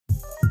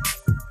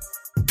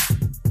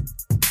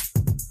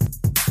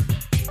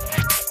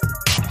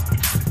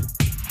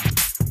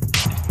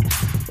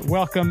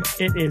Welcome.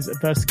 It is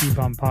the Ski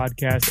Bum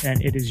Podcast, and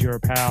it is your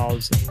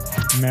pals,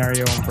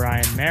 Mario and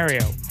Brian.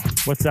 Mario,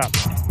 what's up?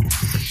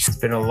 It's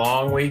been a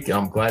long week.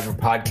 I'm glad we're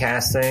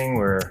podcasting.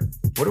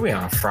 What are we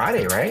on? A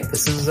Friday, right?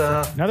 This is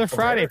another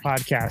Friday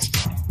podcast.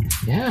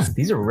 Yeah,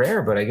 these are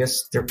rare, but I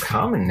guess they're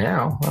common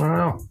now. I don't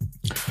know.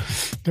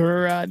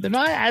 They're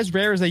not as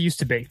rare as they used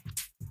to be.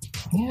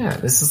 Yeah,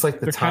 this is like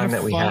the time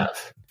that we have.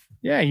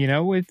 Yeah, you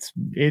know, it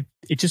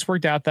just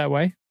worked out that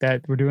way,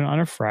 that we're doing it on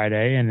a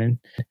Friday, and then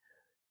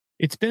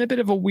it's been a bit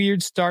of a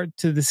weird start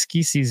to the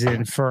ski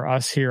season for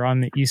us here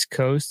on the East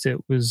Coast. It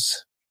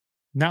was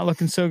not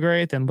looking so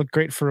great, then looked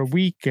great for a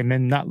week, and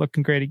then not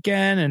looking great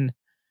again, and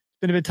it's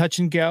been a bit touch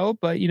and go.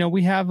 But, you know,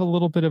 we have a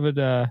little bit of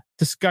a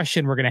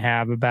discussion we're going to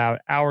have about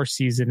our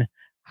season,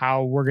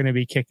 how we're going to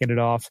be kicking it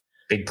off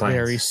big plans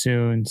very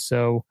soon.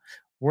 So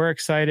we're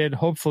excited.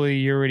 Hopefully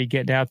you're already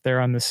getting out there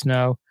on the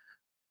snow.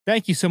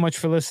 Thank you so much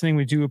for listening.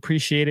 We do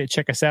appreciate it.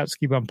 Check us out,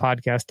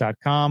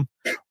 skibumpodcast.com.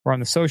 We're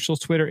on the socials,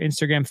 Twitter,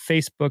 Instagram,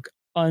 Facebook,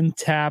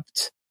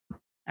 Untapped,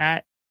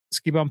 at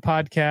Skibum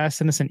Podcast.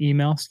 Send us an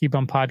email,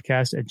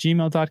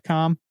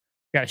 skibumpodcast@gmail.com.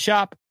 Got a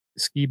shop,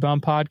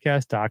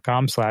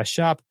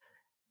 skibumpodcast.com/shop.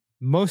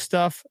 Most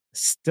stuff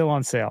still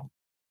on sale.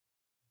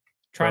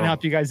 Trying to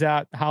help you guys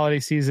out the holiday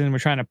season. We're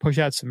trying to push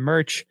out some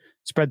merch,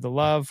 spread the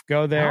love,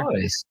 go there.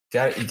 Always. You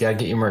gotta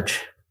get your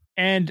merch.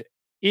 And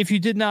if you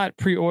did not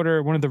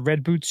pre-order one of the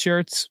Red Boots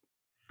shirts,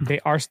 they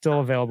are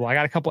still available. I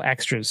got a couple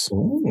extras.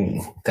 Ooh,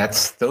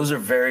 those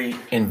are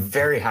in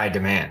very high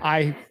demand.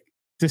 I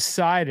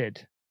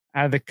decided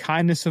out of the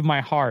kindness of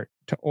my heart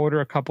to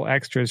order a couple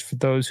extras for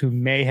those who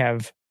may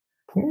have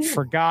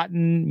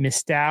forgotten,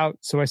 missed out.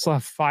 So I still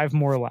have 5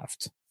 more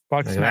left.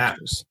 Bought some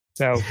extras.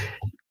 So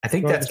I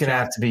think that's going to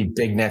have to be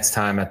big next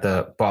time at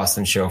the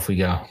Boston show if we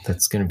go.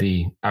 That's going to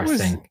be our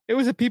thing. It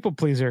was a people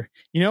pleaser.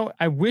 You know,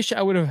 I wish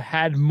I would have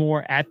had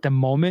more at the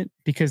moment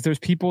because there's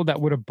people that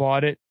would have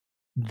bought it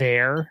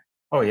there.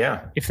 Oh,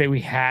 yeah. If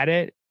we had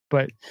it.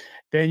 But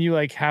then you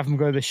like have them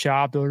go to the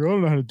shop. They're like, I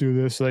don't know how to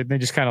do this. So, like, they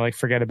just kind of like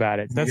forget about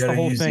it. That's the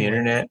whole use thing. The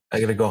internet. I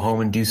got to go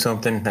home and do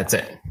something. That's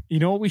it. You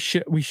know what we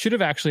should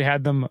have actually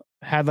had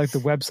like the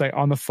website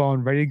on the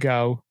phone ready to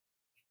go.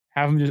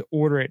 Have them just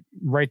order it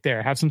right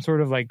there. Have some sort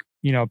of like,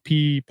 you know,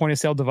 point of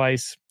sale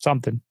device,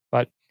 something.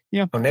 But, you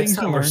know, next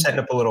time we're setting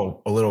up a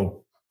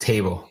little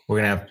table.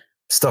 We're going to have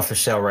stuff for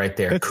sale right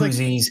there. That's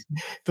koozies,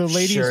 like the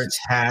ladies, shirts,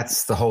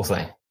 hats, the whole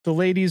thing. The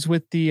ladies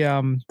with the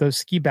those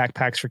ski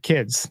backpacks for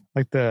kids.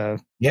 I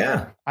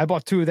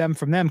bought 2 of them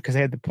from them because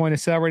they had the point of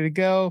sale ready to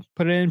go.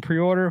 Put it in,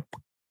 pre-order,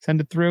 send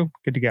it through.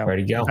 Good to go.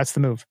 Ready to go. That's the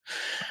move.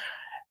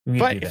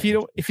 But if you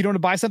don't want to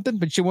buy something,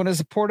 but you want to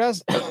support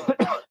us,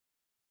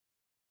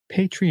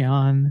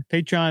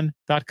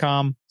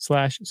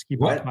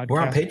 patreon.com/skibum.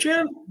 We're on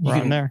Patreon? We're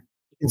on there.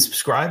 You can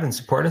subscribe and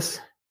support us.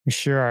 We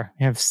sure are.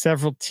 We have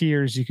several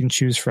tiers you can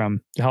choose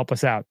from to help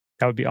us out.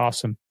 That would be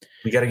awesome.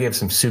 We got to give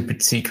some super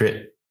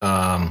secret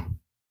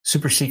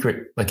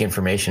like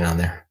information on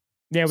there.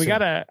 Yeah, we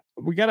gotta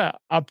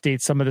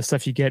update some of the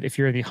stuff you get if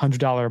you're in the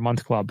 $100 a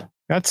month club.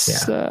 That's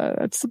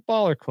the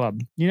baller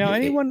club. You know,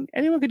 anyone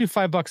can do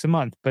 $5 a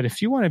month, but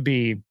if you want to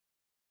be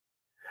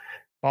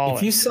baller,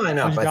 if you sign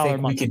up, I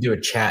think we could do a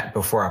chat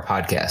before our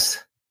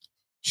podcast.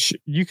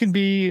 You can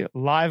be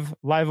live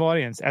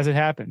audience as it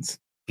happens.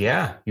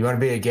 Yeah, you want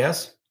to be a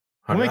guest?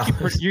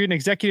 You're an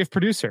executive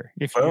producer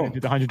if you're going to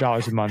do the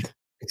 $100 a month.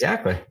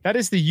 Exactly. That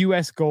is the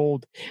US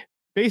Gold.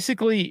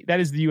 Basically, that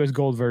is the US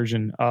Gold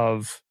version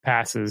of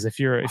passes. If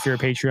you're a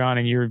Patreon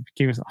and you're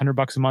giving us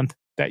 $100 a month,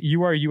 that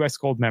you are a US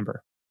Gold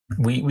member.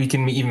 We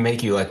can even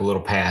make you like a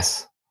little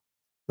pass,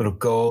 little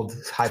gold.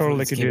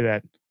 Totally could do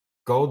that.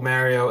 Gold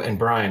Mario and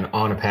Brian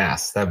on a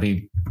pass. That'd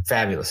be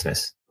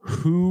fabulousness.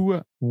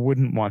 Who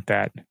wouldn't want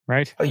that,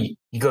 right? Oh, you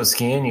go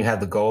skiing, you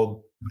have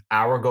the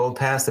our gold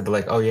pass. They'd be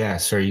like, oh yeah,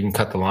 sir, you can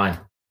cut the line.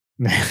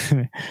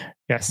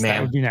 Yes,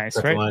 that would be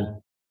nice, right?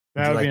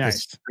 That would be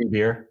nice. Free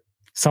beer.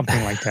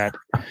 Something like that.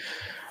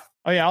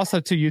 Oh yeah, also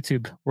to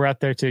YouTube. We're out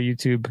there to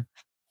YouTube.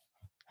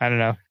 I don't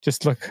know.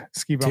 Just look,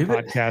 Ski Bum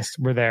Podcast.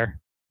 We're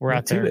there. We're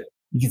out there.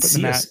 You can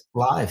see us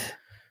live.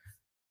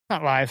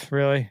 Not live,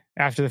 really.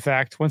 After the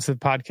fact, once the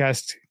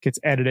podcast gets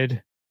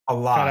edited,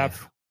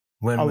 alive.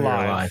 When we're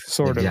alive,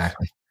 sort of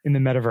in the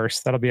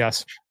metaverse. That'll be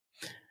us.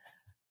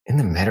 In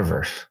the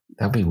metaverse,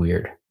 that'd be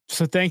weird.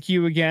 So thank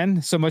you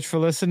again so much for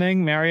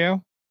listening,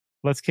 Mario.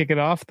 Let's kick it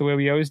off the way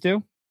we always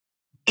do.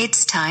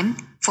 It's time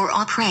for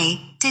Après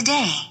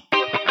Today.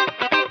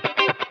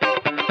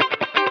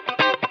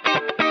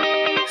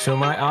 So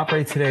my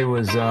Après today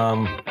was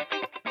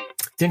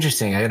it's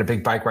interesting. I got a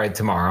big bike ride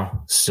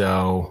tomorrow.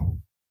 So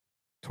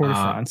Tour de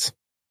France.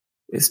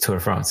 It's Tour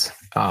de France.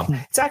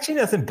 It's actually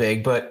nothing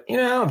big, but you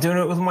know, I'm doing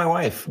it with my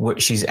wife.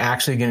 She's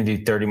actually going to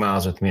do 30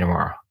 miles with me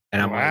tomorrow.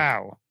 And I'm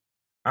like,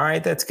 all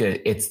right, that's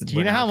good. Do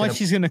you know how much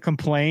she's going to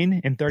complain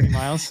in 30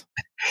 miles?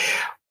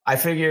 I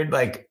figured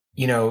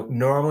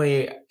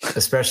normally,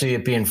 especially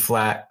it being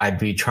flat, I'd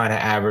be trying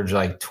to average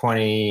like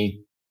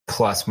 20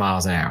 plus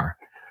miles an hour.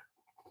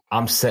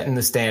 I'm setting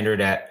the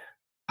standard at,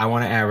 I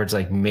want to average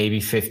like maybe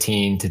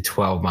 15 to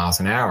 12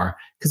 miles an hour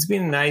because it's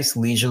been a nice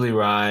leisurely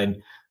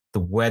ride. The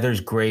weather's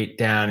great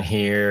down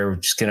here. We're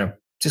just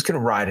gonna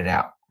ride it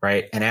out,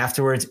 right? And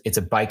afterwards, it's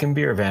a bike and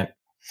beer event.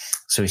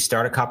 So we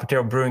start at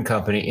Coppertail Brewing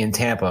Company in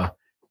Tampa,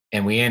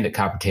 and we end at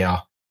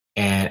Coppertail.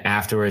 And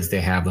afterwards, they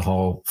have the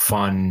whole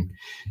fun,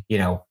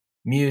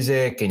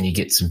 music, and you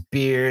get some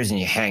beers and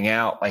you hang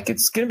out. Like,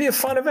 it's going to be a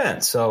fun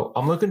event. So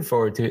I'm looking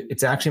forward to it.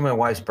 It's actually my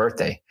wife's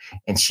birthday,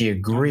 and she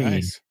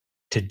agreed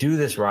to do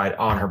this ride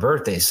on her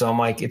birthday. So I'm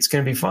like, it's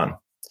going to be fun.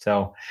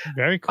 So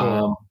very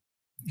cool.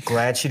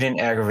 Glad she didn't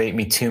aggravate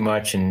me too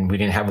much, and we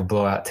didn't have a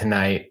blowout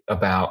tonight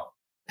about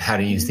how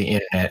to use the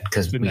internet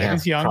because we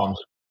have problems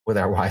with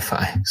our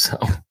Wi-Fi. So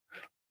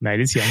night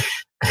is young.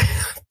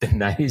 The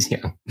night is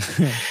young.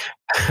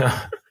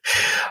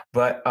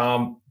 But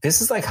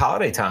this is like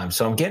holiday time,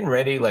 so I'm getting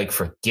ready like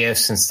for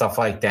gifts and stuff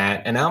like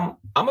that. And I'm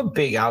a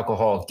big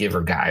alcohol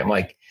giver guy. I'm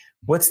like,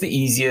 what's the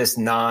easiest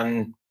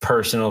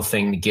non-personal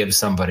thing to give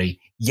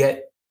somebody,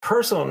 yet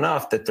personal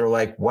enough that they're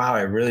like, wow,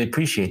 I really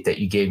appreciate that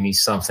you gave me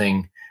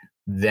something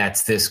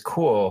that's this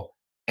cool,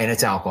 and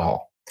it's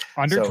alcohol.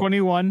 Under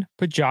 21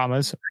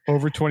 pajamas,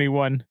 over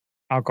 21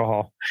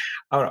 alcohol.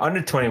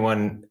 Under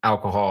 21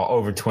 alcohol,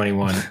 over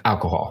 21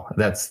 alcohol.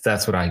 That's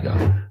what I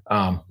go.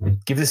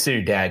 Give this to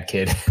your dad,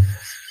 kid.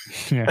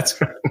 Yeah. That's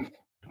right.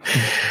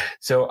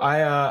 So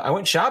I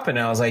went shopping,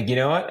 and I was like, you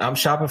know what? I'm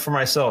shopping for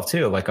myself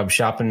too. Like, I'm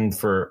shopping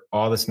for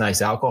all this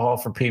nice alcohol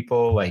for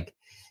people. Like,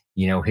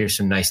 here's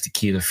some nice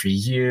tequila for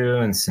you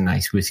and some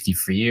nice whiskey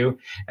for you.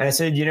 And I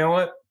said, you know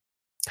what?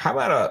 How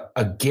about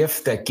a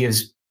gift that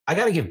gives, I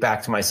got to give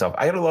back to myself.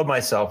 I got to love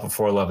myself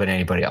before loving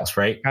anybody else,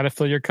 right? Got to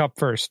fill your cup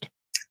first.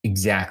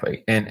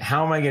 Exactly. And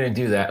how am I going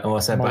to do that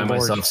unless I buy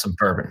myself some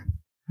bourbon?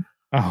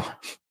 Oh,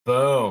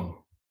 boom.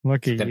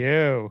 Look at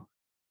you.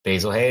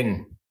 Basil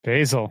Hayden.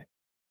 Basil.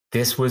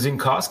 This was in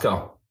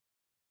Costco.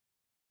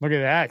 Look at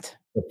that.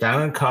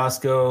 Down in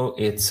Costco,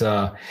 it's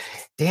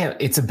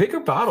it's a bigger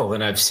bottle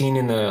than I've seen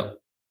in the.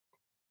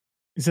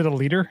 Is it a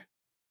liter?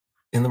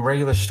 In the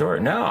regular store?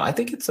 No, I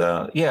think it's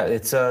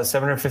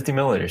 750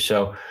 milliliters.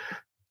 So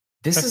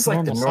this is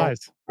like the normal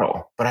size.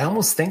 But I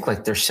almost think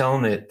like they're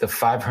selling the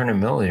 500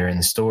 milliliter in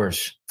the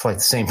stores for like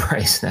the same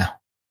price now.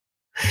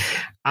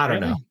 I don't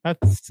know.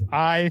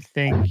 I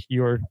think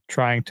you're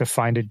trying to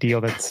find a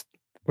deal that's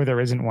where there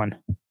isn't one.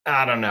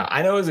 I don't know.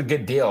 I know it was a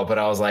good deal, but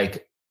I was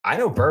like, I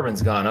know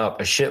bourbon's gone up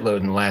a shitload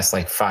in the last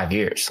like 5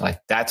 years. Like,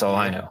 that's all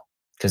I know.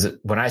 Because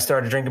when I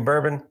started drinking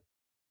bourbon,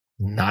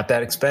 not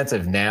that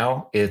expensive.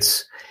 Now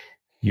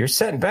you're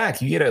setting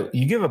back. You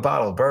give a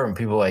bottle of bourbon,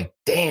 people are like,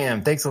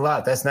 damn, thanks a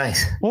lot. That's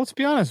nice. Well, let's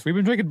be honest. We've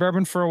been drinking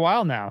bourbon for a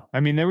while now. I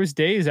mean, there was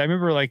days, I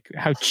remember like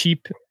how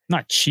cheap,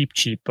 not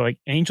cheap, but like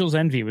Angel's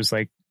Envy was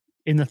like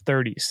in the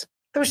 30s.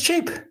 That was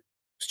cheap.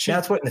 Now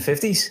it's what, in the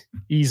 50s?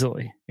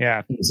 Easily.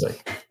 Yeah. Easily.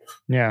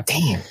 Yeah.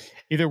 Damn.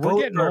 Either we're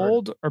getting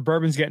old or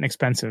bourbon's getting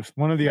expensive.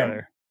 One or the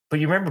other. But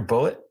you remember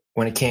Bullet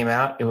when it came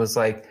out? It was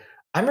like,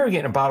 I remember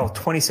getting a bottle of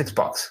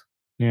 $26.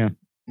 Yeah.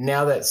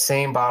 Now that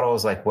same bottle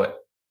is like what,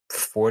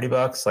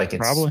 $40? Like,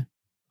 it's probably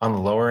on the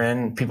lower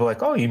end. People are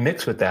like, oh, you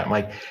mix with that. I'm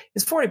like,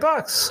 it's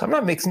 $40. I'm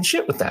not mixing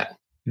shit with that.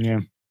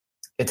 Yeah.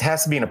 It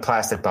has to be in a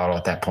plastic bottle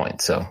at that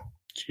point. So,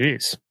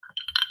 jeez.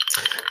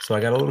 So I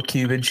got a little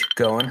cubage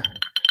going.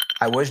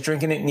 I was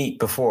drinking it neat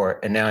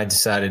before, and now I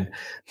decided,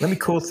 let me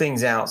cool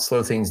things out,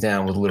 slow things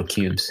down with little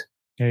cubes.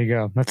 There you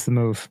go. That's the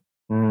move.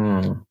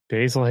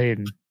 Basil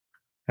Hayden.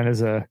 That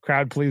is a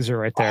crowd pleaser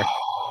right there.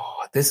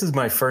 Oh, this is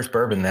my first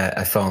bourbon that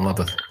I fell in love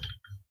with.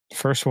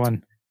 First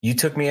one. You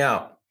took me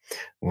out.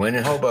 Went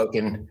in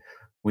Hoboken.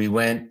 We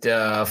went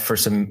for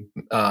some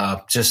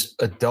just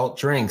adult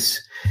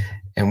drinks,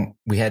 and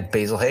we had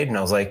Basil Hayden.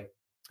 I was like,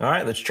 all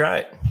right, let's try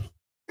it.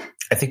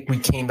 I think we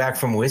came back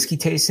from whiskey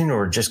tasting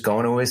or just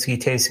going to whiskey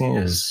tasting.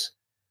 It was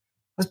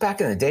back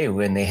in the day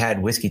when they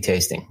had whiskey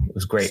tasting. It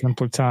was great.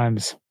 Simpler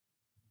times.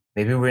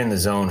 Maybe we're in the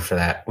zone for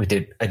that. I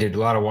did a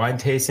lot of wine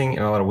tasting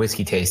and a lot of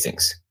whiskey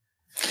tastings.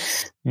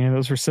 Yeah,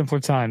 those were simpler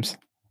times.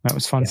 That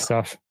was fun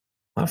stuff.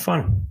 A lot of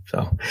fun.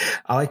 So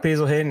I like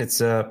Basil Hayden. It's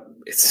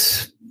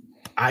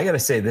I gotta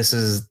say, this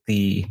is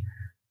the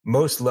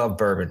most loved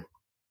bourbon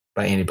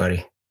by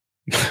anybody.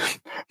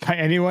 By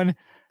anyone?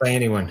 By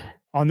anyone.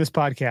 On this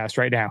podcast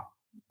right now.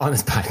 On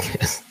this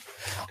podcast.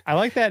 I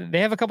like that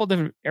they have a couple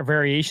different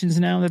variations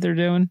now that they're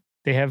doing.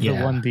 They have the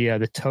one,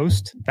 the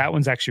toast. That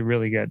one's actually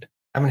really good.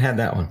 I haven't had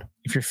that one.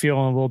 If you're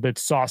feeling a little bit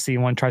saucy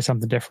and want to try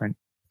something different,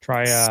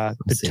 try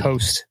the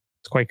toast.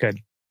 It's quite good.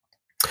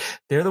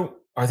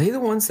 Are they the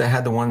ones that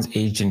had the ones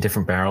aged in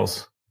different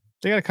barrels?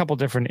 They got a couple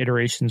different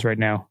iterations right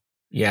now.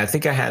 Yeah, I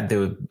think I had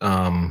the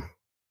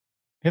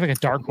they have like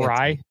a dark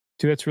rye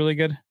too. That's really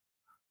good.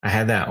 I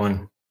had that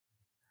one.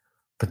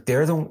 But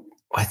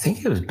I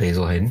think it was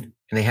Basil Hayden.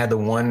 And they had the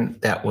one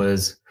that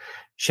was,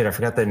 I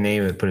forgot the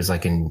name of it, but it's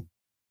like in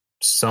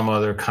some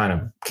other kind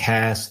of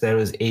cask that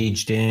was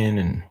aged in.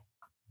 And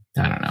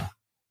I don't know.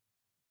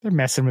 They're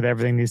messing with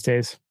everything these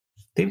days.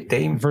 They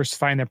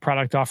diversifying their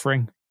product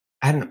offering.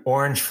 I had an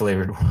orange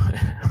flavored one.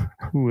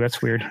 Ooh,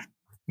 that's weird.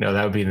 No,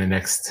 that would be the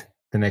next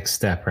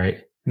step,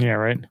 right? Yeah,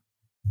 right.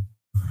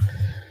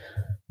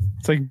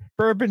 It's like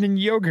bourbon and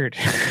yogurt.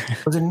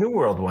 It was a New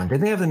World one.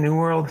 Did they have the New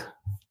World?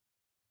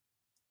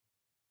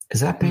 Is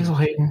that Basil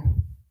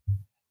Hayden?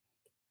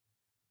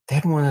 They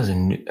had one that was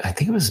I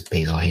think it was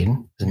Basil Hayden.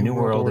 It was a New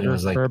World, and it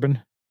was like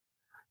bourbon.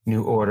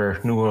 New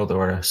World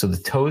Order. So the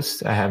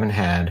toast I haven't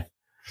had.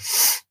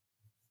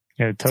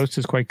 Yeah, the toast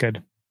is quite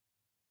good.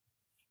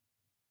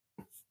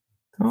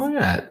 Oh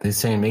yeah, they're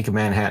saying make a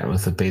Manhattan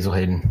with a Basil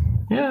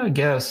Hayden. Yeah, I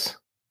guess.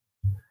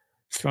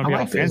 It's going to be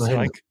all fancy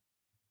like.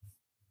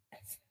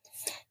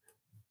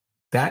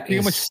 That is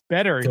how much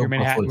better your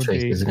Manhattan would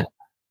be, isn't it?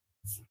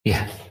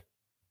 Yeah.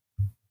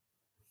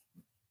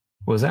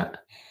 What was that?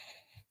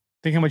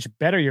 Think how much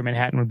better your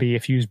Manhattan would be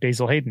if you used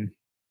Basil Hayden.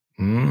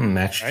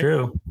 That's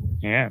true.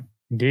 Yeah,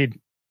 indeed.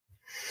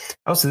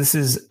 Oh, so this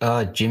is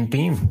Jim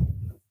Beam.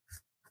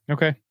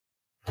 Okay.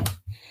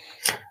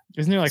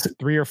 Isn't there like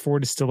 3 or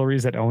 4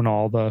 distilleries that own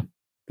all the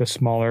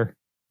smaller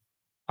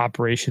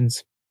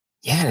operations?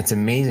 Yeah, it's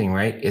amazing,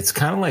 right? It's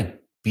kind of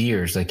like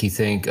beers. Like you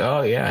think,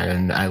 oh yeah,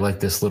 and I like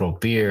this little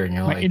beer, and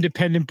you're My like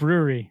independent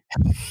brewery.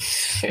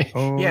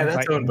 Yeah,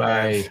 that's owned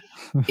by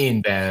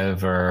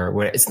InBev or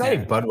what? It's not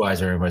even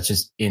Budweiser, but it's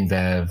just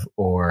InBev,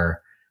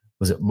 or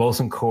was it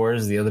Molson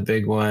Coors, the other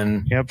big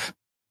one? Yep.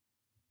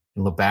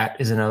 Labatt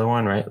is another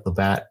one, right?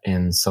 Labatt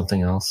and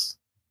something else.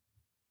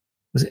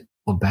 Was it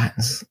Labatt?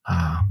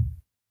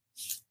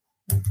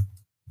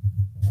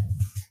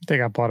 They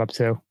got bought up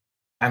too.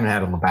 I haven't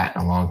had a Labatt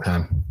in a long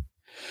time.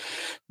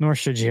 Nor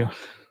should you.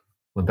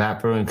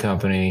 Labatt Brewing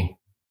Company.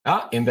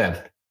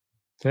 InBev.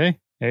 See?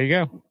 There you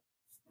go.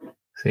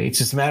 See, it's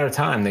just a matter of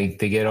time. They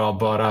get all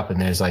bought up,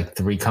 and there's like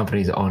 3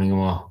 companies owning them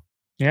all.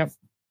 Yep.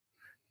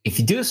 If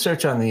you do a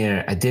search on the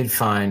internet, I did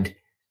find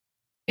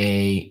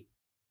it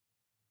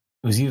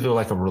was either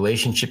like a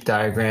relationship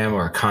diagram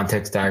or a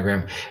context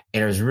diagram.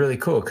 And it was really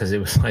cool because it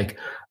was like,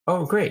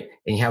 oh, great.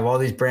 And you have all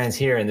these brands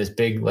here and this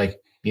big, like,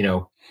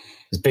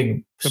 this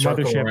big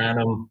circle mothership around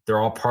them. They're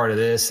all part of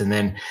this. And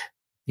then,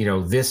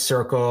 this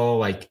circle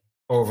like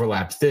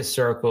overlaps this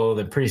circle.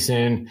 Then pretty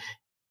soon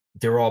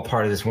they're all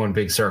part of this one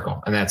big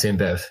circle. And that's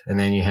InBev. And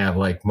then you have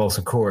like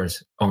Molson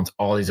Coors owns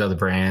all these other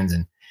brands.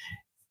 And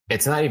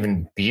it's not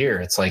even beer.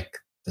 It's like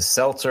the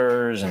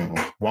seltzers and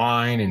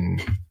wine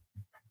and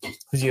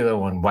who's the other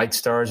one? White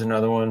Star is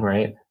another one,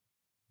 right?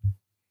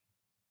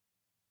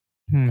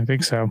 I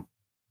think so.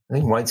 I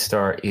think White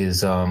Star is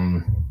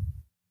isn't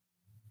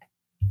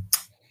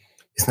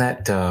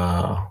that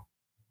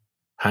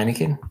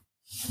Heineken?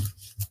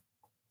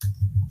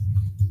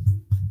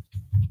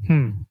 I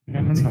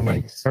don't know.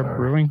 White Star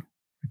Brewing?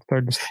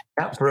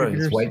 Not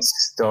brewing, it's White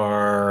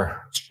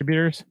Star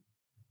Distributors?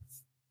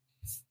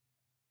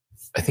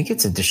 I think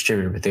it's a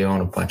distributor, but they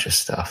own a bunch of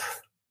stuff.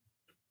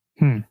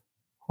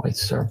 White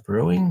Star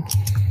Brewing?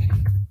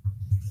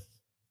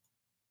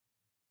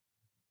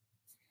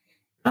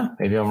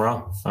 Maybe I'm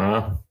wrong. I don't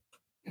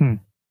know.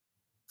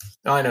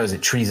 All I know is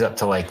it trees up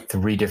to like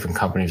 3 different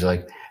companies.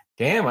 Like,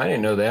 damn, I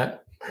didn't know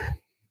that.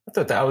 I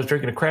thought that I was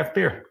drinking a craft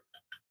beer.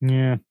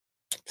 Yeah,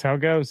 that's how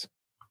it goes.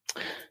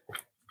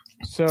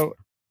 So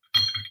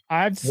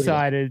I've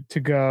decided to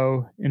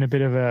go in a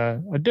bit of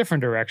a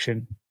different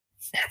direction.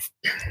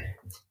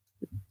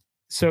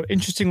 So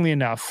interestingly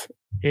enough,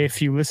 if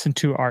you listen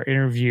to our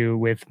interview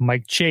with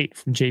Mike Chait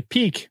from J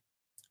Peak,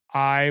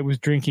 I was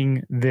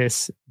drinking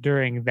this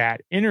during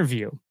that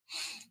interview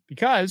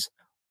because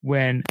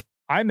when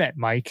I met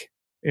Mike,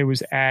 it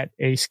was at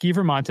a Ski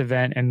Vermont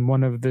event, and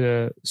one of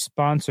the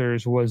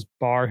sponsors was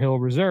Bar Hill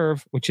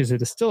Reserve, which is a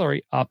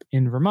distillery up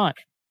in Vermont.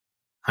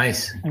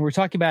 Nice. And we're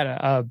talking about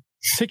a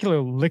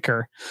particular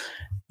liquor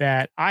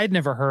that I'd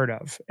never heard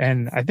of.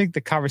 And I think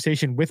the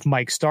conversation with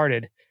Mike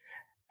started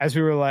as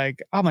we were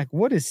like, I'm like,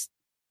 what is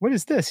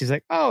this? He's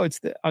like,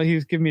 he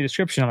was giving me a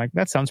description. I'm like,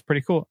 that sounds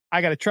pretty cool.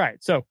 I got to try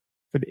it. So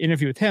for the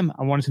interview with him,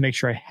 I wanted to make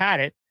sure I had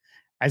it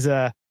because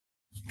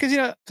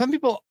some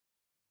people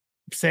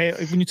say,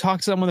 like, when you talk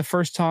to someone the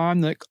first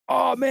time, they're like,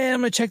 oh man, I'm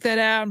going to check that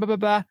out, and blah, blah,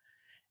 blah.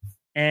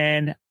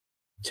 And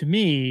to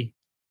me,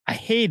 I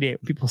hate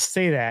it when people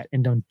say that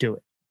and don't do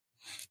it.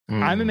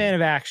 I'm a man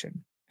of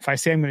action. If I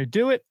say I'm going to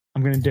do it,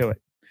 I'm going to do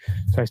it.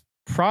 So I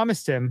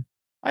promised him.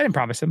 I didn't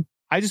promise him.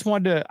 I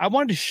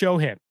wanted to show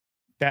him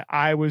that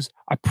I was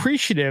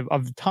appreciative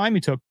of the time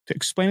he took to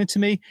explain it to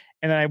me,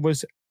 and that I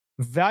was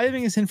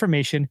valuing his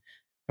information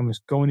and was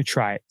going to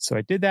try it. So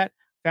I did that,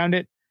 found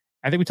it.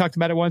 I think we talked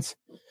about it once.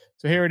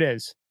 So here it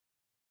is.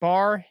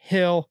 Bar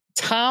Hill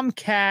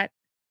Tomcat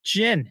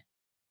Gin.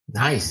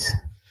 Nice.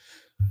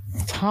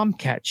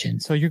 Tomcat Gin.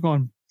 So you're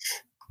going,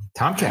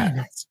 Tomcat.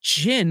 It's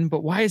gin,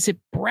 but why is it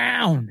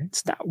brown?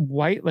 It's not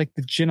white like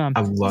the gin on.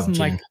 I love gin.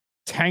 Like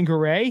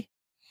Tanqueray.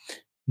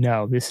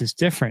 No, this is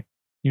different.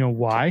 You know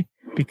why?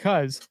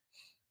 Because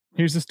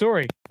here's the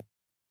story.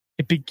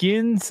 It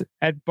begins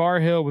at Bar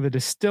Hill with a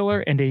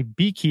distiller and a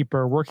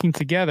beekeeper working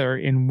together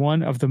in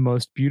one of the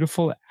most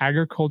beautiful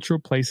agricultural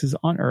places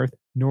on earth,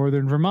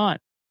 northern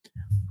Vermont.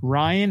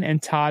 Ryan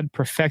and Todd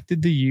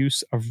perfected the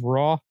use of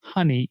raw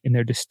honey in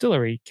their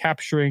distillery,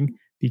 capturing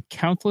the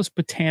countless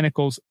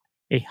botanicals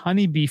a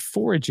honeybee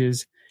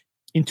forages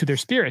into their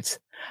spirits.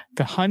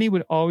 The honey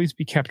would always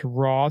be kept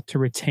raw to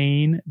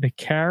retain the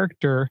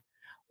character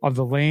of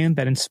the land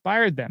that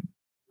inspired them.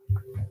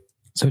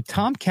 So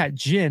Tomcat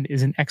Gin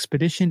is an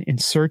expedition in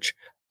search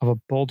of a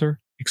bolder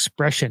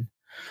expression.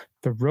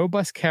 The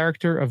robust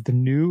character of the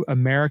new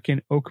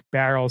American oak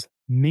barrels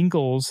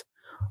mingles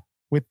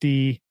with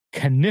the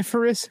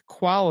coniferous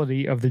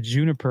quality of the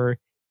juniper,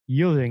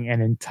 yielding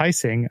an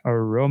enticing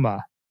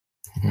aroma.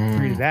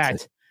 Read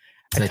that.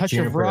 A touch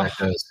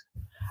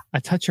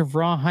of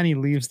raw honey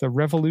leaves the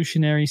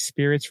revolutionary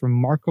spirits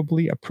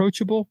remarkably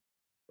approachable,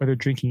 whether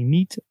drinking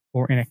neat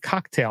or in a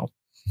cocktail.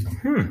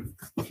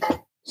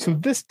 So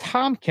this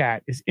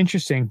Tomcat is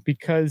interesting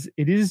because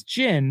it is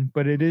gin,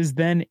 but it is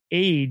then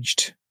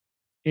aged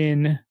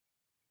in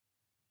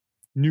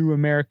new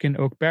American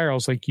oak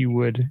barrels like you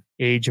would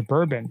age a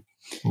bourbon.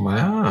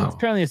 Wow.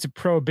 Apparently it's a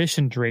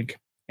prohibition drink.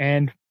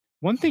 And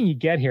one thing you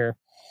get here,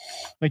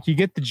 like you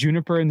get the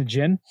juniper in the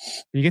gin,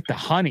 but you get the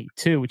honey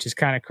too, which is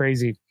kind of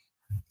crazy.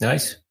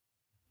 Nice.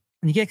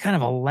 And you get kind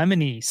of a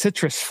lemony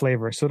citrus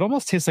flavor. So it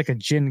almost tastes like a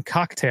gin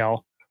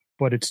cocktail,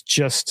 but it's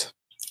just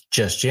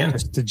gin.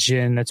 Just the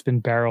gin that's been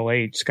barrel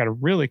aged. It's got a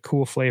really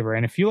cool flavor.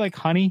 And if you like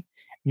honey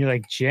and you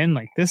like gin,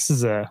 like this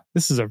is a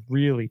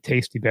really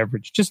tasty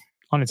beverage just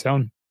on its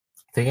own.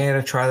 I think I got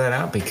to try that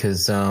out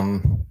because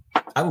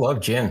I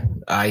love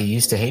gin. I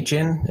used to hate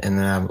gin, and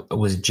then I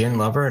was a gin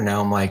lover. And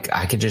now I'm like,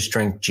 I could just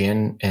drink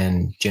gin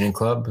and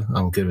club.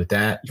 I'm good with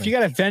that. If you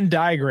got a Venn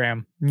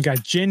diagram, you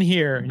got gin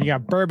here and you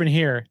got bourbon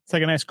here. It's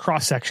like a nice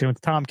cross section with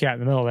Tomcat in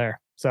the middle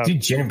there. So,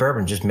 dude, gin and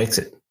bourbon, just mix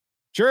it.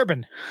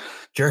 Gerben.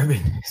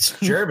 It's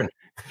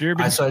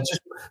Gerben. So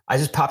I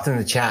just popped in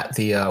the chat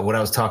the what I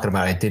was talking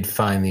about. I did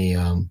find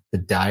the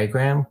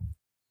diagram,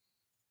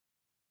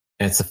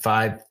 and it's the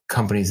 5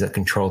 companies that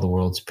control the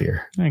world's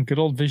beer. Man, good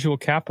old visual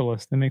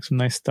capitalist. They make some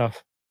nice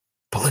stuff.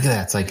 But look at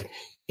that. It's like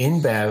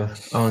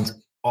InBev owns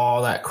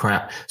all that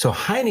crap. So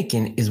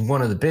Heineken is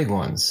one of the big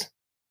ones.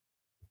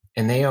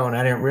 And they own,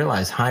 I didn't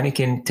realize,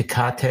 Heineken,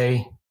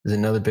 Tecate is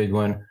another big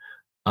one.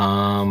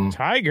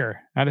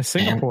 Tiger out of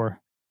Singapore.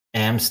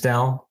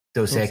 Amstel,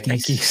 Dos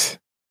Equis.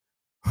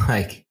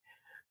 Like,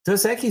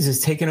 Dos Equis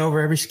is taking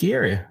over every ski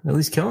area, at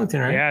least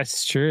Killington, right? Yeah,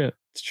 it's true.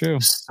 It's true.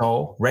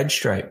 So, Red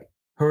Stripe,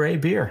 hooray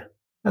beer.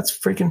 That's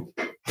freaking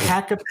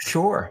Hackup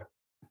Shore.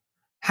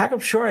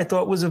 Hackup Shore, I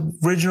thought was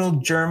original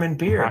German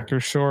beer.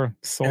 Hackup Shore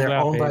sold and they're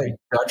out. Owned by a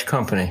Dutch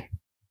company.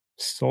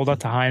 Sold out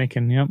to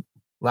Heineken. Yep.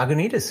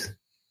 Lagunitas.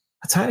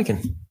 That's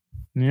Heineken.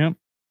 Yep.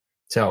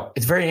 So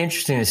it's very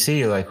interesting to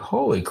see. Like,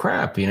 holy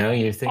crap! You know,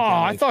 you're thinking.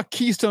 I thought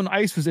Keystone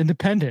Ice was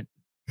independent.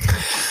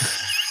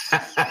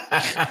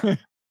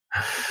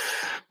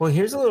 Well,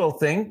 here's a little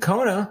thing.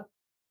 Kona,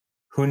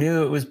 who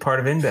knew it was part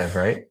of InBev,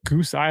 right?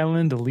 Goose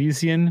Island,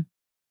 Elysian,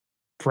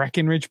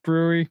 Breckenridge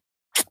Brewery,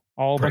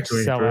 all a bunch of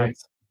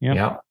sellouts.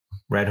 Yep.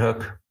 Red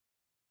Hook.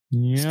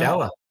 Yep.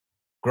 Stella.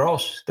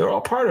 Gross. They're all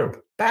part of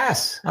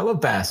Bass. I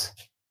love Bass.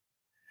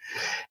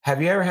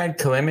 Have you ever had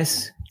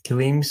Calamis,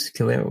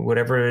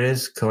 whatever it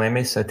is?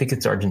 Calamis? I think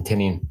it's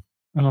Argentinian.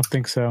 I don't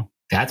think so.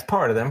 That's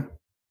part of them.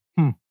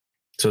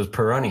 So it's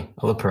Peroni.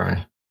 I love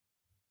Peroni.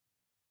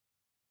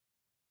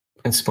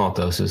 In small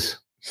doses.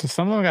 So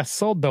some of them got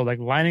sold though, like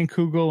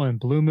Leinenkugel and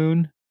Blue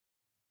Moon.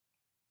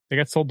 They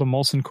got sold to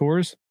Molson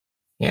Coors.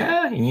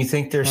 Yeah, and you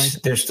think they're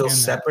still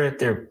separate?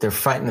 They're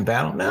fighting the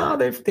battle? No,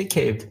 they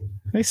caved.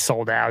 They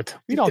sold out.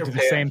 We don't do the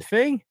same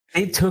thing.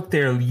 They took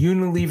their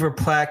Unilever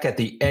plaque at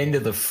the end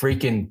of the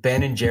freaking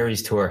Ben and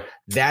Jerry's tour.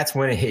 That's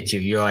when it hit you.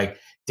 You're like,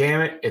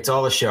 damn it, it's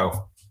all a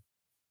show.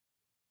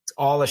 It's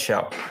all a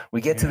show. We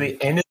get to the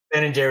end of the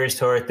Ben and Jerry's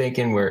tour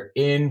thinking we're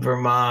in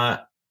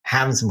Vermont,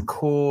 having some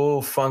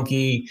cool,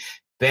 funky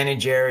Ben and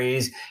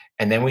Jerry's,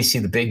 and then we see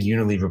the big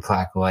Unilever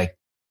plaque. We're like,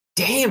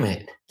 damn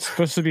it. It's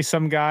supposed to be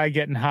some guy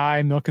getting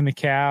high, milking the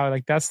cow.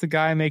 Like, that's the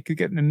guy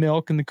getting the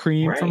milk and the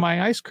cream from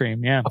my ice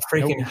cream. Yeah. A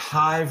freaking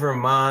high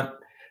Vermont,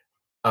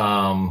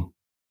 Willy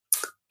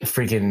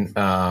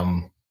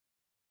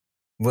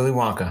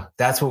Wonka.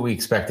 That's what we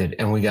expected.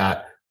 And we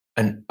got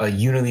a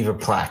Unilever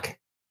plaque.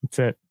 That's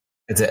it.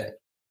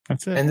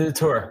 End of the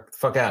tour.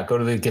 Fuck out. Go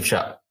to the gift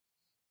shop.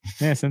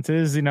 Yeah, since it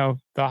is, the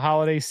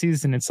holiday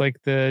season, it's like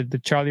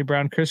the Charlie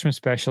Brown Christmas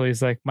special.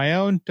 He's like, my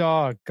own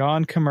dog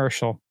gone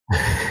commercial.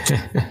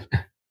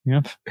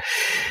 Yep.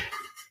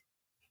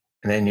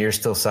 And then you're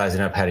still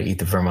sizing up how to eat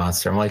the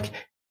Vermonster. I'm like,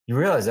 you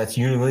realize that's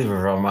Unilever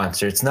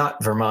Vermonster. It's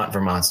not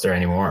Vermonster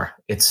anymore.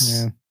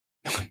 It's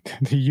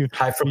the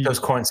high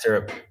fructose corn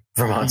syrup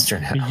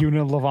Vermonster now. The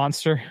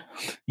Unilevanster.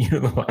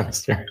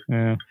 Unilevanster.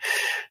 Yeah.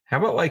 How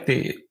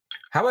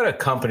about a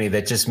company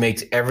that just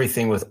makes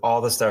everything with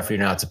all the stuff you're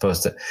not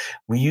supposed to?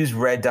 We use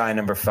red dye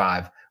number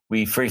 5.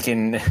 We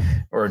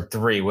or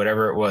 3,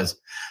 whatever it was,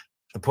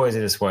 the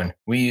poisonous one.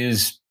 We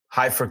use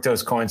high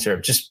fructose corn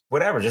syrup, just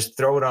whatever, just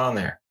throw it on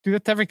there. Dude,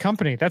 that's every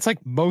company. That's like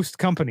most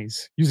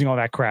companies using all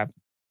that crap.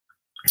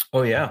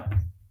 Oh, yeah.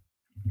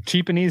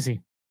 Cheap and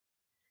easy.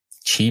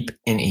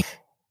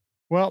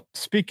 Well,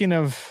 speaking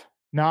of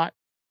not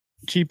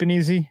cheap and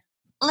easy.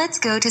 Let's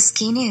go to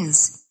ski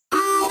news.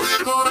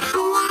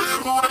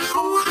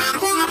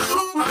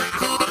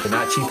 but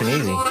not cheap and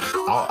easy.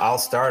 I'll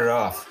start it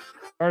off.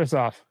 Start us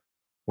off.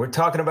 We're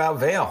talking about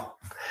Vail.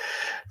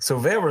 So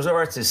Vail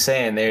Resorts is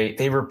saying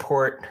they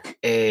report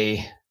a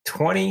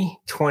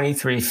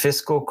 2023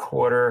 fiscal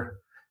quarter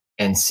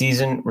and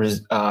season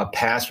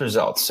pass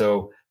results.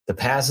 So the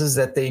passes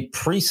that they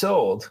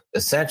pre-sold,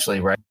 essentially,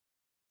 right?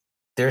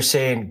 They're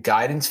saying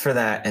guidance for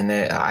that, and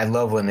I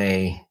love when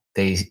they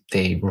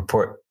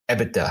report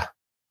EBITDA.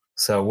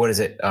 So what is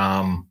it?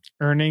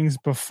 Earnings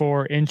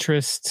before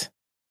interest,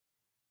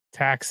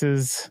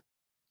 taxes,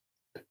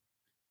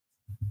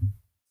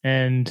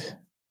 and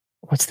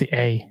what's the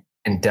A?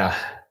 And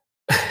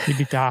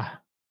EBITDA.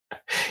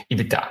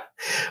 EBITDA.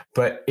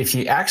 But if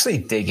you actually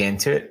dig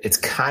into it, it's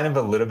kind of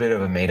a little bit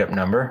of a made up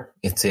number.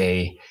 It's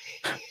a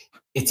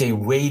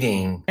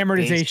weighting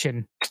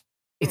Amortization.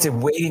 It's a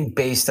weighting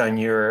based on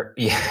your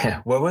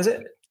what was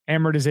it?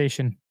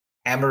 Amortization,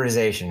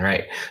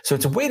 right? So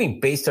it's a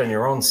weighting based on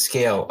your own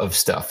scale of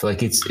stuff.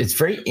 Like it's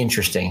very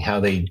interesting how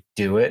they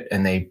do it,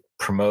 and they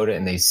promote it,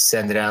 and they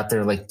send it out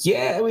there like,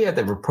 yeah, we have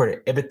to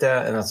report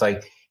EBITDA, and it's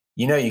like,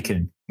 you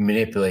could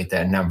manipulate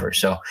that number.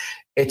 So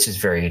it's just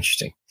very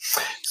interesting.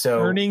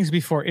 So earnings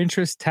before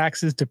interest,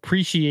 taxes,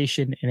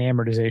 depreciation, and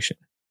amortization.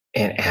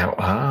 And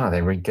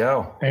there we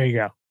go. There you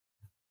go.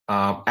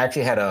 I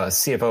actually had a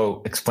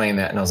CFO explain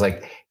that, and I was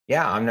like,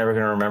 yeah, I'm never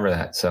going to remember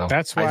that. So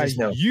that's why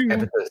you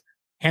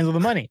handle the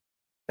money.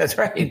 That's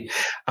right.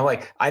 I'm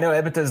like, I know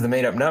EBITDA is the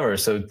made up number,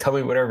 so tell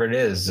me whatever it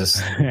is.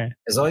 Just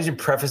as long as you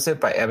preface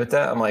it by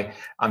EBITDA, I'm like,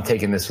 I'm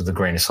taking this with a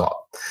grain of salt.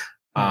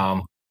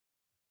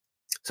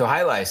 So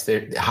highlights,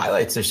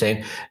 they're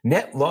saying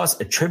net loss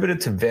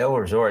attributed to Vail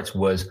Resorts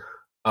was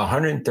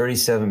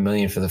 $137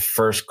 million for the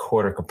first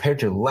quarter, compared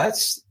to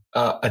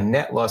a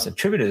net loss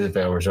attributed to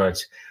Vail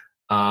Resorts,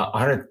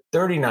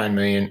 $139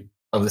 million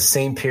of the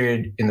same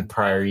period in the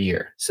prior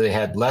year. So they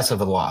had less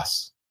of a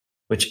loss,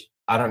 which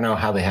I don't know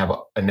how they have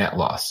a net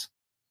loss.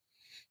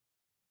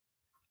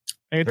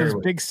 They get those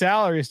big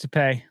salaries to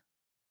pay.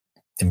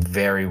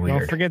 Very weird.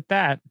 Don't forget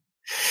that.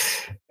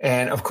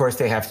 And of course,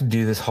 they have to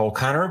do this whole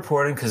kind of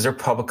reporting because they're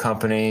public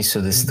companies. So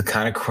this is the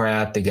kind of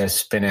crap they got to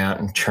spin out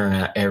and churn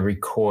out every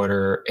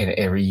quarter and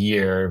every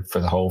year for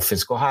the whole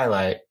fiscal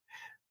highlight,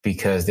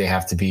 because they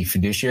have to be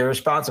fiduciary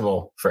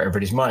responsible for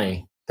everybody's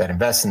money that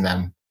invests in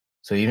them.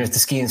 So even if the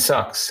skiing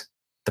sucks,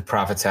 the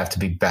profits have to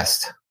be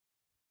best.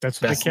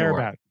 That's what they care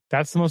about.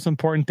 That's the most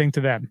important thing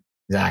to them.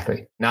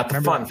 Exactly. Not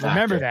the fun factor.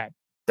 Remember that.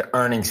 The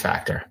earnings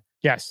factor.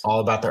 Yes. All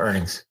about the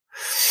earnings.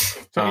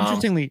 So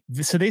interestingly,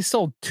 they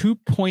sold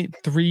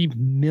 2.3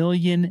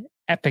 million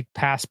Epic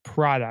Pass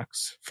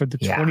products for the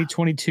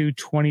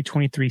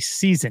 2022-2023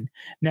 season.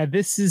 Now,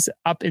 this is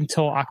up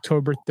until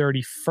October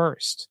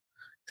 31st.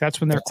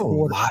 That's when their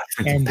quarter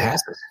ended.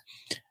 Passes.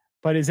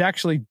 But is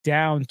actually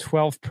down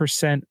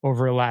 12%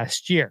 over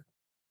last year.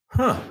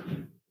 Huh.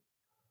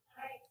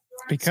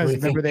 Because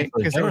remember, they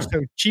were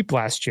so cheap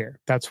last year.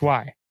 That's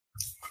why.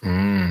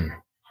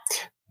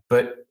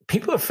 But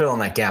people are filling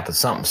that gap with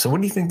something. So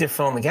what do you think they're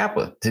filling the gap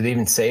with? Did they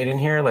even say it in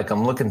here? Like,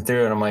 I'm looking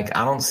through and I'm like,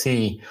 I don't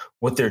see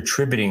what they're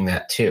attributing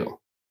that to.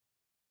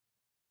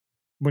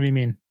 What do you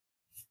mean?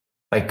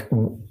 Like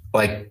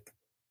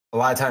a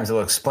lot of times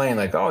they'll explain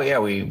like, oh yeah,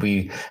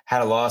 we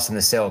had a loss in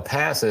the sale of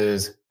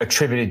passes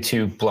attributed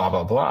to blah,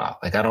 blah, blah.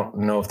 Like, I don't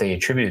know if they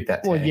attributed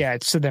that to anything. Yeah,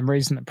 it's to them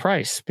raising the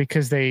price,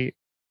 because they,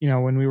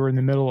 when we were in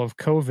the middle of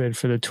COVID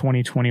for the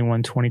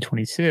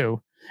 2021-2022,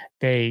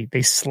 they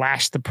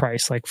slashed the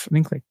price, was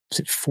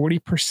it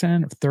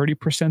 40% or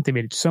 30%? They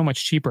made it so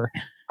much cheaper.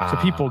 So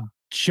people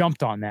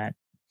jumped on that.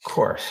 Of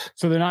course.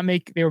 So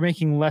they were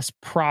making less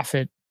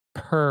profit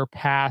per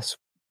pass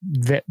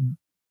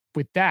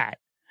with that.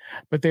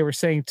 But they were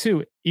saying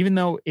too, even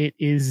though it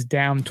is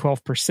down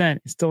 12%,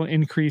 it's still an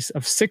increase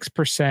of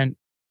 6%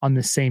 on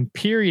the same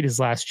period as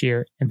last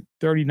year, and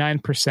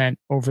 39%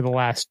 over the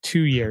last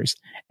 2 years,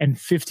 and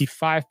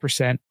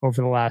 55%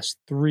 over the last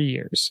 3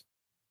 years.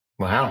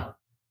 Wow.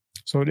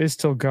 So it is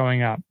still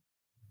going up.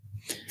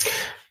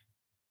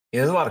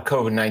 There's a lot of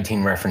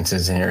COVID-19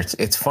 references in here.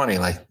 It's funny.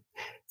 Like,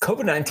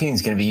 COVID-19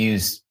 is going to be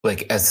used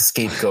as a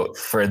scapegoat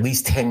for at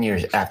least 10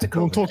 years after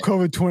COVID. Until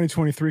COVID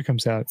 2023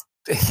 comes out.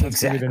 Exactly.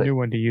 That's the new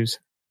one to use.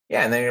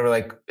 Yeah, and then they were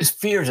like,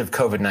 fears of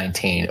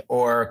COVID-19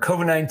 or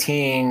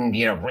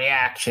COVID-19,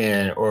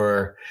 reaction,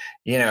 or,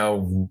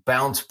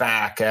 bounce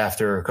back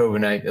after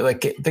COVID-19.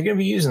 Like, they're going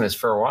to be using this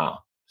for a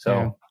while. So,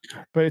 yeah.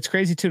 But it's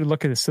crazy too to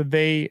look at this. So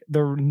the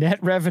net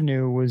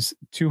revenue was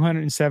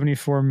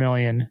 $274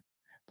 million,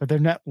 but their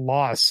net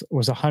loss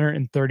was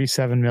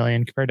 $137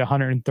 million compared to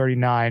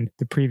 $139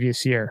 the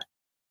previous year.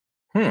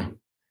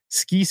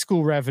 Ski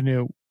school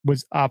revenue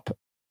was up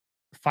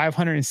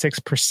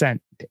 506%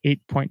 to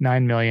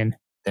 $8.9 million.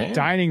 Damn.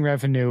 Dining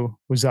revenue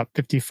was up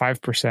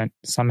 55%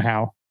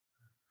 somehow.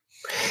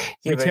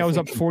 Yeah, retail was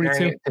up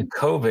 42%. To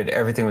COVID,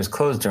 everything was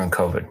closed during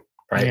COVID,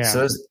 right? Yeah. So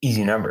those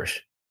easy numbers.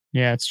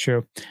 Yeah, it's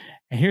true.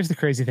 And here's the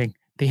crazy thing.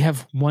 They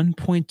have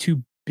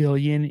 $1.2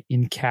 billion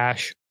in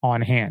cash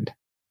on hand.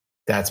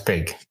 That's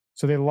big.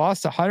 So they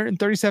lost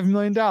 $137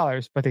 million,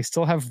 but they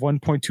still have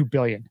 $1.2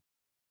 billion.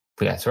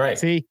 That's right.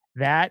 See,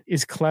 that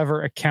is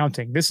clever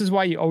accounting. This is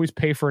why you always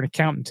pay for an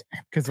accountant,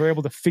 because they're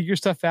able to figure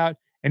stuff out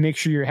and make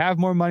sure you have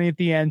more money at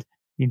the end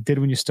than you did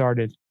when you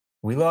started.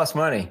 We lost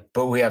money,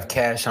 but we have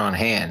cash on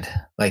hand.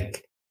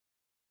 Like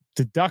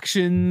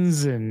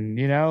deductions and,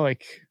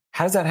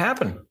 how does that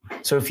happen?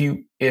 So if you're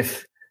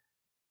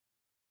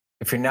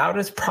not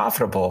as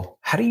profitable,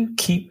 how do you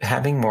keep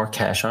having more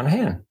cash on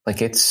hand?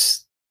 Like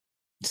it's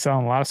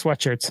selling a lot of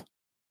sweatshirts.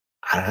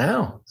 I don't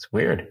know. It's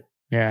weird.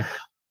 Yeah.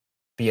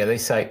 But yeah, they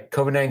cite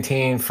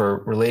COVID-19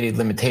 for related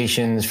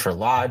limitations for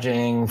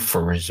lodging,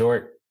 for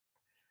resort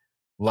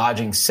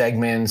lodging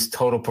segments,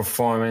 total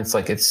performance.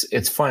 Like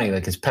it's funny,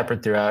 like it's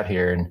peppered throughout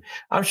here. And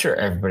I'm sure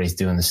everybody's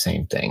doing the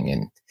same thing.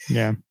 And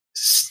yeah,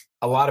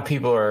 a lot of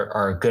people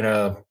are going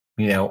to,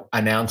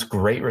 announce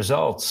great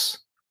results,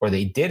 or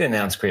they did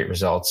announce great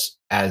results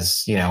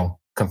as,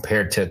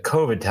 compared to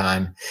COVID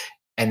time.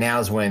 And now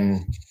is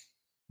when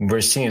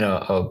we're seeing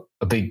a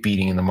big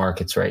beating in the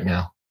markets right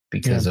now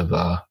because of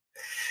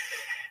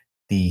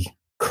the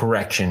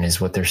correction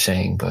is what they're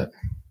saying. But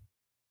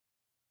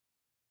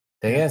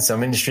again,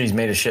 some industries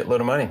made a shitload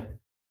of money.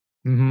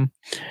 Mm-hmm.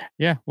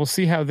 Yeah, we'll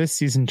see how this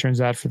season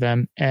turns out for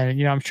them.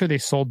 And, I'm sure they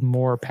sold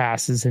more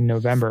passes in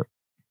November.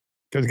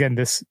 Because again,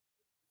 this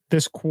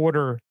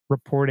quarter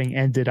reporting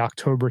ended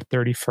October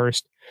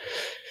 31st.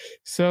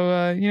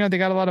 So, they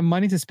got a lot of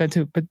money to spend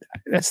too. But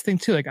that's the thing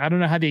too. Like, I don't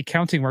know how the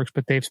accounting works,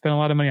 but they've spent a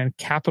lot of money on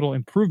capital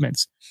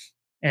improvements.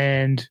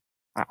 And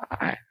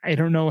I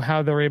don't know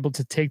how they're able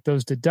to take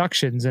those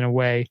deductions in a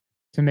way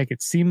to make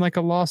it seem like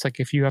a loss. Like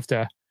if you have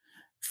to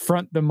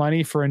front the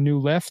money for a new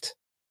lift.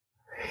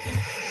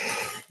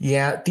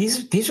 Yeah,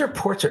 these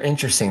reports are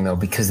interesting though,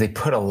 because they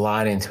put a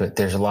lot into it.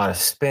 There's a lot of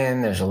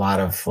spin. There's a lot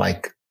of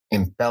like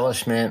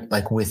embellishment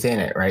like within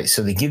it, right?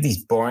 So they give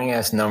these boring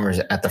ass numbers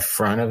at the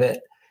front of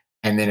it.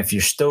 And then if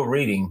you're still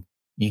reading,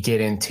 you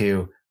get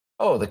into,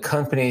 the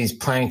company's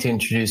planning to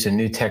introduce a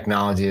new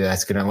technology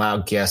that's going to allow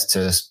guests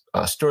to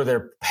store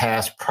their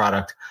pass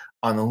product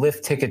on the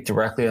lift ticket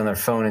directly on their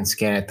phone and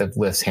scan it. The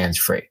lift's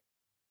hands-free.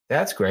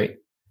 That's great.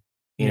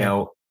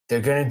 They're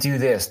going to do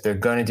this. They're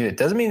going to do it.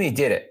 Doesn't mean they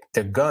did it.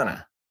 They're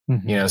gonna,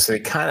 so they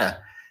kind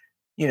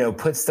of,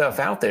 put stuff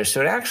out there.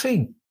 So it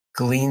actually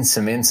gleans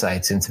some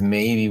insights into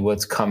maybe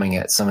what's coming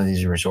at some of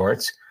these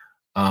resorts.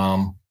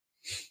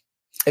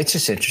 It's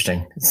just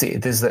interesting. See,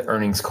 this is the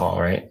earnings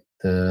call, right?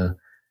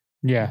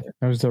 That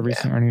was the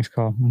recent earnings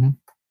call. Mm-hmm.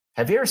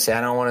 Have you ever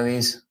sat on one of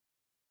these?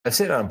 I've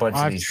sat on a bunch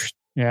of these.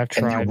 I've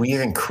tried. And they're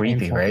weird and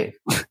creepy, right?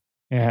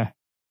 Yeah.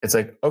 It's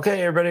like,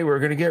 okay, everybody, we're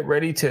going to get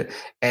ready to,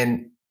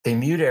 and they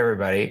mute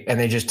everybody and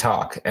they just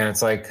talk. And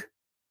it's like,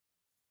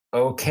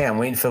 okay, I'm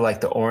waiting for like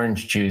the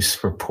orange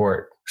juice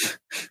report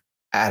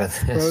out of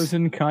this.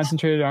 Frozen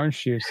concentrated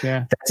orange juice.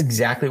 Yeah. That's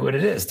exactly what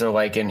it is. They're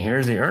like, and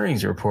here's the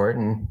earnings report.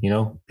 And,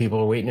 people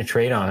are waiting to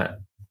trade on it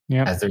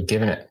as they're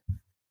giving it.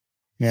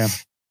 Yeah.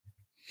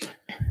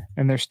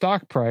 And their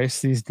stock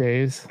price these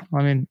days,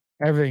 I mean,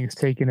 everything's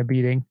taking a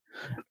beating.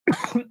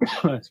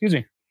 Excuse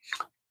me.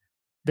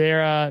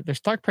 Their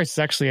stock price is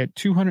actually at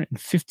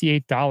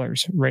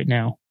 $258 right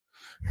now,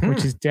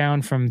 which is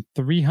down from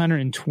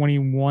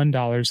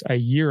 $321 a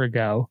year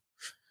ago,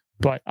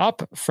 but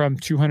up from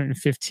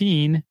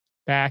 $215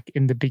 back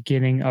in the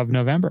beginning of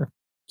November.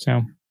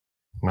 So,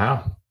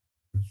 wow.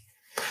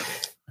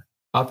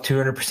 Up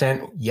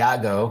 200%.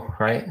 Yago,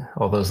 right?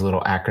 All those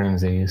little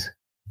acronyms they use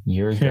a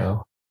year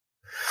ago.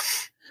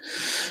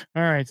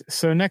 All right.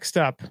 So next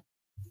up,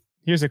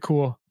 here's a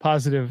cool,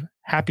 positive,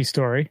 happy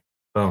story.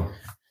 Oh.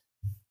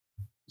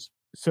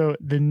 So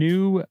the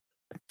new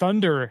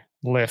Thunder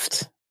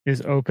lift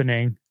is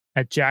opening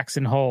at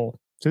Jackson Hole.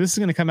 So this is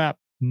going to come out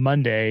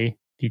Monday,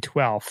 the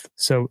 12th.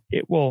 So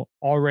it will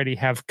already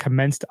have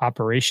commenced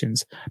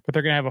operations, but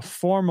they're going to have a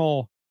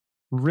formal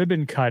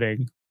ribbon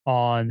cutting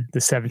on the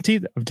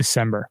 17th of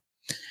December.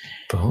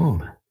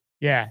 Boom.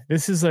 Yeah,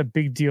 this is a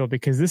big deal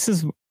because this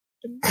is,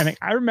 and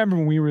I remember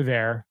when we were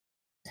there,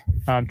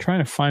 I'm trying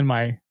to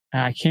find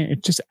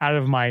it's just out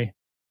of my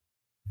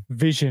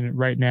vision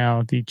right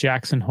now, the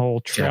Jackson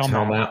Hole trail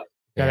map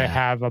that I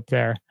have up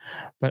there.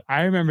 But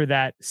I remember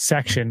that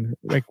section,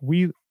 like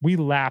we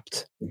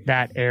lapped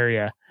that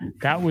area.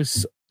 That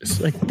was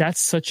like,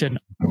 that's such an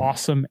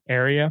awesome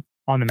area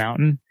on the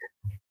mountain.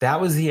 That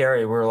was the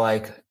area where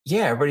like,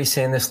 yeah, everybody's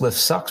saying this lift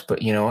sucks,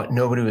 but you know what?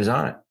 Nobody was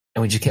on it.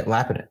 And we just kept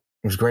lapping it.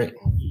 It was great.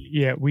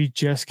 Yeah, we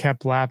just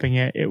kept lapping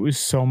it. It was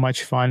so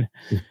much fun.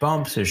 There's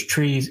bumps, there's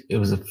trees. It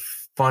was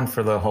fun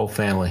for the whole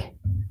family.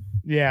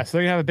 Yeah, so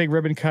they're gonna have a big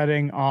ribbon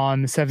cutting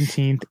on the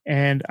 17th,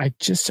 and I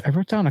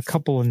wrote down a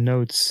couple of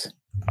notes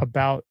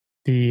about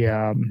the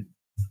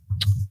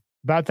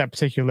about that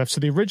particular lift.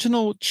 So the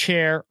original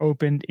chair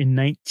opened in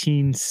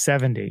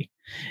 1970,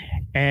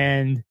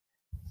 and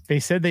they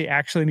said they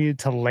actually needed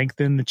to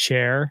lengthen the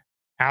chair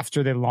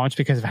after they launched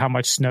because of how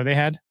much snow they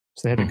had.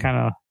 So they had to kind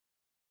of,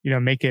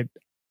 make it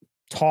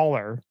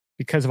taller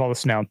because of all the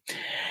snow.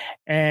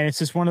 And it's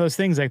just one of those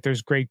things, like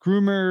there's great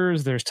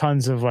groomers, there's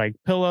tons of like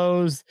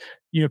pillows,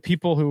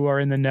 people who are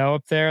in the know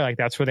up there, like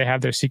that's where they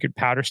have their secret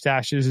powder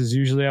stashes is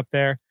usually up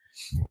there.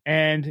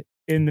 And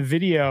in the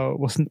video,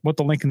 what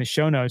the link in the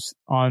show notes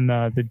on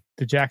the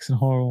Jackson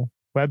Hole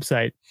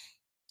website,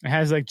 it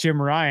has like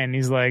Jim Ryan.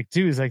 He's like,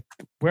 dude, he's like,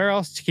 where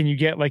else can you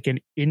get like an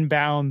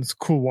inbounds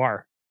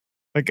couloir?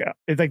 Like,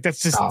 it's like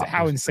that's just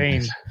how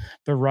insane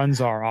the runs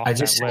are. Off I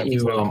just sent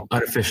you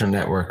Unofficial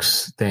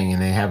Networks thing,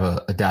 and they have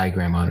a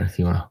diagram on it. If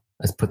you want to,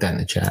 let's put that in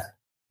the chat.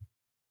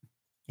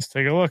 Let's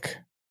take a look.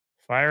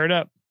 Fire it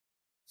up.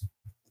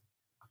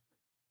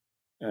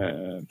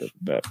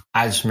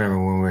 I just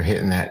remember when we were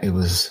hitting that,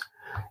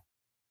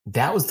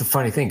 that was the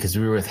funny thing, because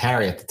we were with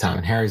Harry at the time,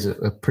 and Harry's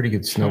a pretty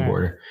good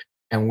snowboarder,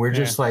 and we're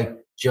just like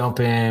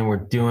jumping, we're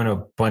doing a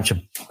bunch of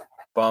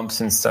bumps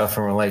and stuff,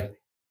 and we're like,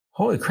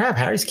 holy crap,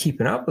 Harry's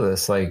keeping up with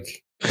us.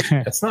 Like,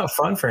 it's not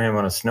fun for him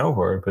on a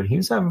snowboard, but he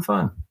was having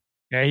fun.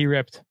 Yeah, he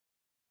ripped.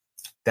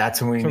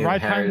 That's when we knew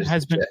ride time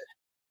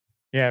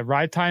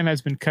ride time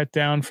has been cut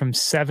down from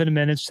 7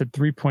 minutes to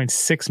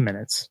 3.6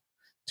 minutes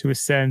to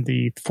ascend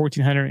the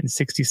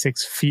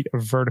 1,466 feet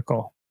of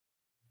vertical.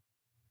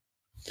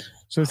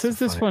 So it says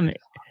this one.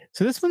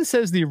 So this one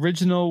says the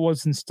original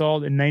was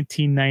installed in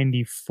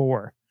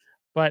 1994,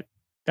 but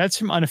that's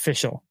from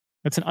unofficial.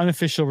 That's an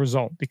unofficial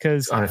result,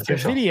 because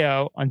the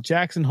video on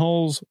Jackson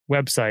Hole's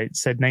website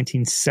said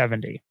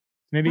 1970.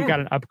 Maybe you got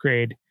an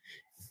upgrade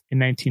in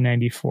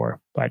 1994.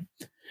 But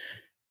if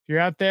you're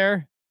out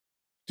there,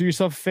 do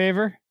yourself a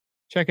favor,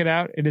 check it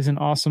out. It is an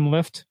awesome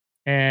lift,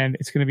 and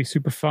it's going to be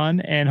super fun.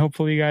 And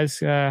hopefully, you guys,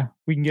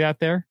 we can get out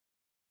there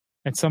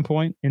at some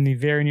point in the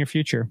very near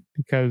future,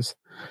 because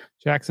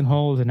Jackson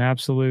Hole is an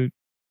absolute,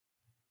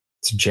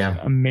 it's a gem,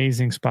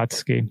 amazing spot to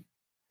ski.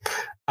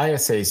 I gotta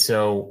say,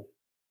 so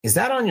is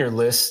that on your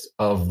list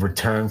of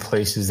return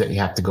places that you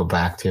have to go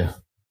back to?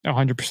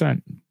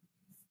 100%.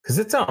 Because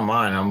it's on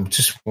mine. I'm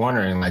just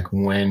wondering, like,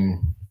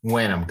 when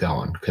I'm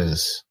going.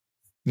 Because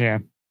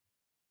 100%.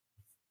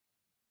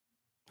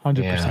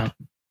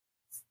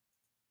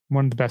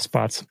 One of the best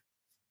spots.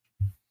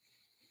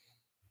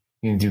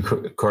 You can do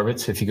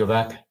Corbett's if you go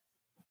back.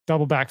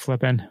 Double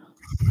backflip in.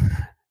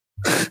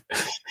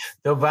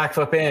 Double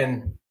backflip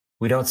in.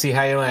 We don't see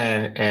how you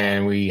land,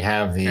 and we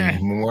have the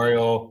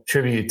memorial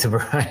tribute to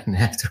Brian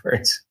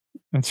afterwards.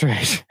 That's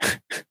right.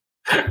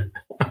 I'm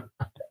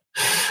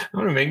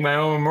going to make my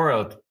own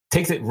memorial.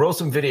 Roll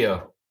some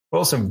video.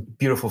 Roll some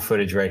beautiful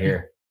footage right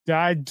here.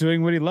 Died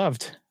doing what he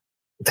loved.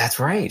 That's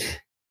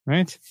right.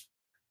 Right?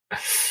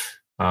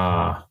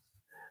 All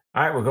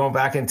right, we're going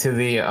back into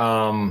the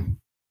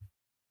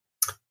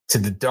to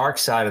the dark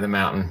side of the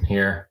mountain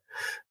here.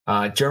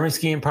 German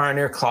skiing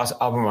pioneer Klaus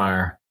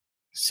Obermeier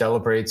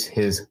celebrates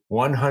his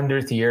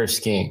 100th year of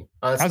skiing.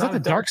 How's that the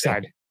dark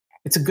side?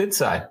 It's a good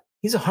side.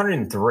 He's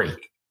 103.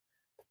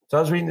 So I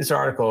was reading this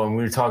article, and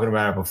we were talking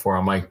about it before.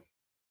 I'm like,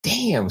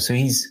 damn. So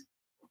he's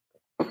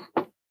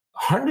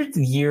 100th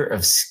year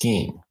of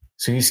skiing.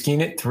 So he's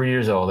skiing at 3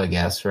 years old, I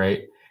guess,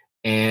 right?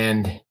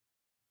 And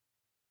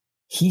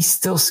he's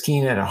still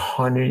skiing at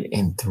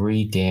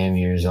 103 damn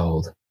years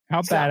old.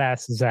 How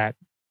badass is that?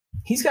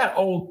 He's got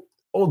old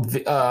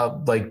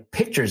like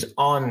pictures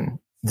on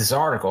this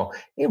article,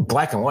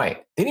 black and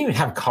white. They didn't even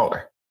have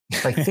color.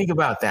 Like, think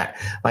about that.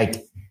 Like,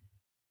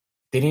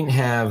 they didn't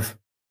have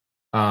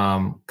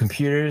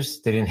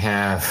computers. They didn't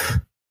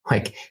have,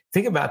 like,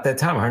 think about that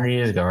time 100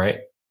 years ago, right?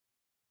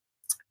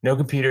 No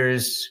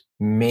computers,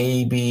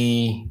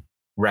 maybe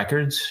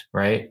records,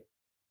 right?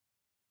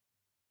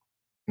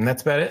 And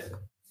that's about it.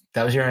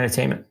 That was your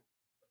entertainment.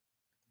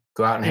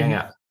 Go out and hang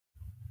out.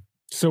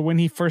 So when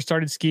he first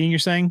started skiing, you're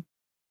saying?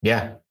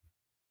 Yeah.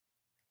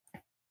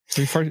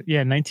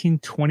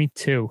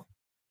 1922.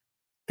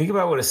 Think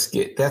about what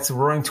that's the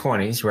roaring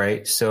 20s,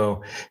 right?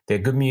 So they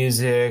had good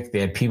music.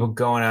 They had people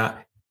going out.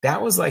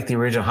 That was like the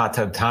original Hot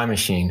Tub Time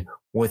Machine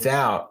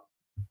without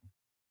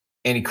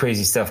any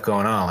crazy stuff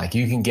going on. Like,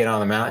 you can get on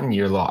the mountain,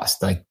 you're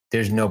lost. Like,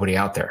 there's nobody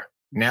out there.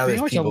 Now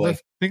there's people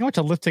think how much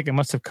a lift ticket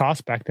must have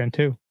cost back then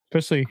too,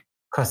 especially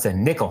cost a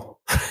nickel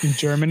in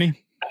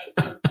Germany.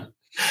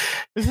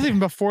 This is even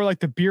before like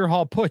the beer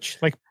hall putsch.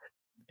 Like,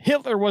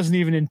 Hitler wasn't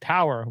even in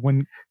power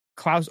when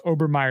Klaus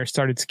Obermeier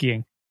started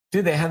skiing.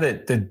 Dude, they had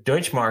the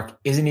Deutschmark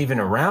isn't even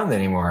around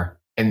anymore.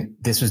 And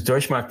this was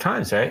Deutschmark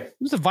times, right? It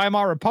was the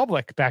Weimar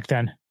Republic back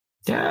then.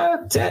 Yeah,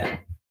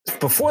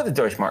 before the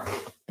Deutschmark.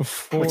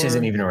 Which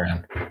isn't even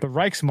around. The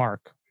Reichsmark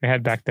they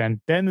had back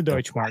then. Then the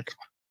Deutschmark.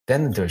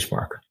 Then the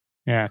Deutschmark.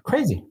 Yeah.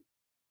 Crazy.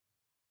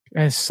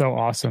 That's so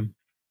awesome.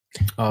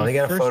 Oh, they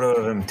got a photo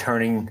of him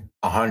turning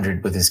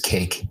 100 with his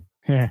cake.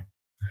 Yeah.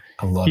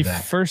 I love that.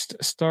 He first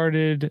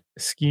started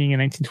skiing in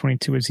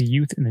 1922 as a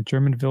youth in the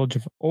German village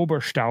of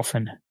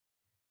Oberstaufen.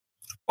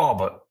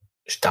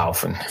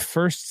 Oberstaufen.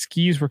 First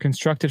skis were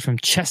constructed from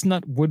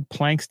chestnut wood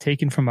planks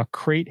taken from a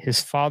crate his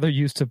father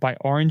used to buy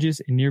oranges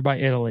in nearby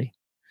Italy,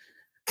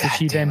 which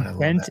he then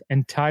bent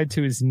and tied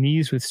to his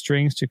knees with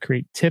strings to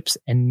create tips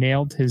and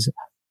nailed his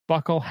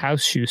buckle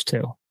house shoes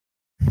to.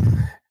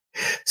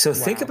 So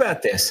think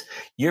about this.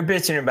 You're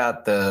bitching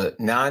about the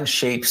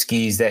non-shape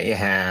skis that you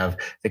have,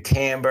 the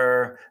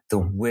camber, the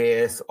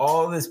width,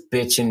 all this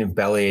bitching and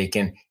belly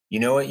aching. You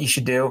know what you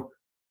should do?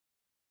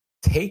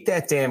 Take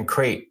that damn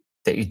crate,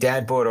 that your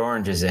dad bought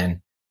oranges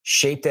in,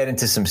 shape that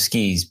into some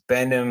skis,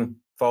 bend them,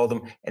 fold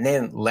them, and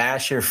then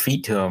lash your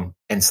feet to them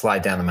and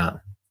slide down the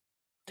mountain.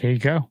 There you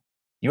go.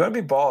 You want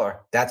to be baller?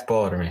 That's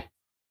baller to me.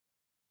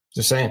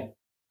 Just saying.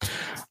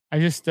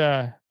 I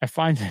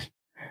find it,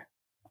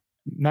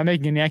 not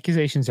making any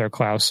accusations there,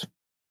 Klaus.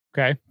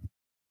 Okay.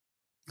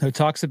 So it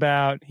talks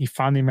about he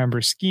fondly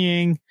remembers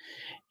skiing.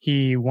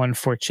 He won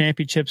 4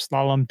 championships,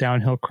 slalom,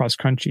 downhill, cross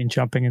country, and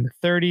jumping in the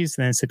 30s.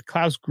 And then it said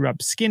Klaus grew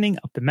up skinning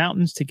up the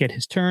mountains to get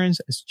his turns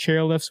as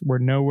chairlifts were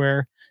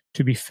nowhere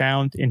to be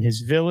found in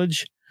his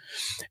village.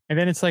 And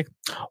then it's like,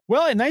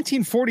 well, in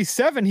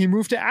 1947, he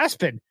moved to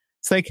Aspen.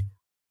 It's like,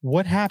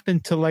 what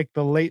happened to like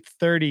the late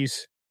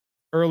 30s,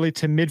 early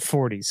to mid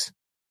 40s?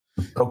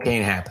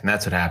 Cocaine happened.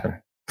 That's what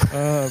happened.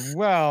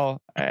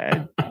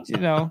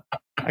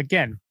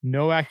 Again,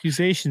 no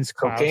accusations,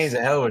 Klaus. Cocaine's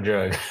a hell of a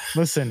drug.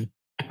 Listen,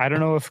 I don't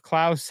know if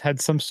Klaus had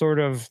some sort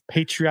of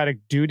patriotic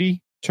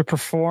duty to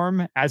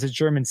perform as a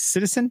German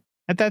citizen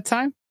at that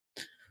time.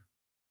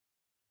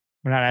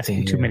 We're not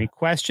asking too many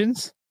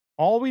questions.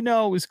 All we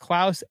know is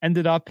Klaus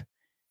ended up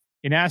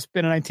in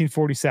Aspen in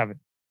 1947.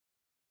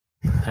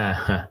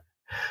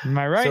 Am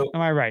I right?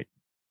 Am I right?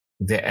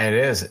 It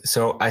is.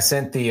 So I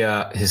sent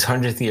his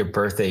 100th year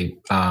birthday.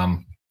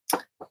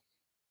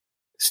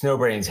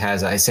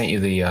 Snowbrains I sent you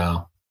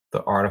the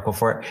article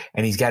for it,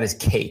 and he's got his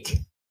cake.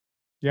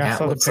 Yeah,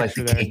 that looks like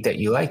the cake that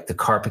you like, the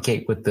carpet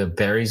cake with the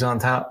berries on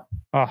top.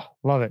 Oh,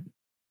 love it.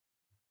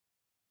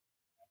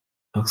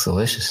 Looks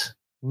delicious.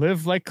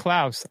 Live like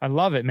Klaus. I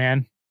love it,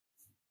 man.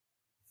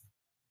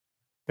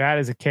 That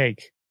is a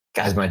cake.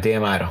 Guy's my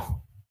damn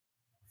idol.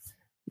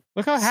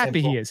 Look how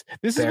happy he is.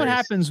 This is what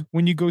happens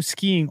when you go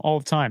skiing all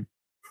the time.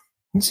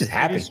 He's just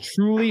happy. It is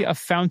truly a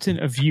fountain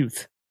of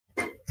youth.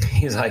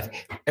 He's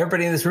like,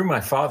 everybody in this room,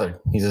 my father.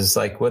 He's just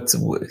like,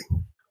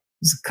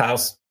 he's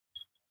Klaus.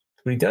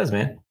 That's what he does,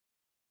 man.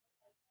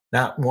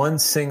 Not one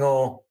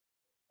single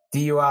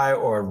DUI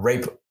or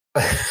rape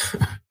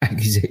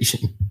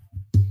accusation.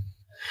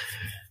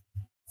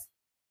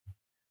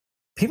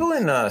 People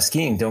in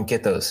skiing don't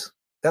get those.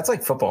 That's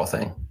like football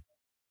thing.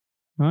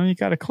 Well, you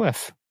got a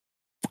cliff.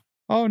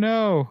 Oh,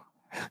 no.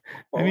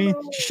 She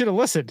should have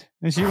listened,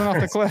 and she went off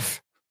the cliff.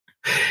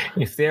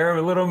 If they're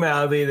a little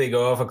mouthy, they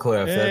go off a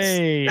cliff.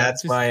 Hey,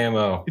 that's my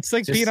MO. It's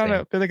like being on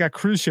a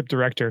cruise ship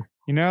director.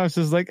 It's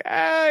just like,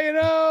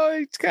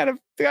 it's kind of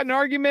got an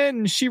argument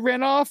and she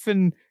ran off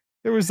and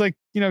there was like,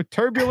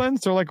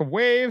 turbulence or like a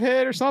wave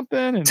hit or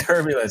something. And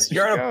turbulence.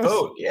 You're on a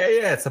boat.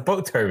 Yeah. It's a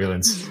boat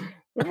turbulence.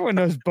 Everyone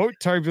knows boat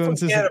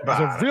turbulence is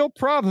a real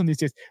problem these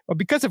days. Well,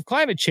 because of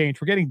climate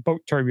change, we're getting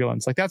boat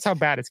turbulence. Like that's how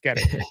bad it's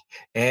getting.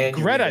 And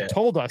Greta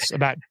told us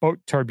about boat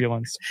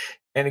turbulence.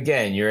 And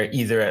again, you're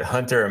either at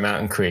Hunter or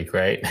Mountain Creek,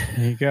 right?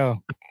 There you go.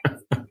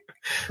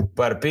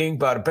 Bada bing,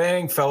 bada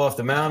bang, fell off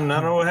the mountain. I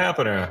don't know what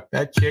happened to her.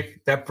 That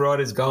chick, that broad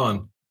is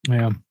gone.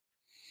 Yeah.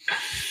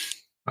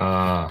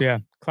 Yeah.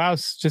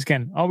 Klaus, just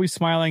again, always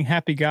smiling,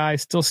 happy guy,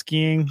 still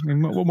skiing. I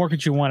mean, what more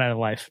could you want out of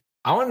life?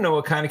 I want to know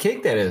what kind of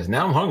cake that is.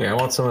 Now I'm hungry. I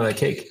want some of that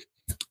cake.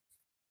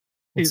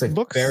 It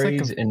looks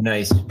berries and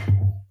nice.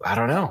 I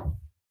don't know.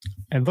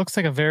 It looks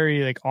like a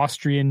very like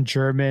Austrian,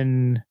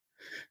 German,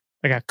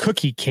 like a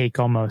cookie cake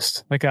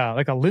almost, like a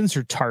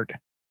Linzer tart,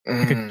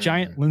 like a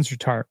giant Linzer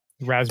tart.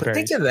 Raspberries. But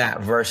think of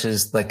that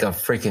versus like a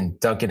freaking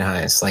Duncan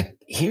Hines. Like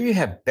here you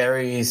have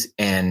berries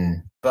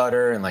and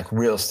butter and like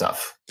real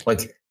stuff.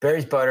 Like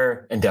berries,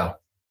 butter, and dough.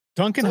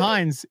 Duncan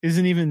Hines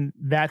isn't even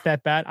that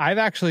bad. I've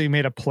actually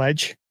made a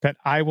pledge that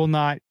I will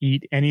not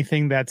eat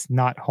anything that's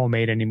not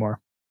homemade anymore.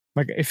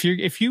 Like if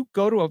you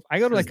go to a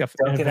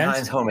Duncan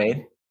Hines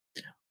homemade.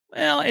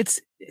 Well,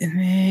 it's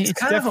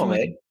kind of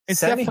homemade. It's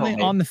definitely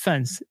on the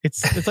fence.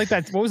 It's like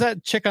that. What was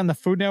that chick on the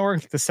Food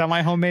Network? The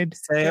semi-homemade?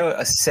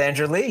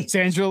 Sandra Lee,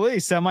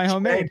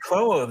 semi-homemade.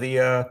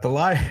 Cuomo, the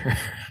liar.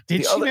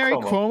 Did she marry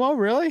Cuomo?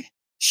 Really?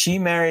 She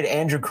married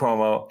Andrew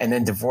Cuomo and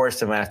then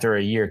divorced him after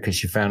a year because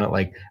she found out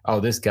like, oh,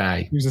 this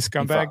guy. He was a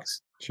scumbag.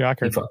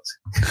 Shocker. He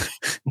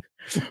fucks.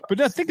 But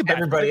no, think about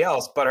everybody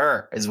else but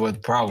her is what the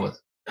problem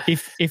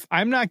is. If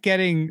I'm not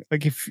getting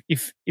like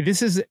if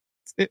this is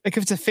like if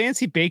it's a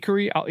fancy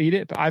bakery, I'll eat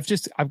it. But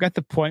I've got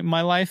the point in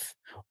my life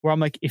where I'm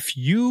like, if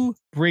you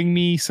bring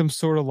me some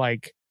sort of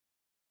like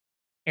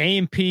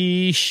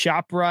A&P,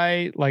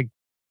 ShopRite, like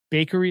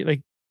bakery,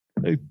 like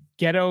a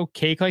ghetto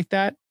cake like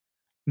that,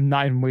 I'm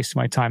not even wasting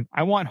my time.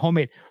 I want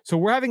homemade. So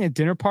we're having a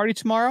dinner party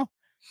tomorrow.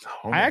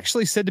 Homemade. I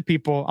actually said to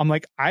people, I'm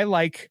like, I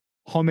like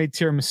homemade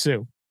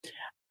tiramisu.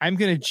 I'm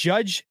going to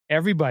judge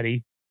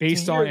everybody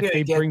based on if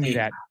they bring me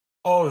that.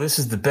 Oh, this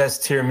is the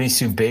best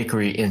tiramisu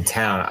bakery in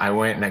town. I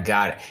went and I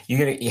got it.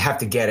 You have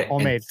to get it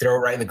homemade. And throw it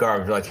right in the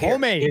garbage. You're like,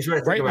 homemade,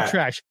 right in the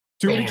trash.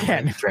 Do it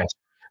again.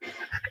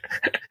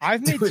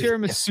 I've made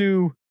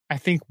tiramisu, I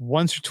think,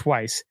 once or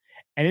twice,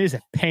 and it is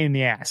a pain in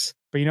the ass.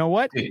 But you know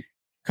what? Dude.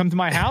 Come to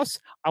my house.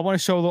 I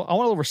want a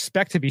little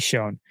respect to be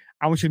shown.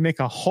 I want you to make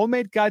a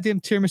homemade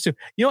goddamn tiramisu.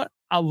 You know what?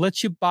 I'll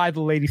let you buy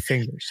the lady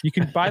fingers. You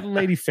can buy the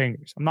lady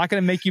fingers. I'm not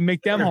going to make you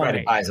make them Everybody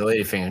homemade. buys a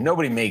lady finger.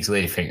 Nobody makes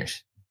lady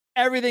fingers.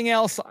 Everything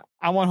else,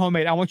 I want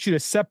homemade. I want you to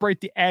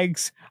separate the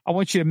eggs. I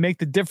want you to make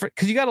the different,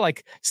 because you got to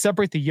like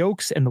separate the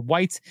yolks and the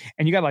whites,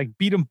 and you got to like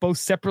beat them both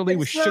separately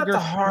with It's not sugar. the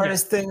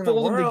hardest thing in the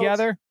Fold them world.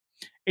 together.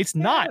 It's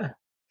not.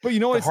 But you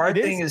know what? The hard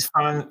thing is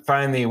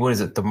finding the, what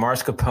is it? The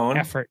mascarpone.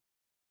 Effort.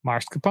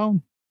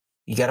 Mascarpone.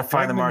 You got to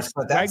find the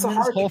mascarpone. That's the Wegmans,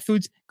 hard Whole thing.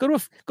 Foods. Go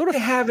to. They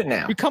have it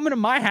now. You're coming to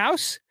my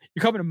house.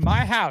 You're coming to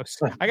my house.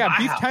 I got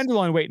beef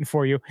tenderloin waiting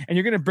for you, and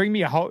you're gonna bring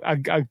me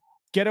a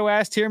ghetto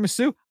ass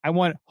tiramisu. I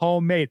want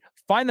homemade.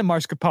 Find the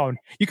mascarpone.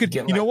 You could.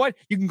 You know what?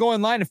 You can go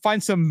online and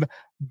find some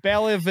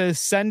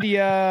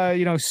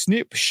Balevicendia,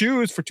 snip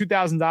shoes for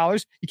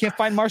 $2,000. You can't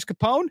find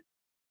mascarpone.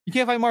 You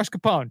can't find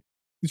mascarpone.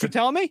 You're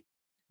telling me?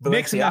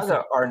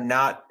 Balenciaga are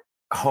not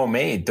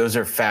homemade. Those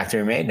are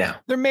factory made now.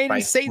 They're made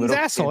in Satan's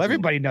asshole.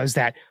 Everybody knows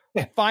that.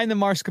 Yeah. Find the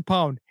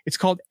mascarpone. It's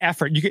called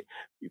effort. You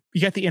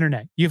got the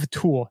internet. You have a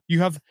tool.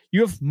 You have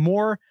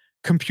more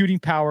computing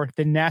power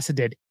than NASA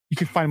did. You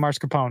can find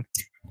mascarpone.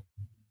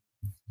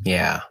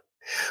 Yeah.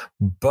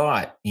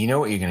 But you know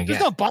what you're going to get?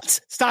 There's no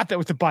buts. Stop it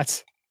with the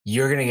buts.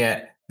 You're going to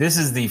get, this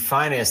is the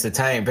finest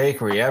Italian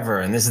bakery ever,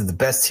 and this is the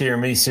best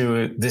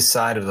tiramisu this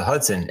side of the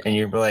Hudson. And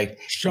you're like,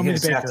 show me the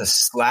baker. Have to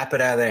slap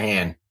it out of their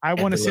hand. I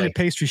want to see the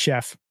pastry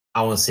chef.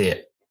 I want to see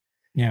it.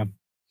 Yeah.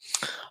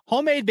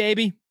 Homemade,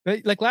 baby.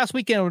 Like last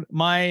weekend,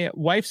 my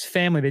wife's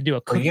family, they do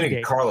a cookie you're day.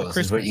 Get Carlos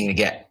is what you're going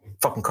to get.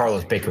 Fucking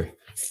Carlos Bakery.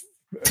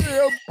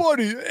 Yeah,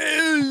 buddy.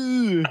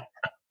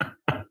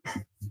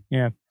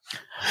 Yeah.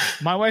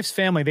 My wife's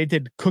family, they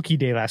did cookie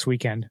day last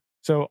weekend.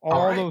 So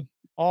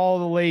all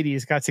the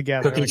ladies got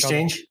together. Cookie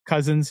exchange?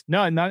 Cousins.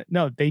 No.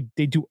 They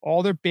do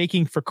all their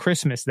baking for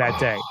Christmas that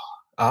day.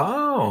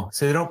 Oh,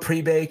 so they don't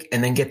pre-bake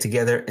and then get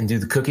together and do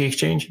the cookie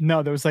exchange?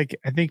 No, there was I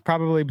think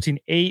probably between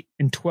 8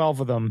 and 12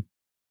 of them.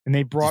 And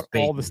they brought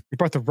all this. They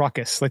brought the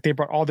ruckus. Like they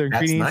brought all their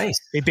ingredients. That's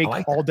nice. They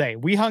baked all day.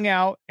 We hung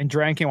out and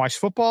drank and watched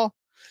football,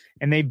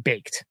 and they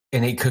baked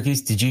and ate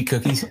cookies. Did you eat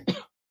cookies?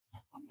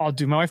 I'll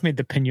do. My wife made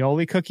the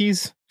pinoli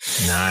cookies.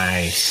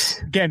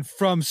 Nice. Again,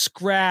 from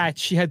scratch.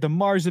 She had the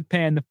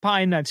marzipan, the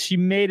pine nuts. She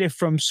made it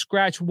from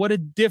scratch. What a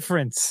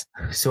difference!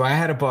 So I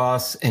had a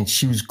boss, and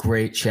she was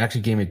great. She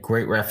actually gave me a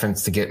great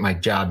reference to get my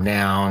job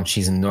now, and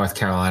she's in North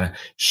Carolina.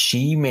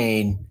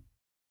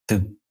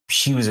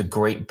 She was a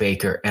great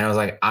baker. And I was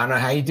like, I don't know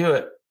how you do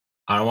it.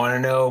 I don't want to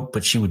know,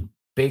 but she would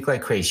bake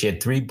like crazy. She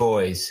had 3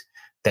 boys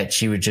that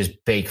she would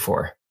just bake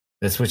for.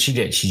 That's what she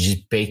did. She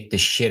just baked the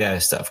shit out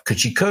of stuff. Could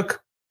she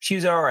cook? She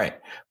was all right.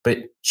 But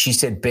she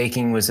said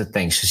baking was a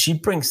thing. So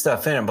she'd bring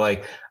stuff in and be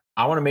like,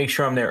 I want to make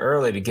sure I'm there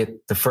early to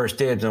get the first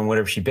dibs on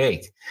whatever she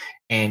baked.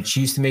 And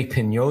she used to make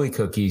pinoli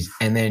cookies.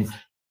 And then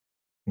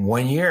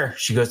one year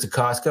she goes to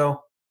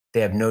Costco. They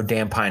have no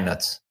damn pine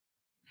nuts.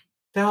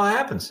 The hell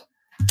happens?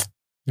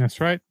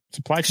 That's right.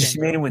 Supply chain. She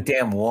made them with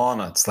damn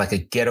walnuts, like a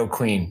ghetto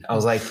queen. I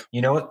was like,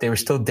 you know what? They were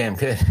still damn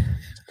good.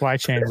 Supply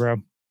chain, bro.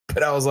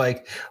 But I was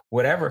like,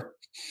 whatever.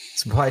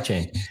 Supply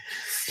chain.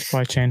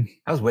 Supply chain.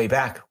 That was way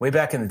back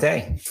in the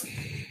day.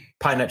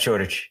 Pine nut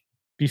shortage.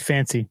 Be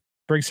fancy.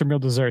 Bring some real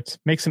desserts.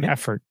 Make some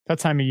effort. That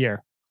time of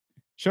year.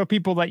 Show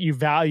people that you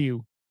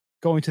value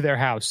going to their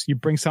house. You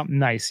bring something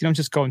nice. You don't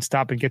just go and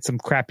stop and get some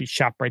crappy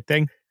ShopRite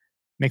thing.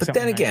 But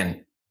then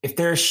again, if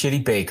they're a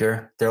shitty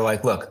baker, they're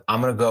like, look, I'm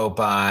going to go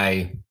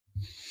buy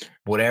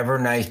whatever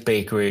nice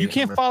bakery. You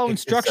can't follow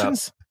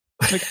instructions.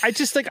 Like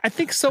I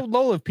think so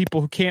low of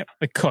people who can't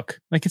cook.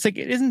 Like it's like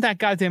it isn't that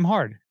goddamn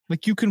hard.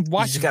 Like you can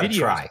watch videos.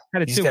 Try.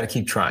 You just got to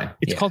keep trying.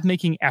 It's called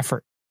making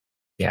effort.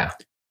 Yeah.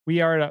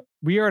 We are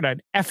at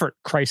an effort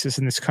crisis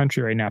in this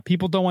country right now.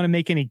 People don't want to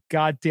make any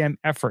goddamn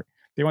effort.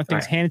 They want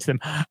things handed to them.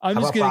 I'm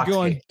just going to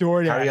go on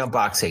DoorDash. How are you on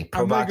box cake?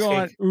 I'm going to go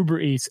on Uber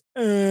Eats.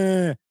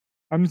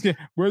 I'm just going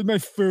to, where's my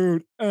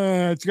food?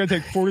 It's going to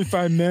take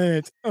 45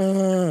 minutes.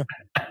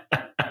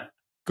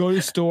 Go to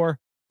the store,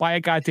 buy a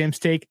goddamn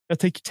steak. It'll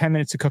take you 10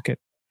 minutes to cook it.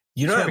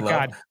 You know what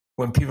I love?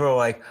 When people are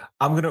like,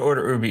 I'm going to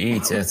order Uber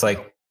Eats, and it's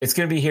like, it's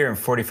going to be here in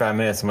 45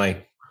 minutes. I'm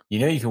like,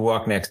 you can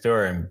walk next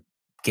door and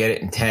get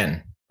it in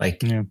 10,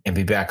 and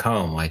be back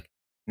home. Like,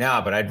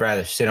 no, but I'd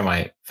rather sit on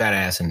my fat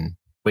ass and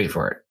wait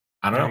for it.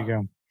 I don't know. There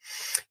you go.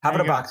 How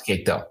about a box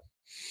cake, though?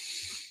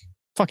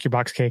 Fuck your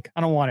box cake.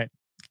 I don't want it.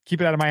 Keep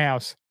it out of my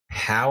house.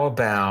 How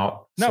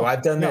about, so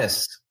I've done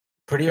this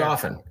pretty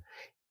often.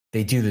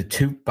 They do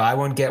the buy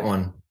one, get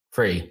one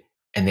free,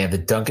 and they have the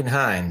Duncan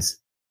Hines,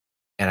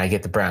 and I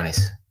get the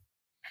brownies.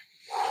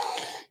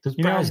 Those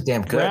brownies are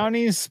damn good.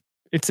 Brownies,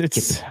 it's get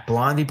the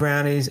blondie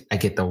brownies. I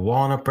get the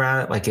walnut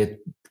brownie,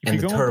 and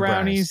the turtle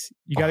brownies.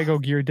 You got to go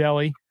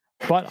Ghirardelli.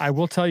 But I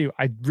will tell you,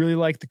 I really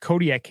like the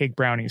Kodiak cake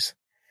brownies.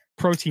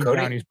 Protein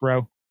brownies,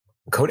 bro.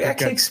 Kodiak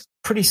cake's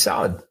pretty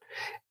solid.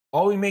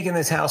 All we make in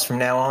this house from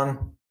now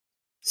on,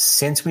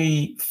 since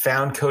we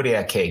found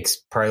Kodiak cakes,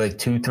 probably like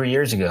 2-3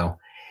 years ago,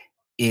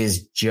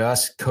 is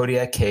just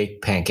Kodiak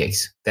cake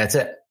pancakes. That's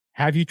it.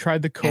 Have you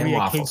tried the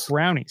Kodiak cake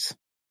brownies?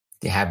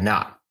 They have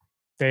not.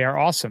 They are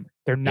awesome.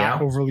 They're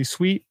not overly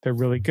sweet. They're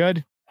really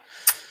good.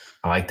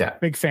 I like that.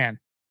 Big fan.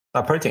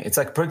 Protein. It's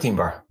like a protein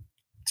bar.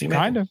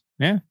 Kind of.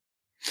 Yeah.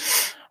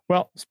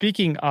 Well,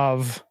 speaking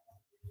of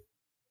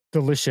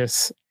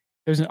delicious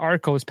there's an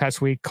article this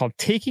past week called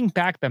 "Taking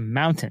Back the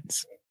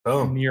Mountains" in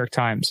the New York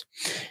Times,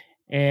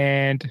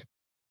 and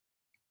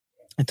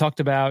it talked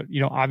about,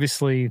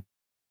 obviously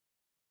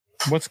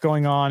what's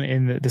going on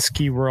in the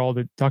ski world.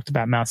 It talked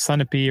about Mount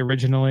Sunapee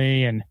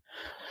originally, and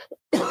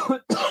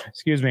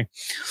excuse me,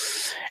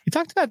 he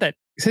talked about that.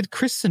 He said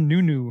Chris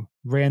Sununu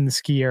ran the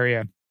ski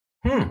area.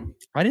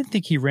 I didn't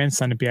think he ran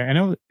Sunapee. I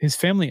know his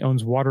family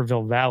owns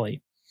Waterville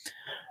Valley.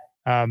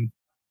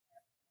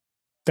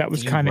 That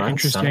was kind of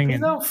interesting. Sunapee,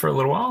 though, for a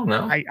little while,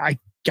 no? I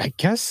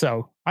guess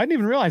so. I didn't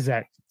even realize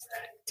that.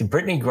 Did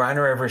Brittany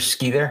Griner ever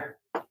ski there?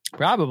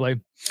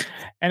 Probably.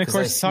 And of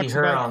course, I see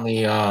her on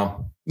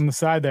the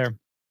side there.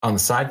 On the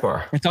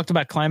sidebar. It talked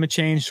about climate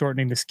change,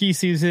 shortening the ski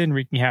season,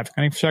 wreaking havoc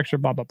on infrastructure,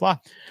 blah, blah, blah.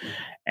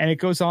 And it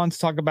goes on to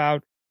talk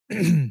about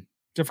different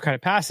kind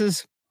of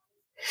passes.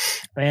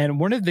 And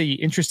one of the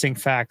interesting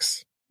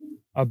facts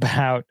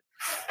about,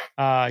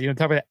 talk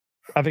about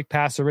Epic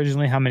Pass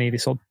originally, how many they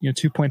sold,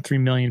 2.3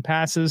 million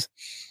passes.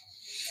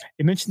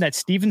 It mentioned that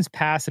Stevens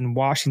Pass in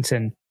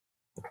Washington,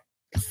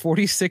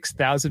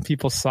 46,000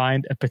 people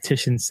signed a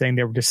petition saying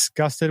they were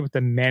disgusted with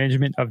the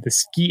management of the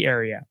ski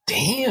area.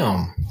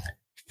 Damn.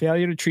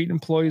 Failure to treat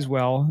employees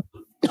well.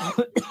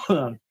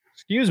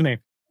 Excuse me.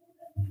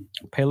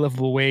 Pay a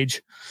livable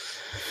wage.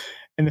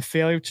 And the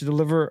failure to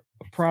deliver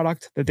a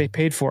product that they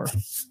paid for.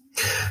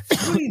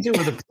 What do you do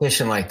with a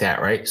petition like that,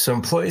 right? So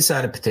employees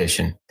sign a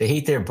petition. They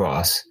hate their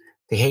boss.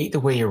 They hate the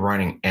way you're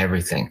running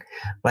everything.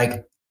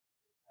 Like,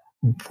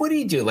 what do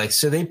you do? Like,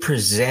 so they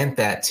present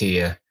that to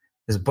you.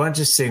 There's a bunch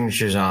of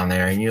signatures on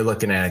there, and you're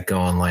looking at it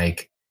going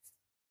like,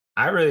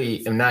 I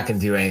really am not going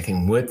to do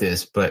anything with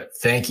this, but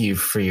thank you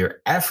for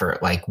your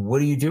effort. Like, what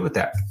do you do with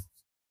that?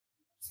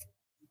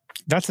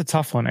 That's a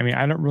tough one. I mean,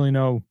 I don't really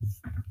know.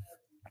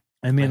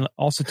 I mean,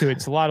 also too,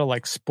 it's a lot of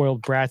like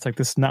spoiled brats. Like,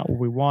 this is not what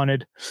we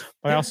wanted.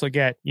 But I also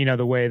get,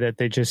 the way that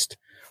they just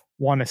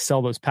want to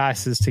sell those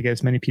passes to get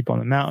as many people on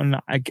the mountain.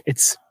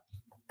 It's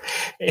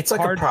like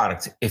hard. A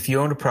product. If you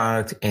own a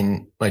product,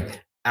 and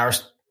like our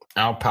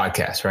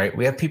podcast, right?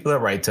 We have people that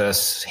write to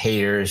us,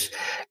 haters,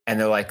 and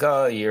they're like,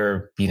 oh,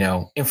 you're,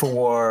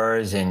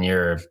 InfoWars, and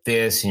you're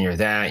this and you're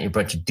that, and you're a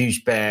bunch of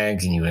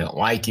douchebags, and you don't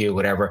like you,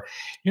 whatever.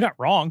 You're not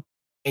wrong.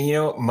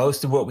 And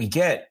most of what we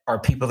get are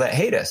people that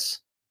hate us.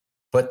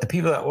 But the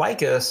people that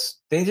like us,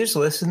 they just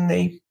listen.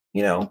 They,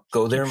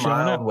 go their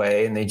mild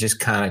way, and they just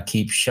kind of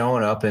keep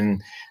showing up,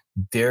 and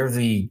they're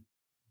the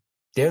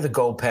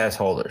gold pass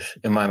holders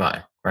in my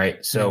mind,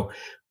 right? So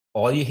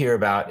all you hear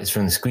about is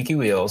from the squeaky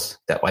wheels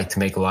that like to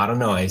make a lot of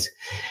noise,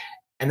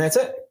 and that's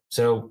it.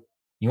 So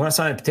you want to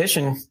sign a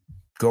petition,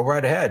 go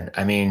right ahead.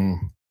 I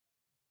mean,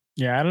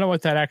 yeah, I don't know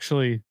what that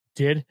actually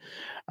did,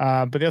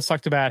 but they also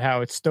talked about how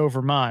it's Stowe,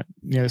 Vermont.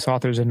 This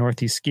author's a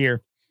Northeast skier.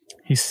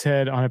 He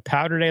said, on a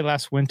powder day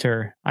last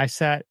winter, I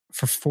sat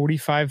for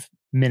 45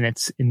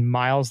 minutes in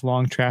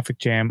miles-long traffic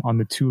jam on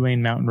the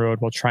 2-lane mountain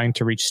road while trying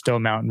to reach Stowe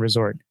Mountain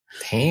Resort.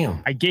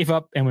 Damn. I gave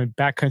up and went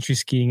backcountry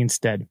skiing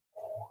instead.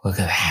 Look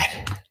at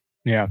that.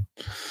 Yeah.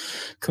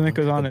 So then it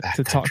goes on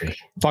to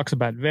talks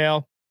about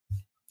Vail.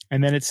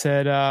 And then it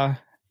said,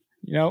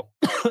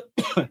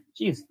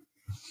 jeez,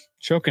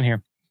 choking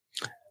here.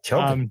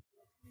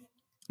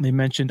 They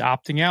mentioned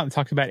opting out and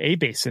talked about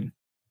A-Basin,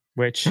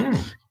 which...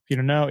 If you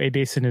don't know,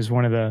 A-Basin is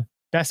one of the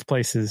best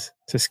places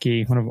to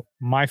ski, one of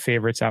my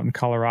favorites out in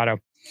Colorado.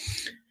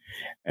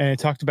 And it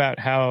talked about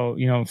how,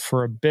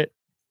 for a bit,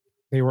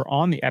 they were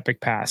on the Epic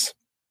Pass.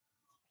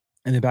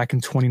 And then back in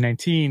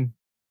 2019,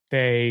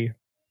 they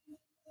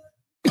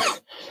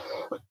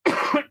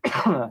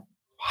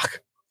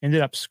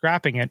ended up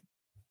scrapping it,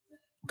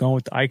 going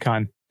with the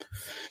Icon.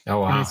 Oh,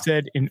 wow. And it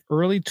said in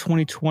early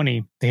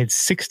 2020, they had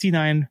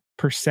 69%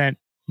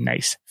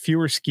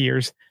 fewer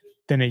skiers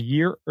than a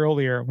year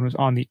earlier when it was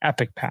on the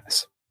Epic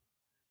Pass.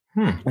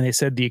 And they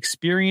said the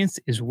experience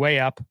is way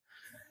up.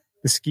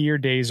 The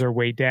skier days are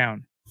way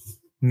down.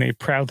 And they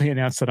proudly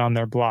announced it on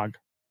their blog.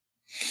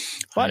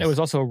 But it was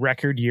also a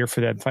record year for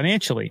them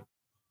financially.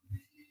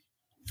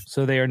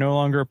 So they are no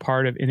longer a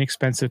part of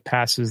inexpensive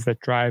passes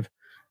that drive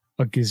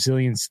a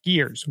gazillion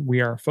skiers.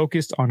 We are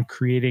focused on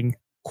creating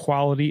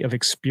quality of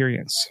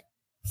experience.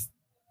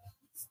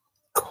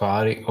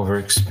 Quality over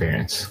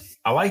experience.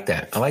 I like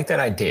that. I like that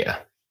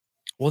idea.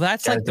 Well,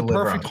 that's like the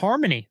perfect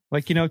harmony.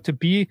 Like,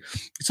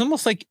 it's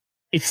almost like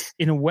it's,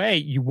 in a way,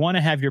 you want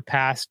to have your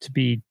pass to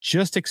be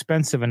just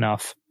expensive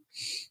enough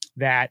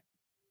that,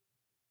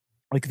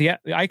 like, the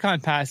Icon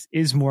Pass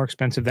is more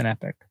expensive than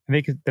Epic. I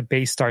think the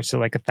base starts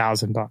at like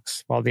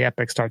 $1,000, while the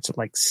Epic starts at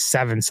like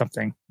 $7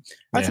 something.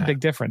 That's a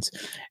big difference.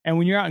 And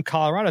when you're out in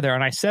Colorado there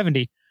on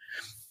I-70,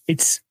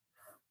 it's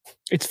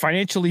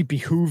financially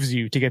behooves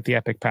you to get the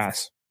Epic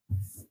Pass.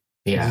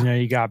 Yeah.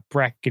 You got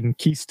Breck and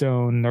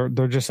Keystone.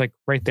 They're just like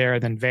right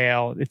there. Then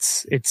Vail.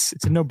 It's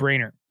a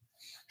no-brainer.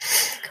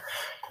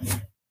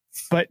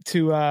 But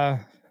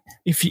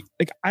if you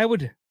like, I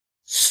would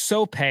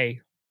so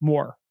pay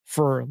more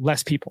for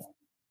less people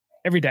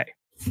every day.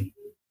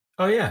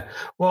 Oh yeah.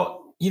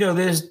 Well,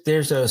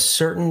 there's a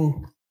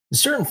certain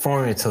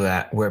formula to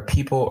that where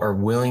people are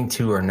willing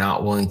to or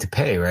not willing to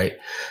pay, right?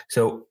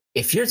 So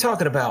if you're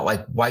talking about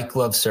like white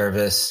glove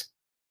service,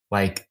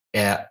 like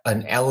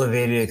an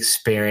elevated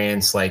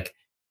experience, like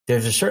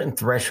there's a certain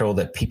threshold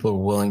that people are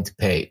willing to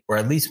pay, or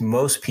at least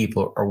most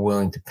people are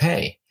willing to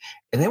pay.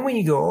 And then when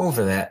you go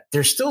over that,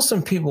 there's still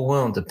some people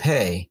willing to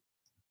pay.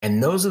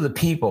 And those are the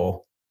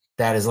people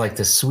that is like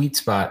the sweet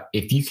spot.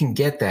 If you can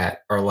get that,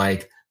 or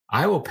like,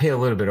 I will pay a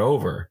little bit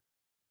over,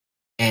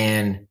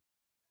 and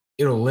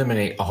it'll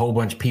eliminate a whole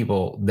bunch of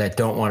people that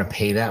don't want to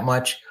pay that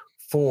much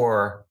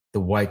for the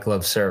white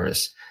glove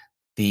service,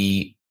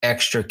 the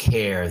extra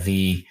care,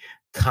 the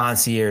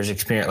concierge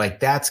experience. Like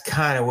that's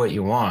kind of what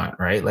you want,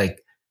 right?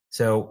 Like,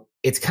 so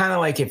it's kind of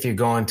like if you're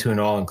going to an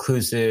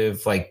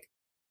all-inclusive, like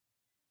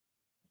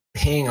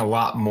paying a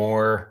lot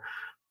more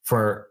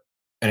for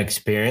an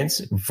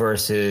experience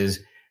versus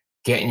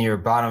getting your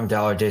bottom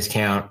dollar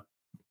discount,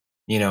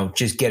 you know,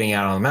 just getting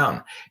out on the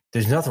mountain.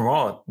 There's nothing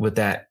wrong with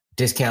that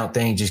discount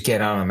thing. Just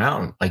get out on the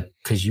mountain, like,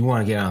 because you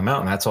want to get on the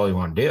mountain. That's all you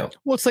want to do.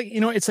 Well, it's like,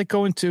 you know, it's like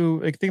going to,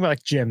 like, think about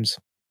like gyms.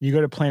 You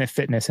go to Planet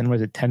Fitness, and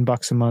was it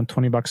 $10 a month,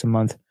 $20 a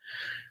month?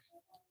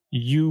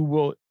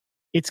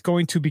 It's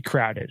going to be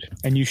crowded,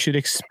 and you should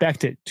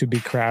expect it to be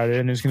crowded.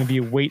 And there's going to be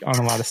a wait on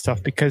a lot of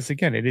stuff because,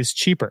 again, it is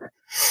cheaper.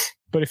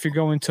 But if you're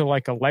going to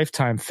like a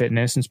Lifetime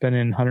Fitness and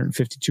spending $150,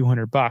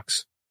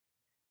 $200,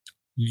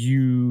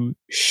 you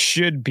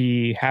should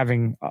be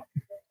having, I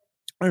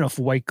don't know if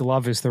white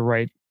glove is the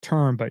right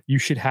term, but you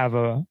should have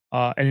an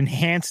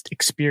enhanced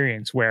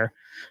experience where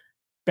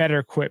better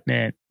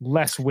equipment,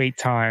 less wait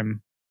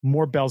time,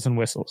 more bells and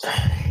whistles.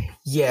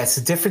 Yeah, it's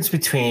the difference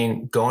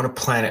between going to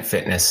Planet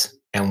Fitness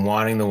and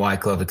wanting the white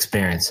glove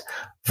experience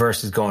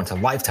versus going to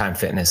Lifetime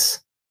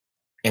Fitness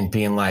and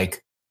being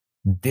like,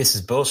 this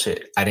is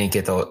bullshit. I didn't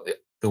get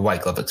the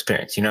white glove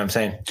experience. You know what I'm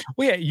saying?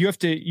 Well, yeah, you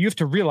have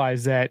to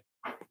realize that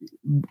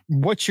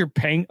what you're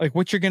paying, like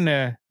what you're going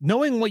to,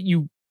 knowing what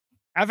you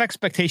have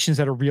expectations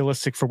that are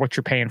realistic for what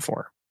you're paying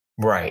for.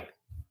 Right.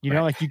 You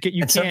know, like you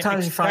and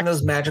sometimes you find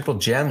those magical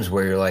gems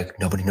where you're like,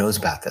 nobody knows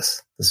about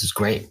this. This is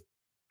great.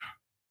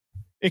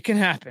 It can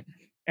happen.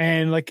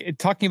 And like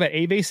talking about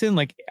A-Basin,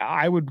 like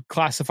I would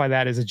classify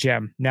that as a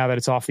gem now that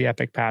it's off the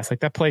Epic Pass.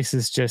 Like that place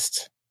is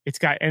just, it's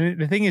got, and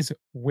the thing is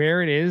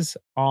where it is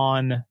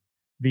on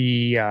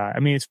the,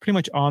 it's pretty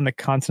much on the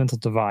Continental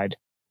Divide.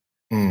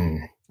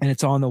 And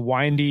it's on the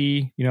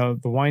windy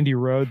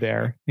road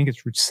there. I think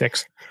it's Route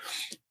 6.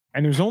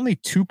 And there's only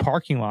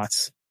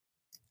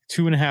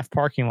 2.5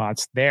 parking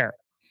lots there.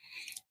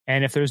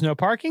 And if there's no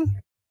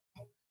parking,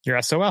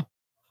 you're SOL.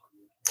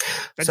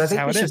 That's so I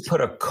think we should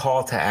put a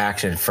call to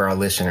action for our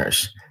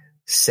listeners.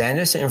 Send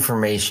us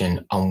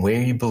information on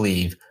where you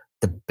believe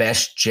the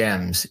best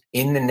gems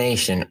in the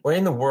nation or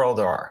in the world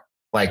are.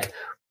 Like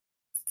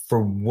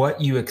for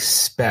what you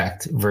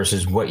expect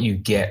versus what you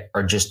get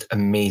are just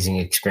amazing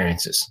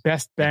experiences.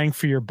 Best bang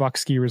for your buck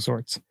ski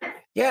resorts.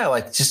 Yeah,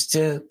 like just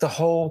the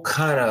whole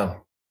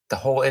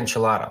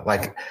enchilada.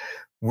 Like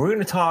we're going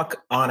to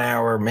talk on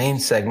our main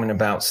segment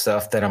about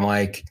stuff that I'm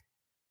like,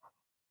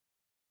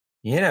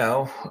 you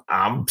know,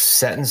 I'm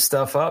setting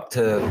stuff up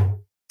to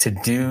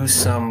do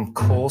some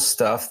cool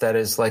stuff that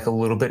is like a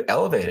little bit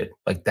elevated.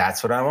 Like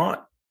that's what I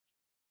want.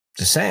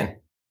 Just saying.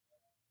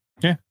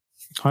 Yeah,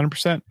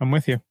 100%. I'm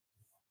with you.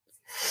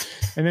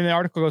 And then the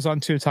article goes on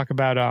to talk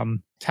about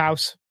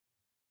Taos.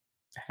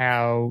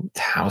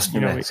 Taos, New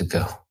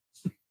Mexico.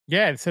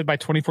 Yeah, it said by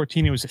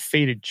 2014 it was a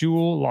faded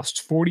jewel,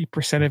 lost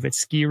 40% of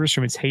its skiers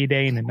from its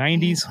heyday in the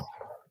 90s.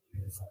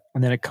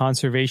 And then a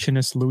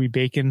conservationist, Louis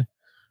Bacon,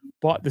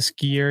 bought the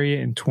ski area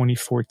in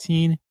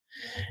 2014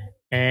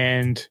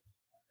 and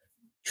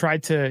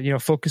tried to,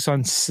 focus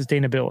on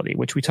sustainability,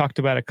 which we talked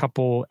about a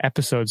couple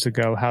episodes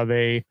ago, how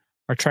they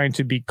are trying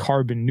to be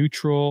carbon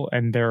neutral,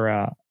 and they're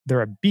a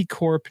B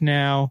Corp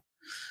now.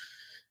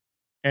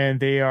 And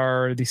they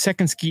are the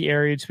second ski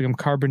area to become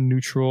carbon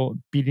neutral,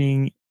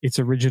 beating its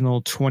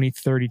original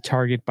 2030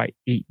 target by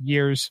 8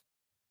 years.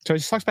 So it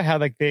just talks about how,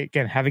 like, they,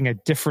 again, having a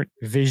different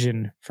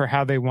vision for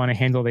how they want to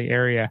handle the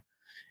area.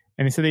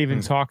 And they said they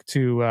even talked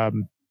to,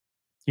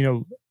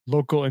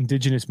 local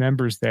indigenous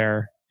members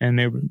there, and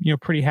they were,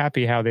 pretty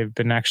happy how they've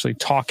been actually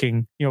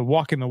talking,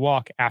 walking the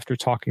walk after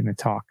talking the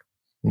talk.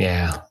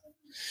 Yeah.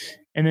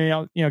 And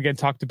then, again,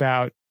 talked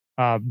about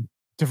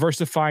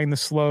diversifying the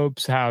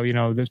slopes, how,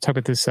 they talk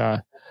about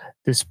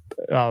this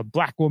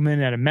black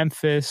woman out of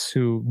Memphis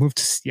who moved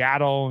to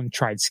Seattle and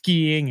tried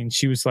skiing. And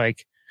she was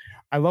like,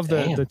 I love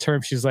the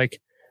term. She's like,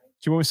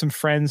 she went with some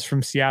friends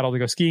from Seattle to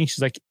go skiing.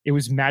 She's like, it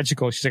was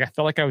magical. She's like, I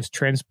felt like I was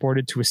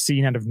transported to a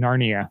scene out of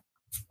Narnia.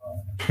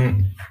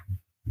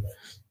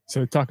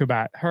 So talk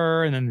about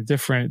her, and then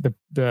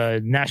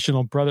the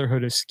National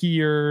Brotherhood of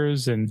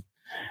Skiers, and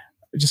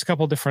just a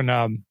couple of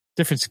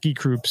different ski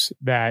groups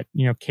that,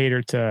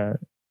 cater to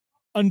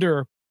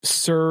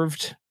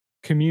underserved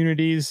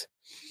communities.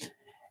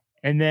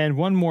 And then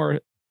one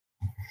more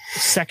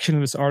section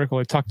of this article,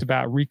 it talked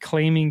about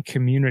reclaiming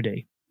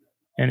community.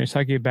 And it's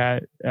talking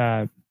about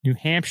New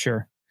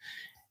Hampshire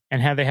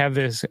and how they have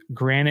this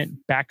Granite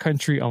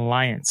Backcountry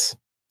Alliance,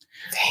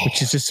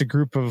 which is just a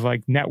group of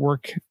like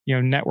network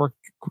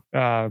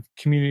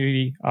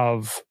community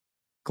of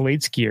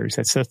Glade skiers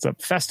that sets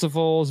up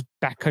festivals,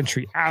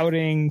 backcountry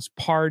outings,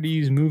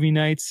 parties, movie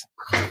nights.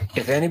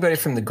 If anybody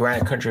from the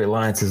Granite Country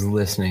Alliance is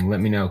listening, let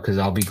me know because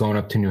I'll be going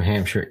up to New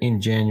Hampshire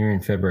in January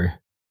and February.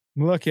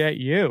 Look at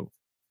you.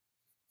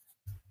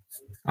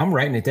 I'm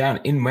writing it down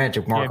in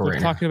magic marker they're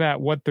right talking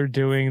about what they're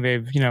doing.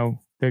 They've,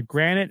 the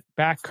Granite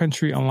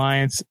Backcountry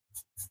Alliance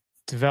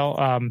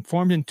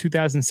formed in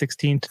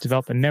 2016 to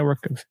develop a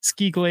network of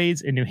ski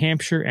glades in New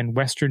Hampshire and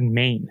Western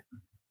Maine.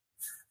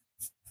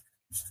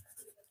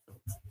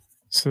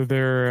 So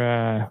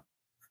they're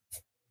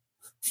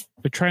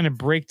trying to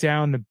break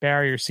down the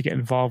barriers to get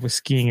involved with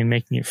skiing and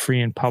making it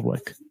free in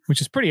public, which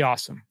is pretty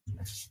awesome.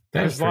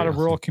 There's a lot of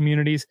rural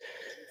communities.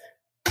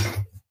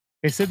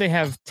 They said they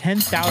have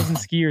 10,000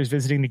 skiers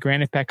visiting the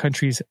Granite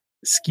Backcountry's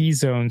ski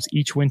zones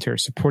each winter,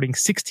 supporting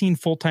 16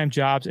 full-time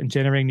jobs and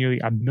generating nearly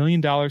 $1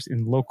 million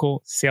in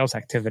local sales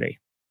activity.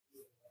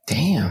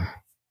 Damn.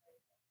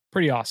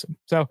 Pretty awesome.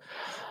 So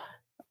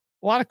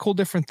a lot of cool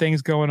different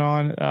things going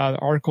on. The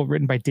article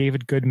written by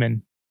David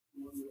Goodman,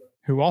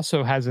 who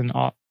also has the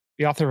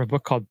author of a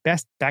book called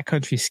Best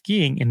Backcountry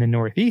Skiing in the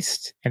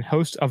Northeast and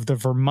host of the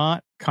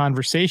Vermont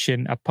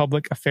Conversation, a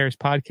public affairs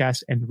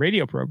podcast and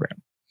radio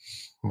program.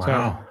 Wow.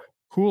 So,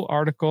 cool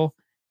article,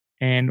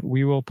 and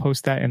we will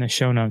post that in the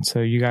show notes.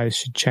 So you guys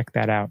should check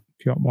that out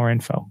if you want more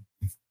info.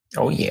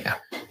 Oh, yeah.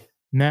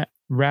 And that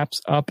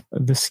wraps up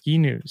the ski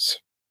news.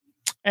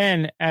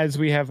 And as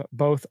we have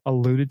both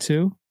alluded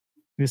to,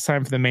 it's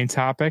time for the main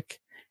topic.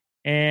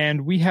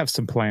 And we have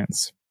some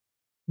plans.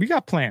 We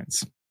got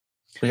plans.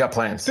 A lot of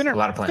plans.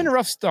 It's been a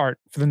rough start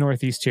for the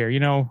Northeast here.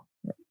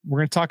 We're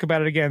going to talk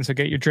about it again. So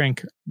get your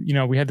drink.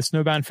 We had the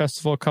Snowbound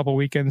Festival a couple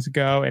weekends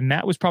ago, and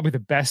that was probably the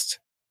best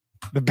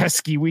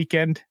ski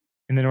weekend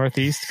in the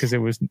Northeast because it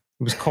was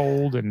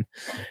cold and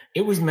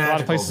it was magical. A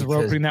lot of places were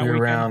opening that weekend.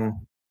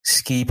 Around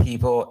ski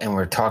people and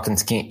we're talking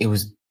skiing. It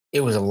was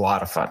a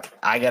lot of fun.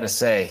 I got to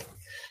say,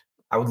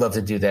 I would love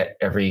to do that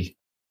every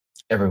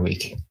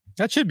week.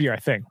 That should be our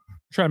thing.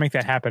 Try to make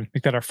that happen.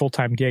 Make that our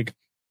full-time gig.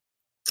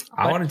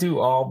 I want to do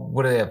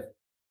what do they have?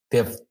 They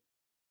have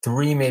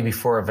 3, maybe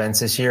 4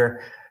 events this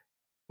year.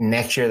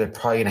 Next year, they're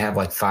probably going to have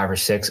like 5 or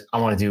 6. I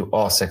want to do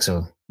all 6 of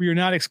them. We are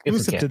not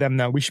exclusive to them,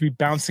 though. We should be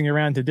bouncing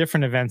around to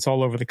different events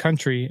all over the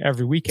country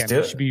every weekend.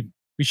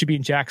 We should be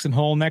in Jackson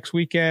Hole next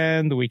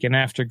weekend. The weekend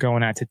after,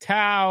 going out to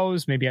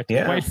Taos, maybe out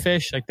to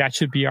Whitefish. Like that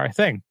should be our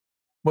thing.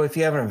 Well, if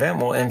you have an event,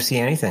 we'll MC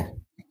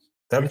anything.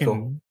 That'd be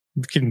cool.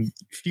 If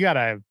you got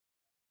a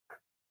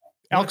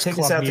Elks take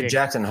Club us out meeting, to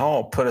Jackson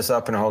Hole, put us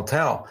up in a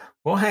hotel.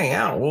 We'll hang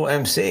out. We'll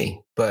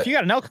MC. But if you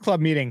got an Elk Club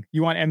meeting,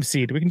 you want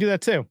MC'd, we can do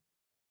that too.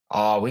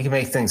 Oh, we can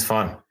make things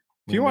fun.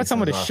 If you want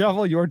someone to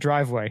shovel your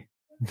driveway,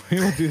 we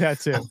will do that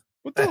too.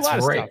 We'll do a lot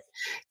of stuff.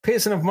 Pay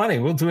us enough money.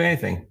 We'll do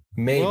anything.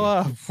 Maybe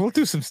we'll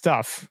do some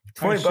stuff.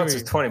 $20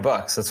 is $20.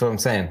 That's what I'm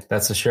saying.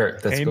 That's a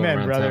shirt. That's amen,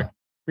 going brother. Town.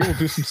 We will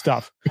do some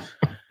stuff.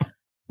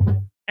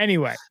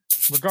 Anyway,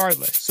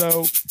 regardless.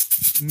 So,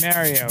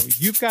 Mario,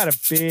 you've got a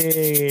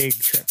big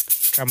trip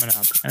coming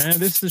up. And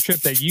this is a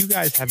trip that you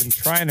guys have been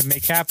trying to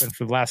make happen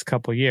for the last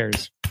couple of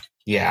years.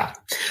 Yeah.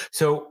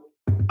 So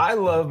I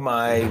love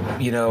my,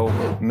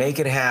 make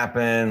it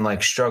happen,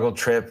 like struggle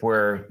trip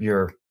where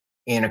you're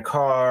in a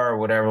car or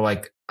whatever.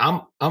 Like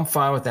I'm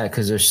fine with that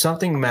because there's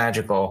something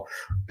magical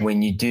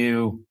when you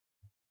do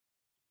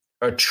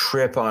a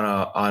trip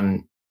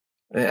on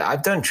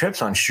I've done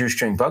trips on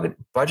shoestring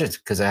budgets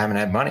because I haven't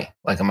had money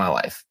like in my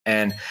life.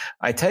 And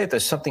I tell you,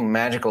 there's something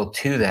magical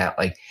to that.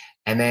 Like,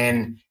 and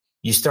then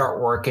you start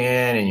working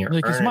and you're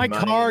like, is my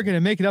money. car going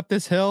to make it up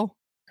this hill?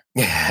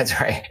 Yeah, that's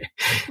right.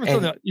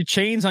 Your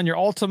chains on your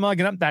Altima,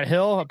 get up that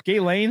hill, up Gay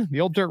Lane, the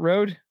old dirt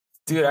road.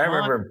 Dude, I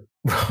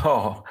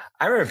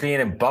remember being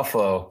in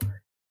Buffalo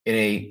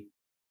in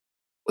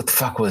what the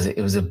fuck was it?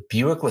 It was a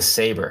Buick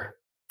LeSabre,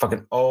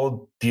 fucking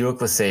old Buick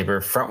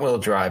LeSabre, front wheel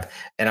drive.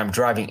 And I'm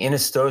driving in a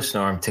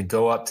snowstorm to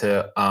go up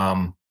to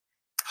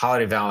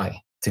Holiday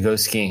Valley to go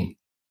skiing.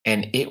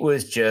 And it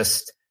was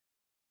just,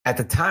 at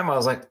the time I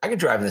was like, I could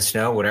drive in the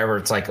snow, whatever.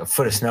 It's like a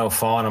foot of snow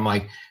falling. I'm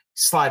like,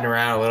 sliding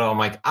around a little. I'm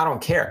like, I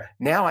don't care.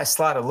 Now I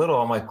slide a little.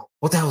 I'm like,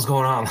 what the hell's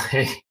going on?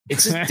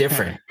 It's just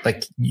different.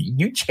 Like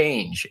you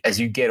change as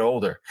you get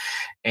older.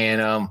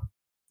 And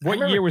what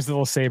year was the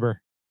LeSabre?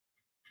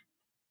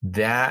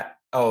 I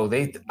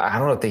don't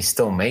know if they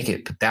still make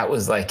it, but that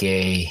was like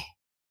it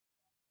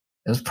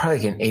was probably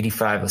like an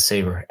 85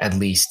 LeSabre at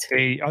least.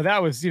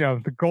 That was,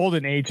 the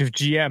golden age of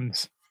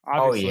GMs.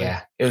 Obviously. Oh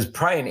yeah. It was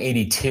probably an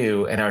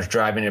 82 and I was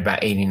driving at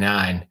about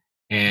 89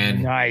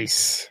 and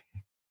nice.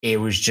 It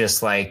was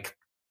just I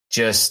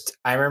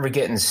remember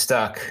getting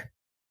stuck.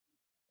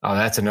 Oh,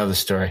 that's another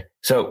story.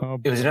 So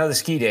it was another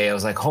ski day. I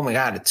was like, oh my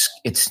God,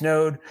 it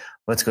snowed.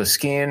 Let's go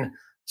skiing.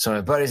 So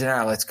my buddies and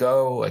I, let's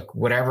go, like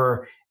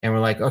whatever. And we're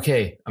like,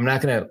 okay, we're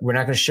not going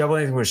to shovel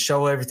anything. We'll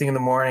shovel everything in the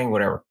morning,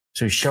 whatever.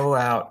 So we shovel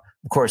out,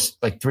 of course,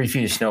 like 3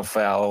 feet of snow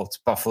fell. It's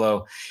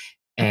Buffalo.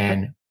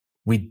 And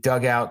we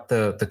dug out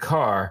the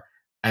car.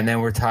 And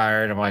then we're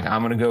tired. I'm like,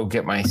 I'm going to go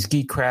get my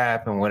ski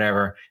crap and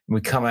whatever. And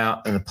we come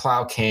out and the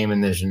plow came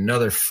and there's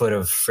another foot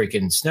of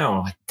freaking snow.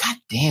 I'm like, God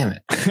damn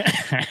it.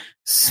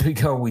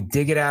 So we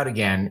dig it out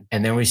again.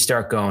 And then we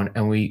start going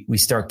and we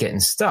start getting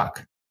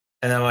stuck.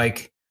 And I'm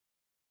like,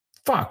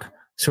 fuck.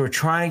 So we're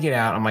trying to get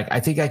out. I'm like, I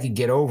think I could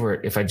get over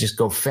it if I just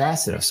go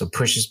fast enough. So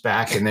push us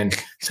back. And then,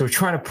 so we're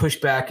trying to push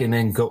back and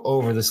then go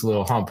over this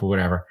little hump or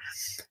whatever.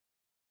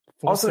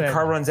 Also, the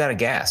car runs out of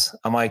gas.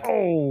 I'm like,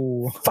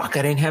 oh, fuck,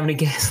 I didn't have any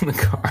gas in the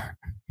car.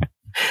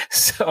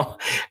 So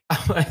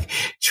I'm like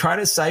trying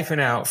to siphon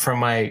out from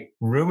my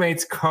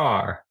roommate's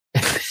car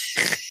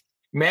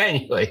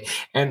manually.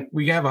 And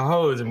we have a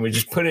hose and we're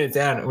just putting it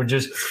down.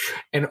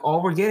 And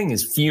all we're getting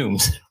is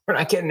fumes. We're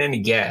not getting any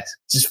gas,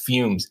 just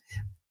fumes.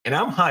 And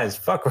I'm high as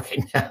fuck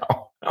right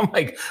now. I'm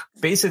like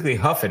basically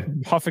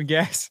huffing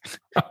gas.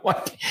 I'm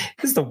like,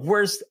 this is the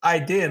worst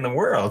idea in the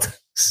world.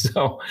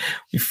 So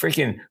we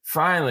freaking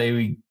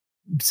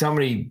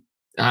somebody,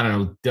 I don't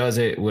know, does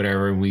it,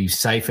 whatever. We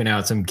siphon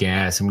out some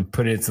gas and we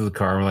put it into the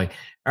car. We're like,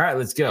 all right,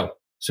 let's go.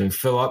 So we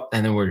fill up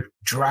and then we're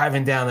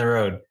driving down the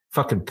road.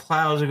 Fucking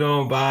plows are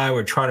going by.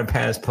 We're trying to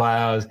pass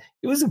plows.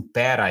 It was a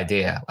bad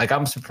idea. Like,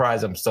 I'm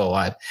surprised I'm still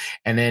alive.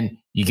 And then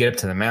you get up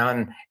to the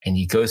mountain and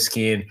you go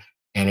skiing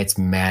and it's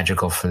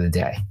magical for the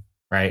day,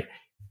 right?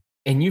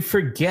 And you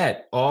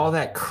forget all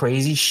that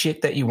crazy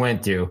shit that you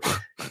went through.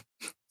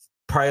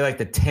 Probably like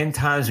the 10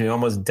 times we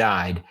almost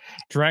died.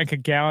 Drank a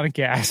gallon of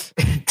gas.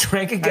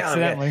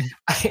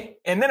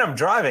 And then I'm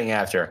driving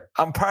after.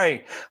 I'm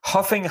probably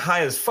huffing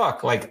high as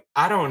fuck. Like,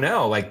 I don't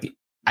know. Like,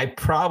 I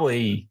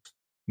probably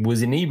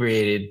was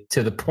inebriated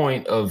to the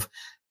point of,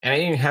 and I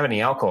didn't even have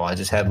any alcohol. I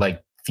just had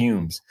like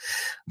fumes.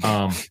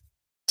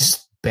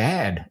 Just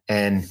bad.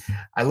 And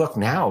I look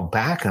now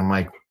back and I'm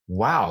like,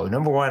 wow,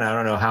 number one, I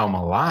don't know how I'm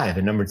alive.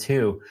 And number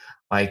two,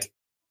 like,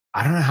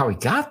 I don't know how we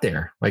got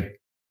there.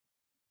 Like,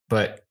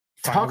 but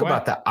talk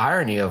about the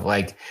irony of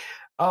like,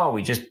 oh,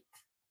 we just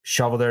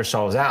shoveled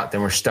ourselves out.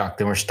 Then we're stuck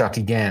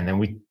again. Then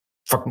we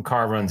fucking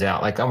car runs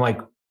out. Like, I'm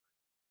like,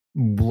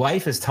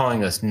 life is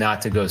telling us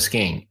not to go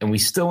skiing. And we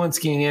still went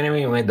skiing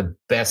anyway. And we had the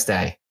best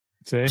day.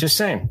 See? Just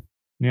saying.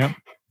 Yep.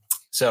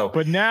 So,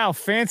 but now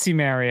fancy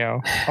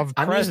Mario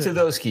I'm used to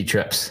those ski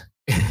trips.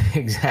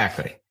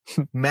 Exactly.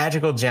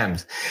 Magical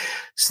gems.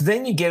 So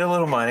then you get a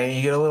little money,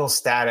 you get a little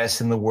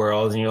status in the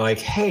world, and you're like,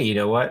 hey, you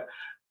know what?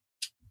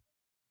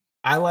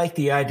 I like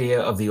the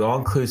idea of the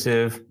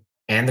all-inclusive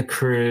and the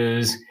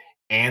cruise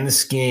and the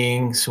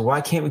skiing. So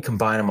why can't we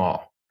combine them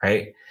all?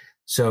 Right.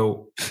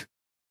 So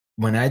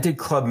when I did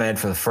Club Med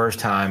for the first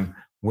time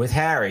with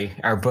Harry,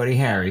 our buddy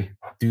Harry,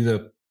 do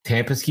the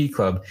Tampa Ski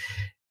Club,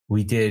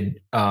 we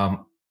did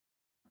Club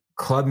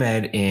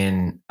Med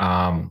in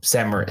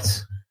San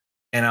Moritz.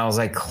 And I was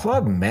like,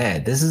 Club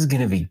Med, this is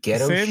going to be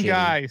ghetto shit. Same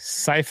guy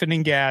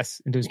siphoning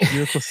gas into his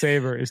beautiful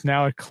Sabre is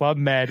now at Club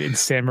Med in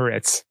San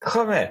Moritz.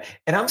 Club Med.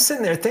 And I'm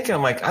sitting there thinking,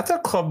 I'm like, I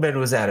thought Club Med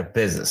was out of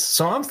business.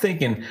 So I'm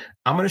thinking,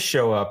 I'm going to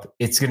show up.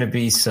 It's going to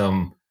be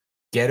some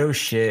ghetto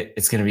shit.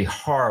 It's going to be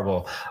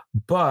horrible.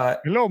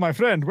 But hello, my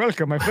friend.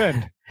 Welcome, my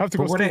friend. Have to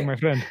go skiing, my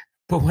friend.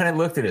 But when I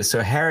looked at it,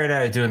 so Harry and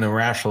I are doing the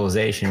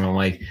rationalization. I'm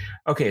like,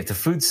 okay, if the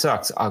food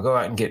sucks, I'll go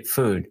out and get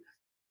food.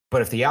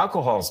 But if the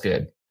alcohol's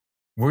good,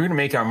 we're going to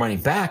make our money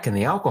back in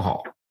the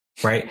alcohol,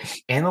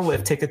 right? And the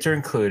lift tickets are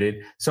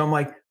included. So I'm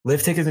like,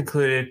 lift tickets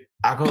included,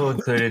 alcohol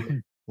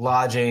included,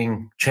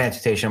 lodging,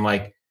 transportation. I'm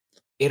like,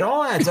 it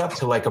all adds up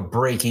to like a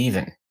break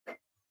even.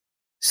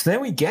 So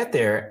then we get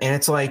there and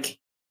it's like,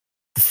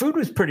 the food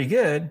was pretty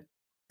good.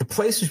 The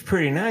place was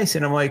pretty nice.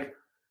 And I'm like,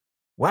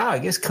 wow, I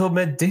guess Club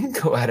Med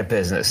didn't go out of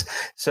business.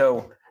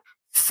 So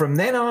from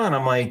then on,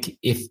 I'm like,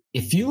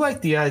 if you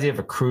like the idea of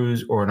a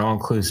cruise or an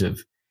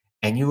all-inclusive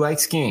and you like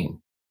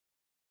skiing,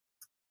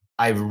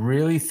 I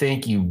really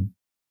think you,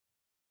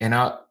 and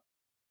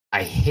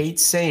I hate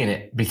saying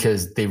it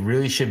because they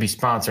really should be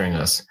sponsoring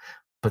us,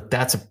 but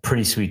that's a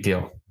pretty sweet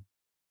deal.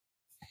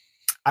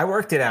 I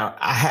worked it out.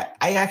 I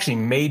actually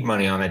made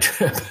money on that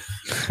trip.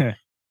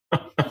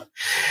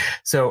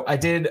 So I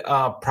did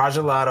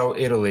Pragelato,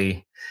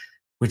 Italy,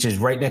 which is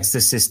right next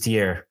to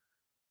Sistiere,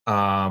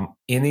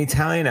 in the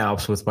Italian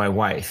Alps with my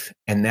wife.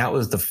 And that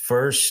was the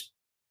first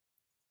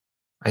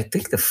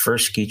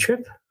ski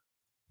trip.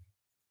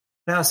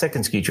 No,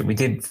 second ski trip. We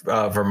did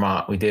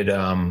Vermont. We did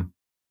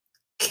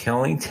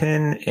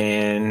Killington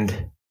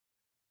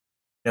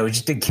we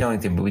just did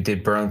Killington, but we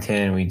did Burlington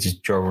and we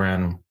just drove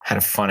around and had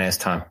a fun ass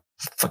time.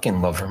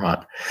 Fucking love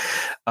Vermont.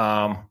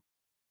 Aside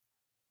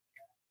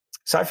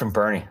from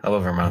Bernie, I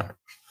love Vermont.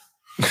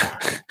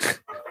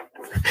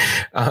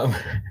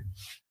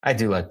 I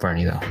do like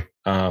Bernie though.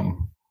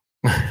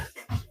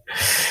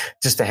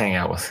 Just to hang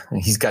out with.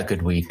 He's got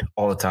good weed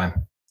all the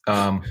time.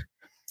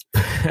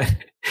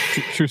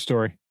 True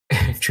story.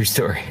 True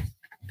story.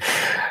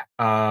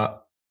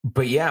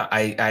 But yeah,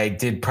 I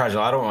did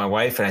Pragelato with my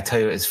wife, and I tell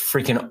you, it's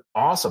freaking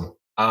awesome.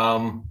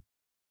 Had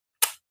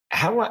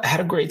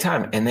a great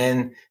time. And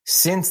then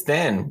since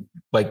then,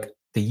 like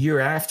the year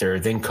after,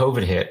 then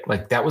COVID hit.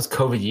 Like that was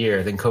COVID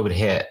year, then COVID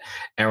hit.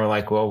 And we're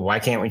like, well, why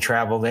can't we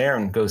travel there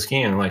and go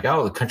skiing? And like,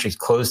 oh, the country's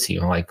closed to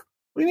you. I'm like,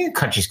 what do you mean the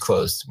country's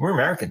closed? We're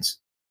Americans.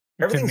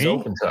 Everything's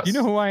open to us. You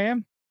know who I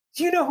am?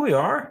 Do you know who we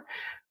are?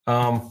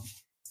 And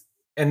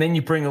then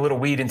you bring a little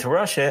weed into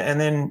Russia, and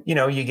then, you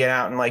know, you get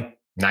out in like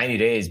 90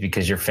 days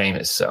because you're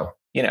famous. So,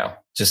 you know,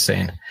 just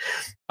saying.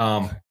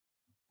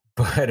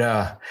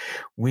 But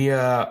we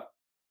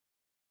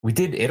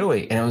did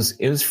Italy, and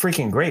it was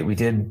freaking great.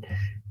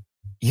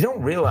 You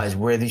don't realize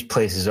where these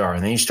places are.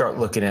 And then you start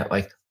looking at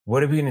like,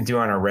 what are we going to do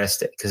on our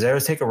rest day? Because I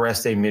always take a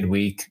rest day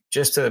midweek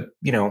just to,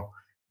 you know,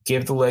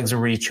 give the legs a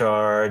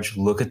recharge,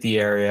 look at the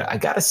area. I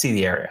got to see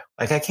the area.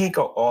 Like I can't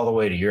go all the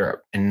way to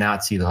Europe and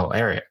not see the whole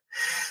area.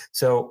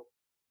 So,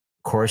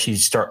 of course, you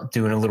start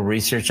doing a little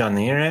research on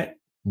the internet.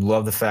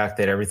 Love the fact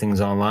that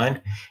everything's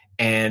online.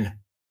 And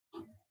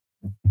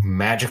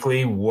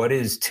magically, what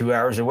is 2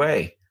 hours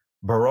away?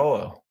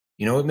 Barolo.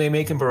 You know what they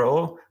make in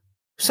Barolo?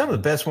 Some of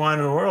the best wine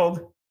in the world.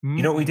 Mm.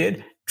 You know what we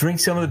did? Drink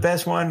some of the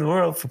best wine in the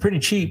world for pretty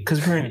cheap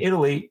because we're in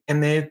Italy,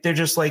 and they're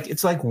just like,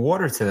 it's like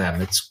water to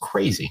them. It's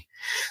crazy.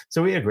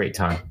 So we had a great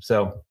time.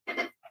 So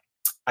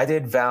I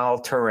did Val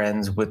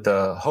Thorens with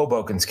the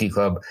Hoboken Ski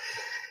Club,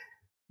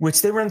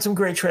 which they run some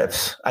great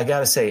trips, I got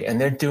to say. And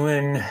they're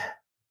doing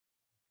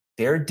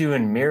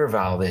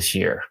Miraval this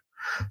year.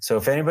 So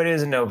if anybody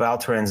doesn't know, Val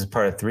Thorens is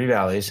part of three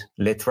valleys,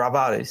 Les Trois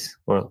Valleys,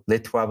 or Les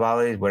Trois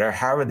Valleys, whatever,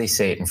 however they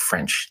say it in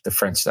French, the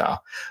French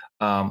style.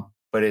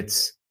 But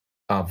it's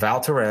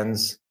Val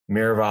Thorens,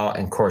 Miraval,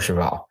 and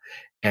Courchevel.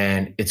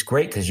 And it's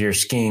great because you're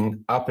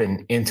skiing up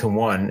and into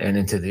one and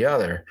into the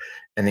other.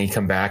 And then you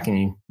come back and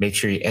you make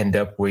sure you end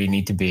up where you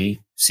need to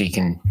be so you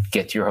can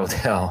get to your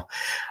hotel.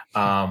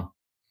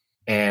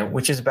 And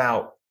which is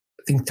about,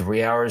 I think,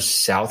 3 hours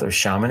south of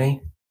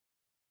Chamonix.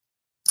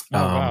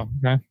 Wow.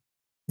 Okay.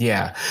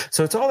 Yeah.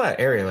 So it's all that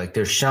area. Like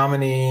there's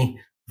Chamonix,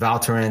 Val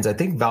Thorens. I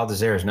think Val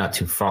d'Isère is not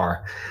too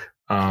far.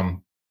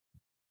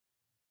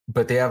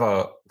 But they have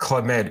a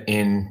Club Med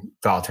in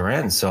Val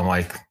Thorens. So I'm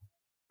like,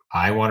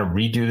 I want to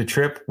redo the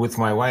trip with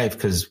my wife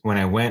because when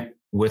I went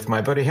with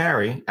my buddy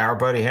Harry,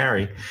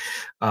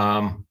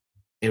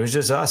 it was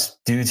just us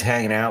dudes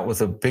hanging out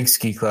with a big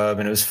ski club,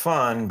 and it was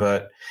fun.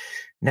 But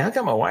now I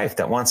got my wife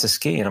that wants to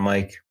ski, and I'm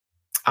like,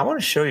 I want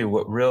to show you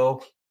what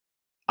real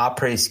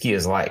après ski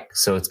is like.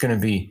 So it's going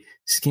to be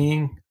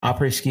skiing,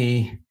 après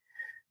ski,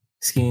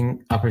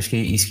 skiing, après ski,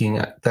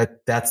 e-skiing.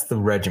 That's the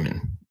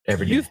regimen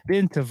every day. You've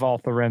been to Val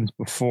Thorens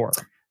before.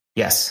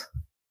 Yes.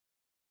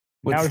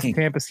 That was the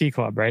Tampa Ski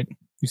Club, right?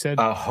 You said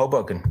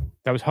Hoboken.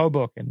 That was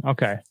Hoboken.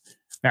 Okay.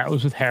 That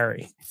was with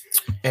Harry.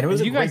 And it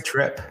was a great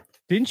trip.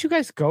 Didn't you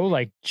guys go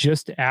like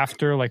just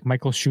after like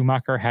Michael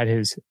Schumacher had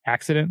his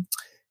accident?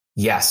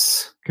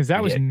 Yes. Because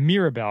that was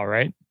Mirabel,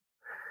 right?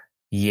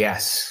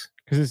 Yes.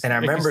 And I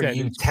remember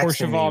you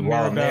texting me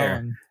while I'm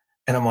there.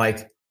 And I'm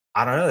like,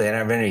 I don't know. They didn't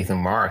have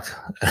anything marked.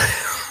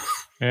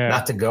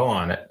 Not to go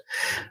on it.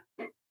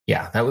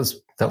 Yeah, that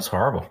was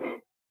horrible.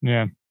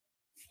 Yeah.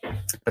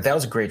 But that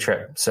was a great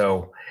trip.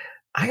 So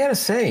I got to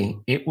say,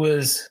 it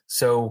was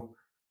so.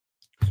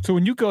 So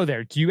when you go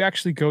there, do you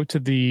actually go to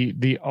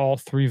the all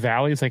three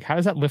valleys? Like, how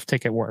does that lift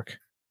ticket work?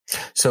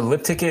 So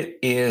lift ticket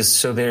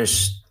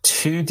there's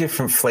two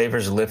different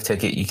flavors of lift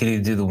ticket. You could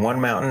either do the one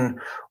mountain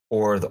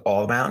or the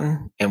all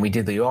mountain. And we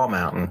did the all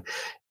mountain.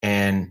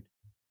 And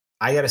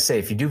I got to say,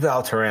 if you do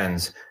Val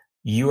Thorens,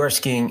 you are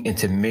skiing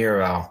into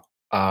Miraval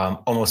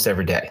almost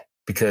every day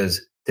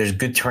because there's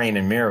good terrain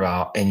in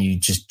Miraval and you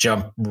just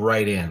jump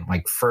right in,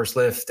 like first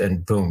lift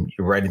and boom,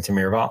 you're right into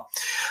Miraval.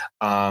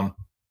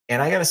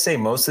 And I got to say,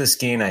 most of the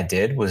skiing I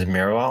did was in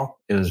Miraval.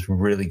 It was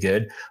really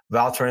good.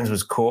 Val Thorens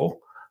was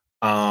cool,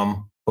 but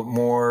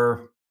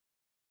more,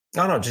 I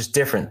don't know, just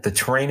different. The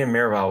terrain in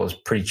Miraval was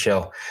pretty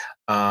chill.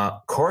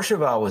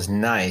 Courchevel was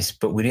nice,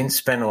 but we didn't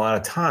spend a lot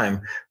of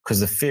time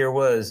because the fear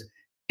was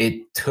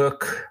it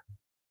took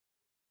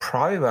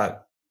probably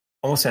about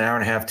almost an hour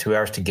and a half, 2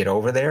 hours to get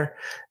over there.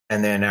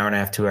 And then an hour and a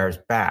half, 2 hours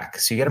back.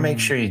 So you got to make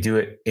sure you do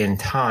it in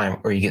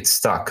time or you get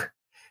stuck.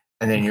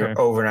 And then you're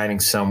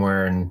overnighting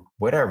somewhere and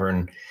whatever.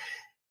 And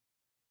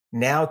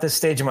now at this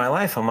stage of my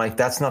life, I'm like,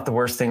 that's not the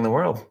worst thing in the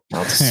world.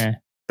 I'll just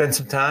spend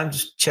some time,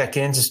 just check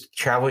in, just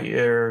travel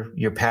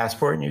your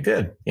passport and you're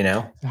good, you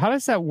know? How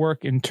does that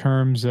work in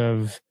terms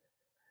of,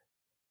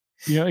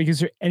 you know, like,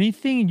 is there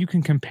anything you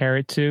can compare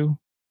it to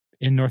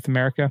in North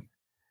America?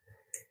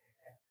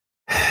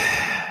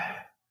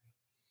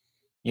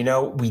 You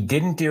know, we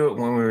didn't do it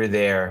when we were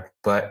there,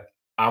 but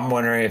I'm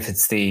wondering if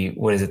it's the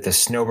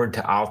snowbird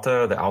to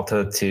Alta, the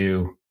Alta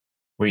to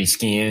where you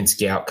ski in and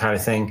ski out kind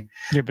of thing.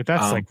 Yeah, but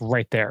that's like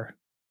right there.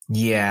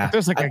 Yeah.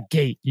 There's like a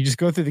gate. You just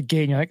go through the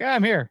gate and you're like,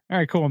 I'm here. All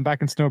right, cool. I'm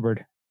back in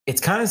Snowbird.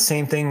 It's kind of the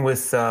same thing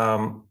with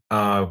Val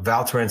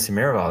Thorens and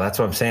Miraval. That's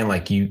what I'm saying.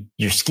 Like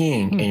you're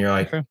skiing and you're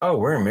like, oh,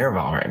 we're in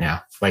Miraval right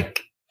now.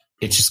 Like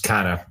it's just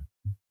kind of,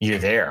 you're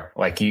there.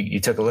 Like you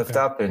took a lift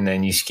up and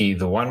then you ski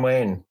the one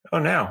way and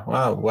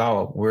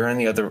wow, we're in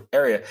the other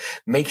area.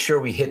 Make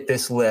sure we hit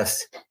this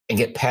lift and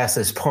get past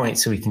this point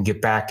so we can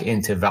get back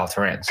into Val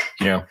Thorens,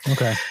 you know?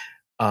 Okay.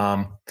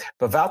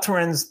 But Val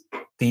Thorens,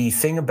 the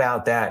thing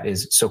about that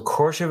is, so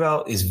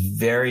Courchevel is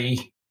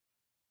very,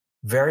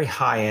 very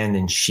high end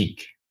and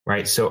chic,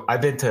 right? So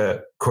I've been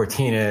to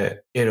Cortina,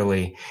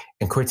 Italy,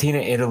 and Cortina,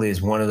 Italy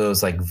is one of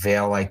those like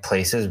Vale-like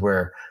places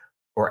or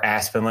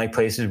Aspen-like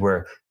places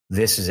where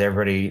this is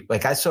everybody.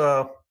 Like I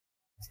saw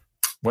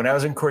when I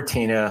was in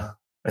Cortina,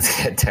 I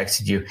think I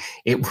texted you.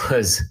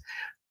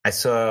 I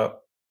saw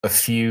a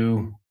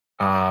few,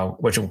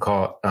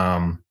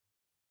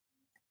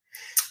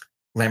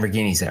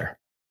 Lamborghinis there.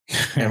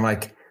 And I'm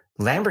like,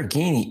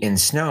 Lamborghini in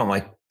snow. I'm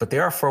like, but they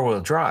are 4-wheel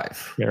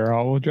drive. They're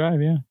all-wheel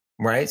drive, yeah.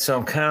 Right. So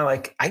I'm kind of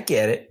like, I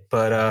get it.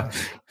 But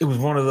it was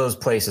one of those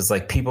places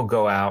like people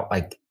go out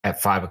like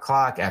at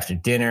 5:00 after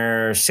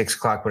dinner,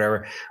 6:00,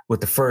 whatever, with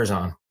the furs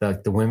on.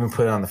 Like the women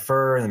put on the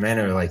fur and the men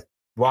are like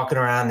walking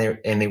around there,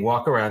 and they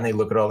walk around, they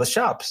look at all the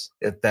shops.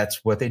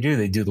 That's what they do.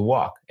 They do the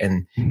walk.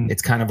 And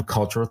it's kind of a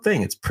cultural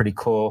thing. It's pretty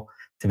cool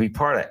to be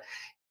part of it.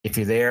 If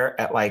you're there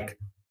at like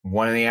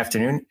 1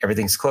 p.m,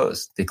 everything's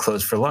closed. They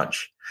close for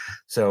lunch.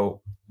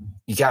 So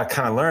you got to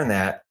kind of learn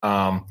that.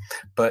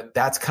 But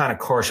that's kind of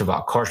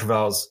Courchevel.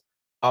 Courchevel's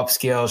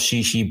upscale,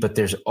 shishi, but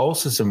there's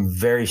also some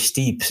very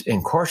steeps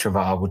in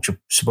Courchevel, which are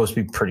supposed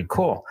to be pretty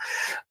cool.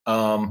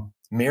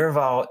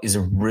 Miraval is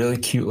a really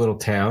cute little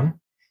town.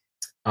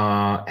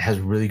 Has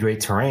really great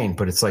terrain,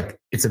 but it's a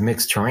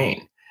mixed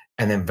terrain.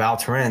 And then Val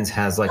Thorens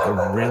has like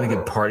a really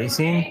good party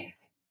scene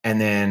and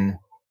then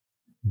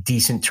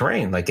decent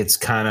terrain. Like it's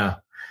kind of,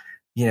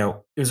 it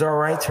was all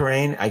right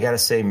terrain. I got to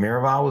say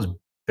Miraval was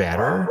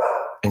better,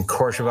 and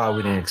Courchevel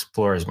we didn't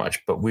explore as much,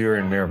 but we were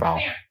in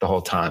Miraval the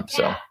whole time.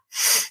 So,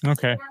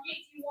 okay.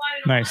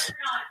 Nice.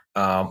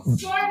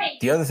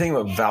 The other thing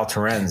about Val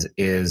Thorens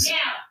is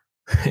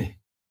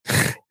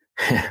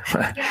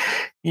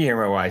you hear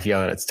my wife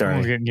yelling at Starry.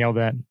 Someone's getting yelled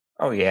at.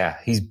 Oh, yeah.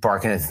 He's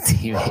barking at the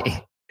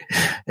TV.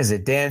 There's a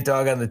damn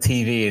dog on the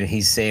TV, and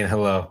he's saying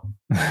hello.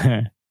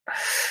 Let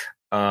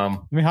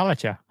me holla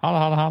at you. Holla,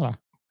 holla, holla.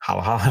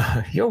 Holla,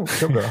 holla. Yo,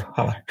 girl.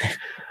 Holla.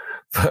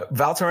 But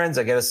Val Thorens,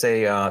 I got to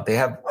say, they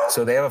have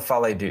a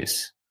Falaise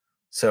Douce.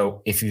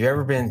 So if you've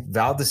ever been,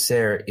 Val de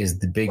Serre is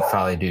the big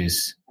Falaise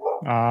Douce.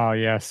 Oh,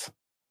 yes.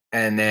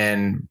 And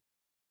then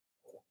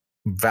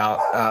Val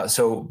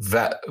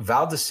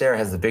de Serre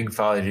has the big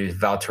Falaise Douce.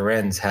 Val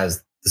Thorens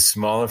has the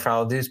smaller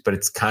Falaise Douce, but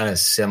it's kind of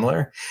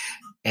similar.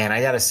 And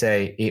I got to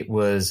say, it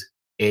was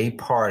a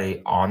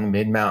party on the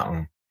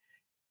mid-mountain.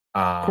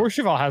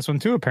 Courchevel has one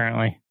too,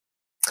 apparently.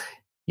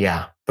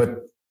 Yeah,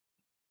 but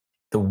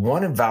the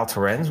one in Val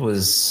Thorens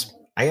was,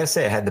 I got to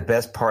say, I had the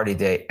best party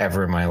day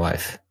ever in my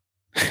life.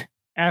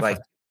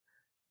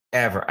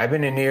 Ever. I've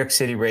been in New York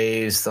City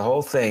raised, the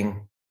whole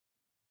thing.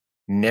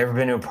 Never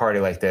been to a party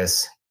like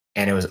this.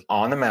 And it was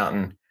on the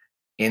mountain,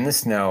 in the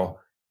snow,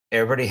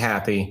 everybody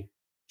happy,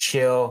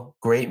 chill,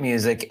 great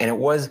music. And it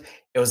was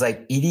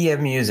like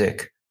EDM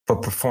music,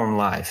 but performed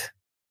live.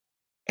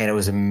 And it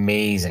was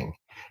amazing.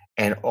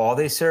 And all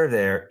they serve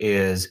there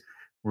is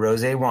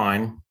rosé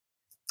wine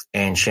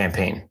and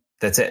champagne.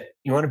 That's it.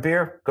 You want a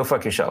beer? Go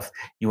fuck yourself.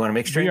 You want a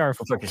mixed drink? We are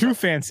too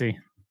fancy.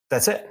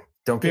 That's it.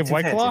 Don't get too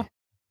White fancy. Claw?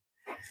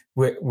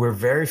 We're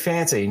very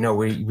fancy. No,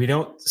 we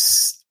don't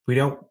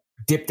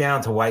dip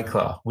down to White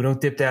Claw. We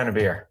don't dip down to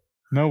beer.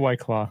 No White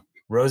Claw.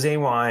 Rosé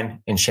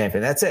wine and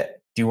champagne. That's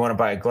it. Do you want to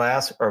buy a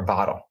glass or a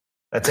bottle?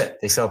 That's it.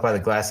 They sell it by the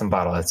glass and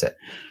bottle. That's it.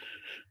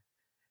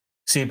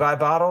 So you buy a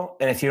bottle,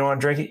 and if you don't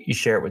want to drink it, you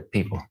share it with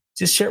people.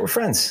 Just share it with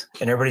friends.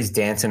 And everybody's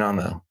dancing on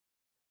the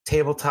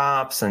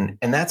tabletops.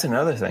 And that's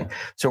another thing.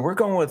 So we're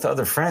going with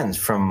other friends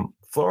from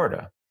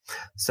Florida.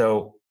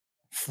 So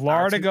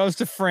Florida goes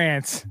to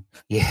France.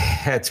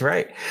 Yeah, that's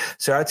right.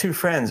 So our two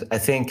friends, I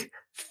think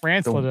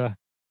Florida.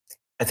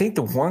 I think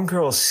the one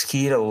girl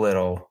skied a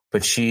little,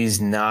 but she's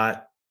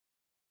not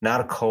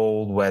a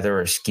cold weather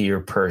or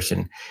skier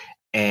person.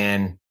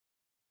 And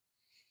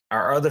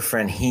our other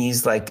friend,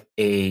 he's like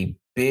a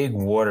big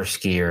water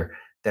skier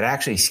that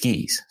actually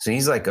skis. So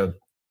he's like a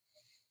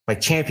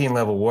champion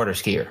level water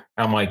skier.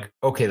 I'm like,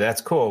 okay, that's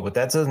cool, but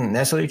that doesn't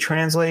necessarily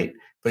translate.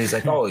 But he's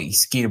like, oh, he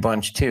skied a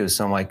bunch too.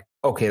 So I'm like,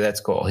 okay, that's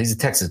cool. He's a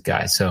Texas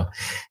guy. So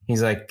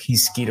he's like,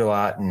 he's skied a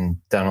lot and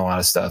done a lot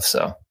of stuff.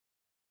 So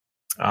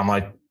I'm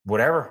like,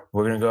 whatever,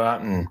 we're going to go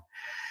out and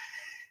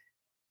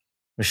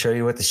we'll show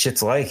you what the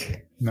shit's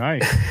like.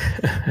 Nice.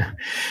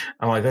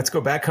 I'm like, let's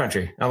go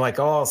backcountry. I'm like,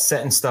 all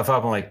setting stuff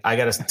up. I'm like, I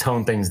got to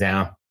tone things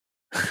down.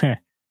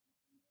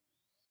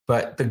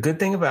 But the good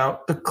thing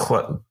about the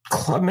Club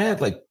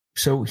Med,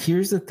 so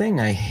here's the thing.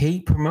 I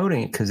hate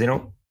promoting it because they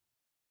don't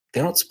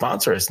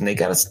sponsor us, and they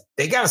got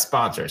to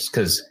sponsor us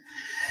because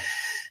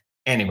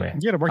anyway.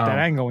 You got to work that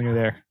angle when you're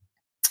there.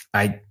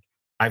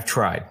 I've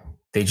tried.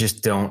 They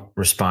just don't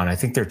respond. I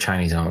think they're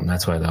Chinese owned.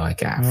 That's why they're like,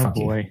 fuck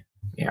boy.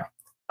 You. Yeah.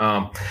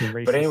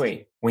 But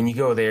anyway, when you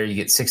go there, you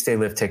get 6-day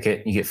lift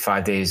ticket, you get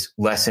 5 days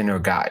lesson or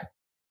guide.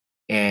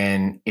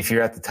 And if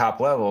you're at the top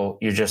level,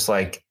 you're just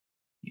like,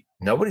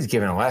 nobody's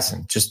giving a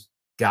lesson. Just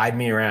guide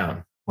me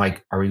around.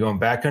 Like, are we going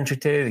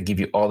backcountry today? They give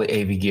you all the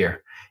AV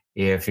gear.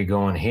 If you're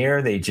going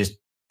here, they just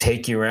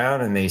take you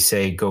around and they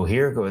say, go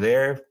here, go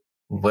there,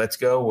 let's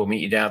go. We'll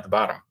meet you down at the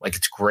bottom. Like,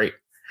 it's great.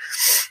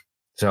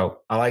 So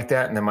I like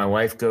that. And then my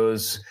wife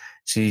goes,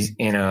 she's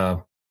kind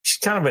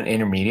of an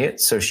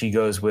intermediate. So she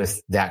goes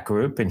with that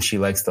group and she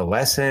likes the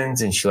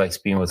lessons and she likes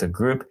being with a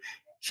group.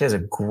 She has a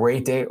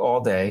great day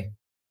all day.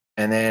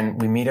 And then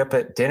we meet up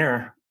at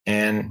dinner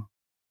and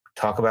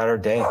talk about our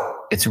day.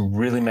 It's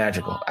really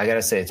magical. I got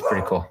to say, it's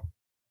pretty cool.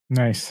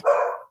 Nice.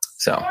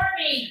 So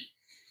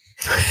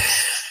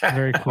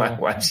very cool. My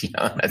wife's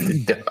yelling at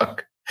the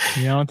dog.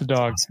 Yelling at the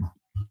dog.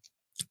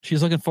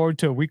 She's looking forward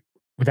to a week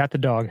without the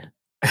dog.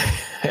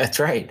 That's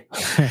right.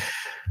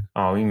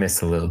 Oh, we miss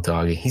the little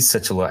doggy. He's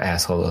such a little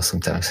asshole though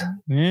sometimes.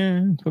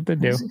 Yeah, that's what they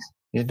do.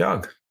 He's a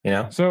dog, you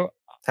know? So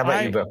how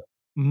about you, Bo?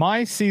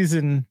 My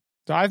season,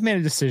 so I've made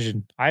a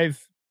decision. I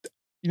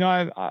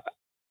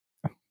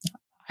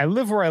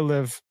live where I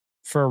live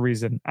for a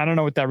reason. I don't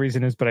know what that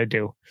reason is, but I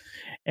do.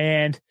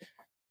 And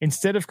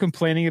instead of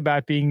complaining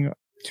about being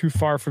too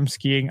far from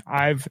skiing,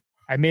 I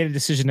made a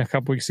decision a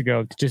couple weeks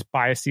ago to just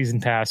buy a season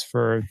pass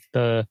for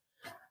a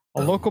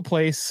local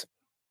place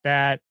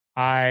that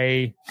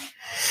I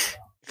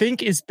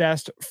think is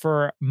best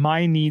for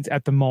my needs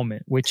at the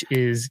moment, which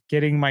is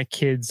getting my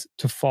kids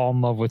to fall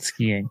in love with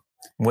skiing.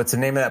 What's the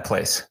name of that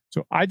place?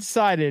 So I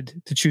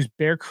decided to choose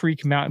Bear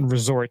Creek Mountain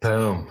Resort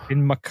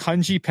in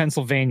Macungie,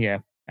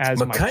 Pennsylvania as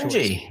my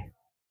choice.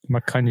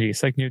 Macungie.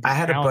 It's like near I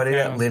had a buddy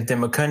that lived in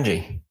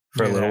Macungie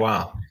for a little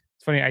while.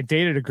 It's funny. I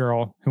dated a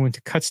girl who went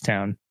to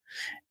Kutztown,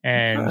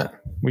 and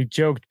we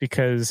joked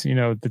because,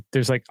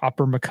 there's like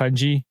Upper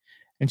Macungie,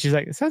 and she's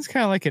like, it sounds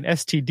kind of like an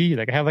STD.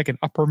 Like I have like an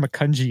Upper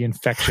Macungie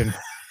infection.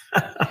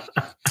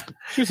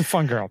 She was a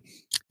fun girl.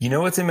 You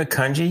know what's in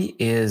Macungie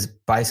is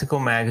Bicycle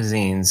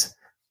Magazine's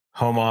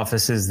home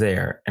office is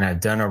there. And I've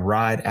done a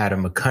ride out of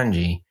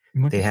Macungie.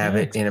 They have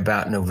it in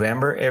about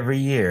November every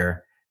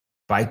year,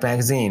 Bike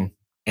Magazine.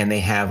 And they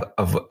have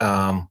what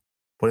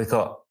do they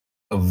call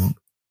it?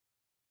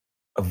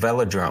 A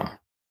velodrome.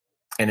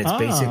 And it's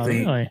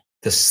basically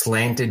the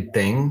slanted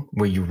thing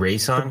where you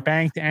race on. The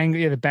banked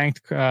angle, the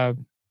banked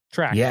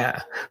track.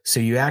 Yeah. So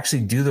you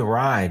actually do the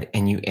ride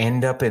and you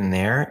end up in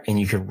there and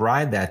you could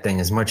ride that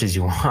thing as much as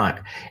you want.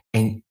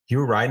 And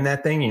you're riding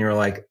that thing and you're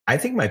like, I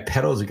think my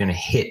pedals are going to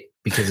hit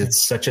because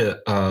it's such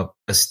a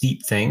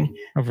steep thing.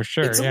 Oh, for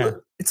sure. It's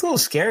a little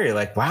scary.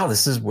 Like, wow,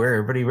 this is where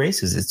everybody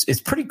races.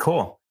 It's pretty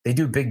cool. They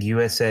do a big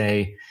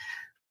USA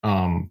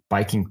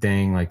biking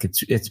thing. Like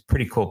it's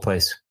pretty cool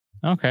place.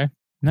 Okay.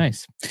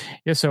 Nice.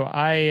 Yeah. So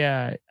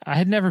I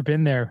had never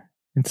been there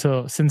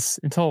until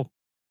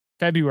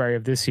February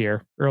of this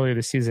year, earlier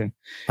this season.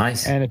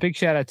 Nice. And a big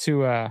shout out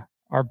to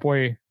our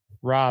boy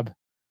Rob.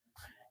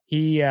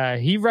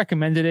 He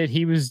recommended it.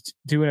 He was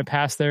doing a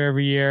pass there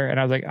every year, and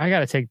I was like, I got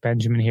to take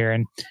Benjamin here.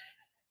 And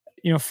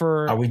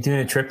are we doing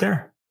a trip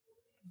there?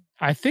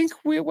 I think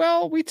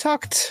we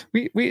talked.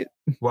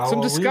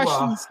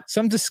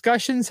 Some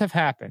discussions have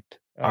happened.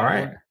 All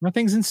right,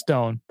 nothing's in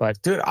stone,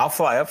 but dude, I'll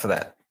fly up for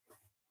that.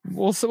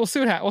 We'll see we'll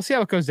see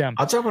how it goes down.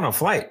 I'll jump on a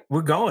flight.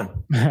 We're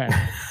going.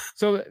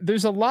 So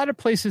there's a lot of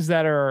places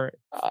that are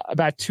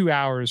about 2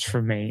 hours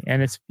from me,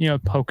 and it's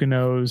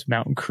Poconos,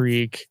 Mountain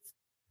Creek.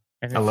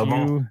 And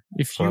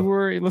if you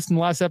were listening to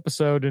the last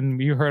episode and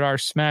you heard our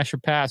smash or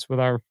pass with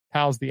our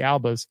pals, the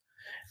Albas,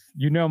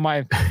 you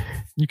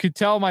could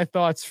tell my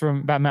thoughts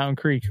about Mountain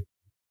Creek.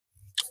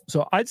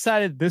 So I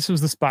decided this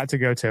was the spot to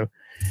go to.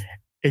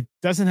 It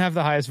doesn't have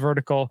the highest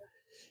vertical.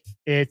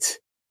 It's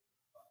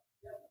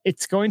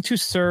going to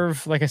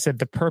serve, like I said,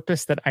 the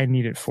purpose that I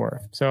need it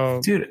for.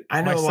 So, dude,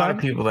 I know a lot of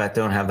people that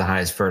don't have the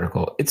highest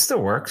vertical. It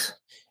still works.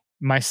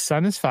 My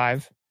son is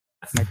 5.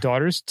 My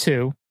daughter's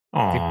 2.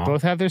 Aww. They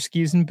both have their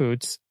skis and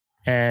boots.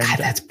 And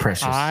that's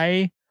precious.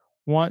 I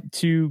want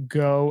to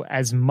go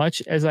as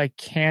much as I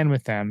can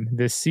with them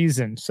this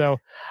season. So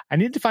I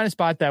needed to find a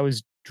spot that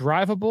was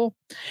drivable.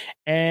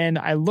 And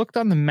I looked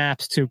on the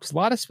maps too, because a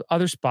lot of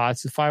other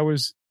spots, if I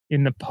was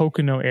in the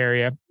Pocono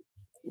area,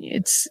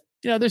 it's,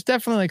 there's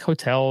definitely like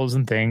hotels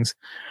and things.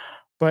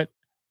 But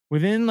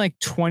within like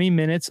 20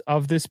 minutes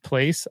of this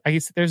place, I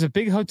guess there's a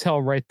big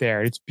hotel right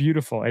there. It's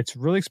beautiful. It's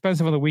really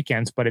expensive on the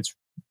weekends, but it's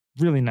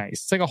really nice.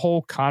 It's like a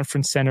whole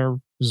conference center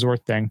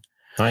resort thing.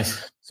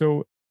 Nice.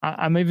 So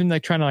I'm even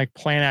like trying to like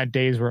plan out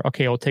days where,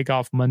 okay, I'll take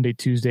off Monday,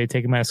 Tuesday,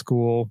 take him out of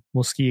school.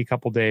 We'll ski a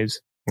couple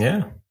days.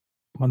 Yeah.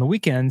 On the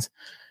weekends,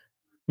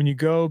 when you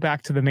go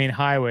back to the main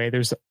highway,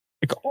 there's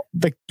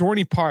like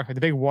Dorney Park, the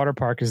big water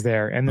park is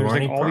there. And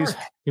there's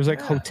there's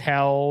like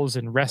hotels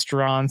and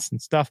restaurants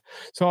and stuff.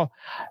 So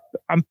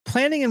I'm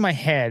planning in my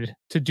head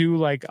to do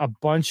like a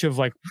bunch of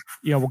like,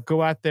 we'll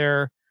go out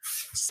there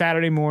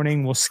Saturday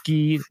morning, we'll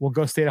ski, we'll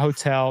go stay at a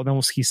hotel, then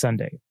we'll ski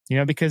Sunday.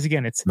 Because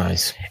again, it's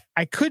nice.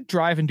 I could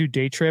drive and do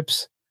day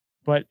trips,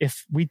 but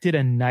if we did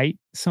a night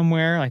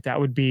somewhere, like that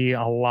would be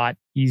a lot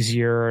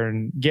easier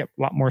and get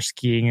a lot more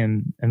skiing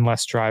and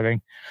less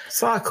driving.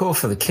 It's a lot cool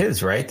for the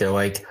kids, right? They're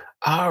like,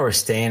 we're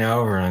staying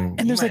over, and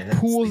there's like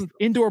pools,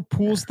 indoor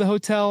pools at the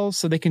hotels,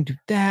 so they can do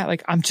that.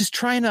 Like I'm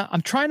trying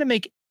to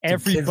make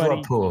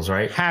everybody pools,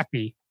 right?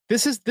 happy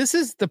this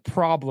is the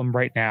problem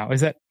right now,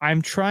 is that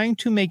I'm trying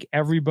to make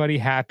everybody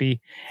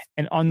happy.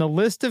 And on the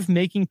list of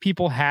making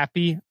people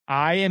happy,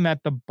 I am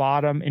at the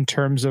bottom in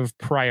terms of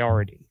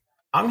priority.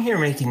 I'm here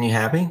making you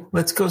happy.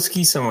 Let's go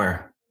ski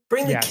somewhere.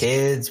 Bring the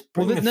kids.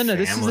 Bring the family.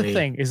 This is the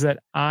thing, is that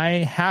I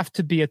have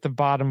to be at the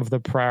bottom of the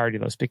priority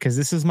list because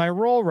this is my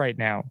role right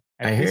now.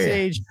 At this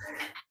age,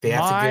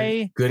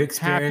 my good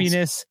experience.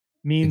 Happiness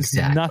means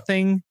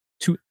nothing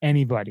to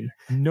anybody.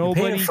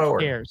 Nobody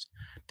cares.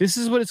 This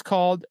is what it's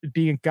called,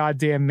 being a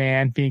goddamn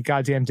man, being a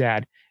goddamn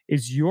dad.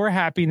 Is your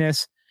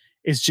happiness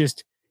is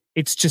just,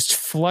 it's just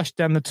flushed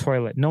down the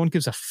toilet. No one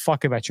gives a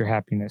fuck about your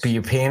happiness. But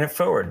you're paying it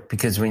forward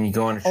because when you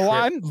go on a trip. Oh,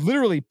 I'm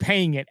literally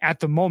paying it at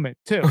the moment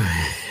too.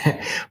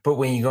 But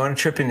when you go on a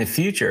trip in the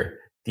future,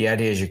 the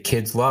idea is your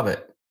kids love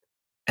it.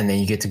 And then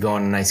you get to go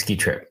on a nice ski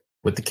trip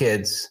with the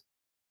kids.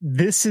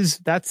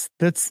 That's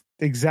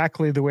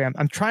exactly the way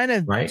I'm trying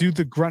to do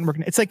the grunt work.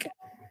 It's like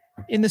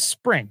in the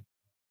spring,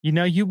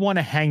 you want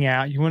to hang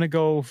out, you want to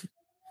go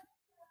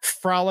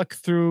frolic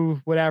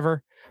through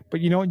whatever, but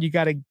you know what? You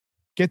got to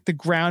get the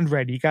ground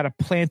ready. You got to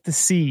plant the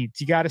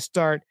seeds. You got to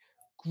start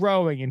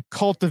growing and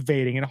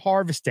cultivating and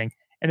harvesting.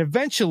 And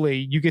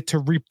eventually you get to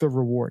reap the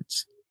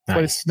rewards,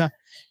 but it's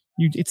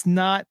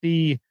not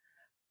the,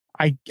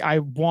 I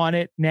want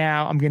it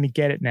now, I'm going to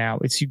get it now.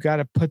 It's, you got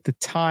to put the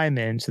time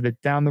in so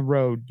that down the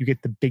road you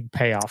get the big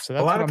payoff. So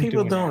that's a lot of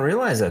people don't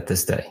realize that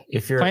this day.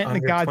 If you're planting under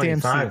the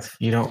goddamn 25, seeds,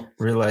 you don't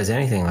realize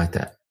anything like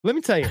that. Let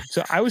me tell you.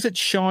 So I was at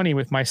Shawnee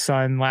with my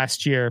son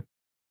last year,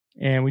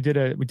 and he did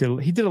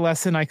a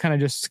lesson. I kind of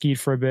just skied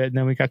for a bit, and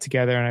then we got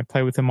together and I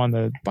played with him on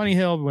the bunny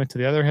hill. We went to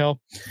the other hill,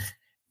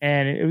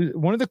 and it was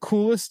one of the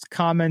coolest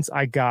comments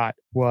I got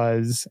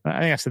was,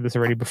 I think I said this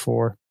already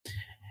before,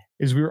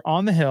 is we were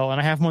on the hill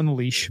and I have him on the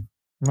leash.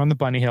 We're on the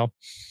bunny hill,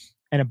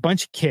 and a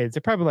bunch of kids,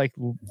 they're probably like,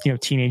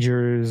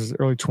 teenagers,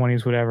 early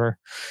 20s, whatever.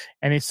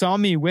 And they saw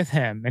me with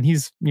him, and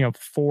he's,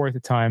 4 at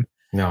the time.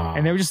 No.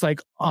 And they were just like,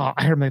 oh,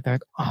 I heard them like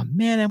that. Oh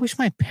man, I wish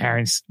my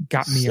parents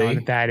got me on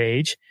at that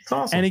age. It's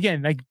awesome. And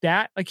again, like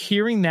that, like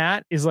hearing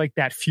that is like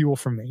that fuel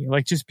for me.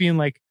 Like just being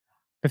like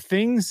the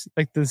things,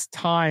 like those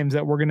times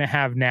that we're going to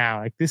have now,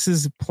 like this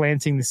is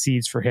planting the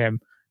seeds for him,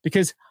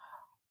 because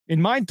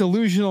in my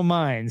delusional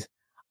mind,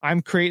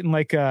 I'm creating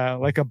like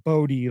a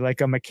Bodie,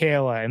 like a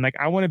Michaela. And like,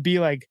 I want to be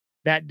like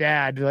that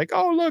dad, like,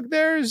 oh, look,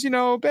 there's,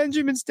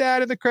 Benjamin's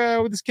dad in the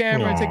crowd with his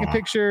camera, taking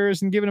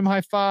pictures and giving him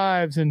high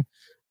fives, and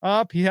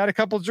he had a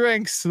couple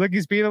drinks. Like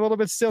he's being a little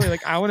bit silly.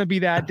 Like I want to be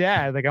that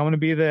dad. Like I want to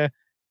be the,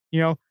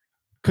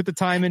 put the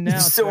time in now.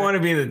 You still want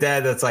to be the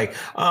dad that's like,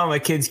 oh, my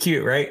kid's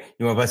cute, right?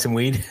 You want to buy some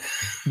weed?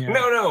 Yeah.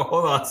 No,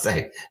 hold on a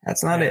second.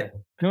 That's not it.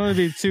 You don't want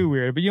to be too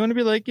weird, but you want to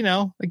be like,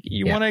 like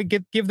you want to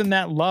give them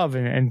that love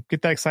and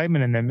get that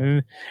excitement in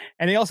them.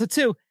 And they also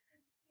too,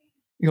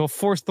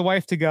 force the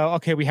wife to go,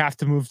 okay, we have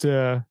to move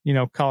to,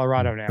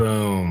 Colorado now.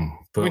 Boom.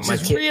 Which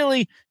is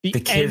really the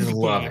kids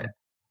love it.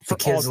 The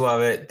kids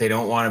love it. They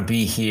don't want to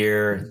be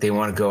here. They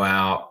want to go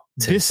out.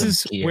 This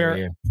is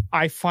where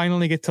I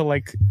finally get to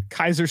like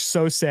Kaiser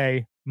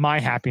Sose my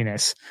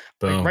happiness.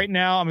 Like right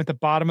now I'm at the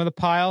bottom of the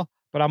pile,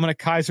 but I'm going to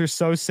Kaiser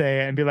Sose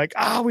and be like,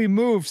 we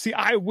moved. See,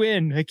 I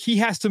win. Like he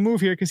has to move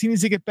here because he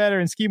needs to get better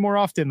and ski more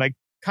often. Like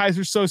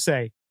Kaiser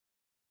Sose.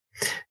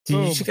 Dude,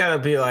 you just gotta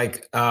be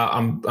like,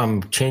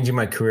 I'm changing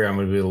my career. I'm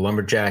gonna be a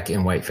lumberjack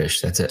and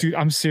whitefish. That's it. Dude,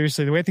 I'm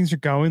seriously, the way things are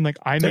going, like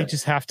I may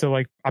just have to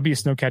I'll be a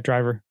snowcat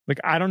driver. Like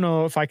I don't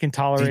know if I can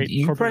tolerate. Dude,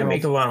 you probably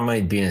make a lot of money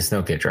being a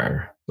snowcat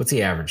driver. What's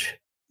the average?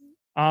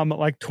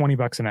 Like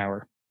 $20 an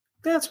hour.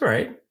 That's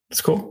right.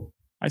 That's cool.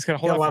 I just gotta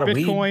hold out for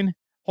Bitcoin.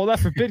 Hold out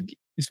for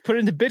just put it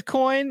into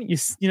Bitcoin.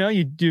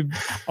 You do.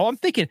 Oh, I'm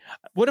thinking,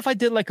 what if I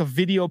did like a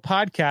video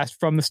podcast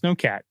from the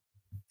snowcat?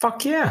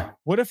 Fuck yeah.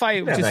 What if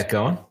I just that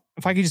going?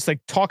 If I could just like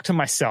talk to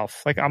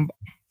myself, like I'll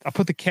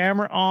put the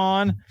camera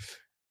on,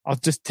 I'll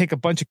just take a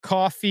bunch of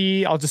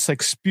coffee, I'll just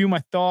like spew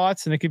my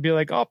thoughts, and it could be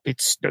like, oh,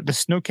 it's the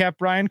Snowcat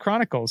Brian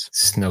Chronicles.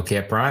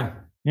 Snowcat Brian.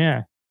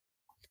 Yeah.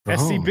 Boom.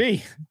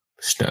 SCB.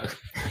 Snow.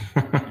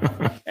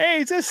 Hey,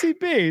 it's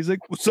SCB. He's like,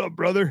 what's up,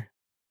 brother?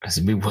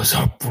 SCB, what's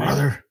up,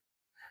 brother?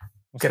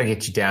 Gotta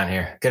get you down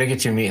here. Gotta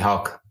get you to meet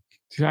Hulk.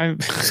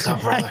 What's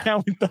up,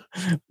 brother?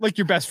 Like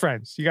your best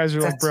friends. You guys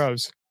are like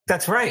bros.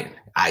 That's right.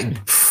 I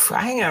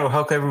hang out with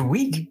Hulk every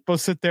week.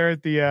 Both sit there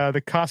at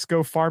the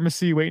Costco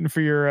pharmacy waiting for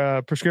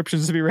your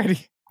prescriptions to be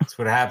ready. That's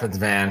what happens,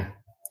 man.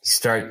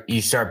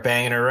 You start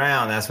banging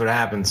around. That's what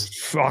happens.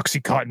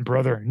 Oxycontin,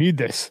 brother. I need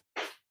this.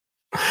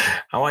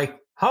 I'm like,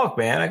 Hulk,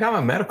 man, I got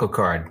my medical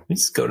card. We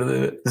just go to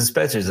the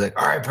dispensary. He's like,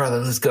 all right, brother,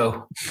 let's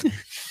go.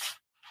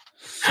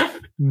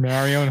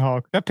 Mario and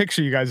Hulk. That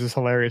picture, you guys, is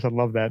hilarious. I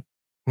love that.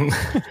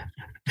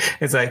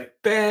 It's like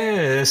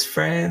best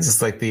friends.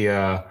 It's like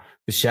the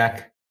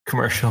Shaq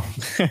commercial.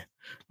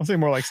 I'll say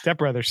more like Step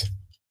Brothers.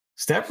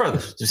 Step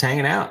Brothers, just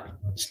hanging out,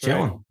 just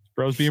chilling. Right.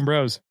 Bros being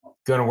bros.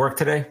 Going to work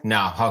today? No,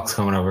 Hulk's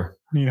coming over.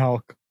 Me and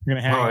Hulk. We're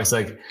gonna hang. Oh, it's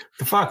like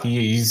the fuck.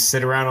 You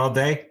sit around all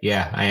day?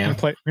 Yeah, I am.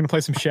 We're gonna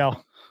play some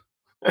Shell.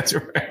 That's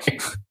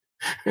right.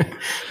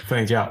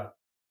 Playing Shell.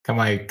 Got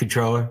my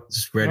controller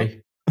just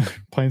ready. Yep.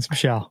 Playing some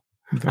Shell.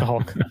 The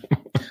Hulk.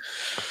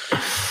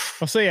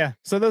 Well,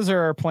 so those are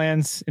our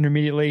plans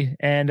intermediately,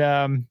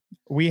 and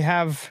we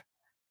have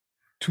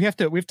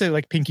to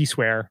like pinky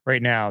swear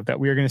right now that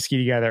we are going to ski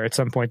together at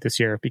some point this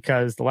year,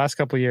 because the last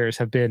couple of years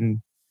have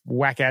been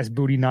whack ass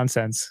booty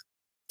nonsense.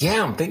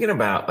 Yeah, I'm thinking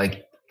about,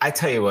 like, I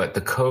tell you what,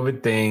 the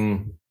COVID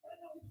thing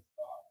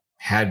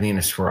had me in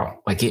a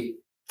swirl. Like, it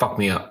fucked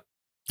me up.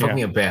 Fucked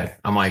me up bad.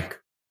 I'm like,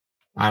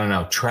 I don't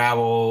know,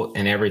 travel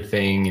and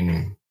everything,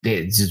 and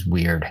it's just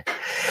weird.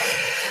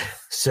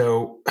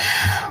 So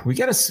we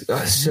got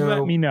to.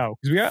 Let me know,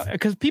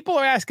 because people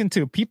are asking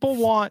too. People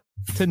want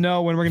to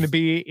know when we're going to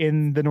be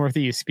in the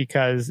Northeast,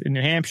 because in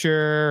New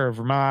Hampshire or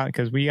Vermont,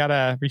 because we got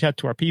to reach out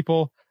to our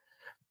people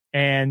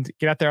and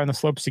get out there on the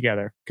slopes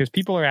together, because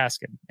people are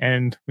asking,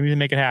 and we need to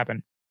make it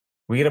happen.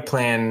 We got to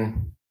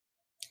plan.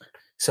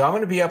 So I'm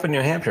going to be up in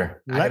New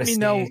Hampshire. Let me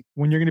know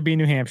when you're going to be in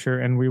New Hampshire,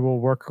 and we will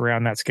work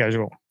around that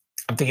schedule.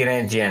 I'm thinking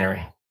end of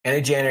January,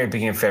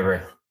 beginning of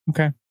February.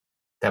 Okay.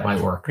 That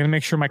might work. I'm going to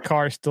make sure my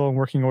car is still in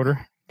working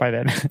order by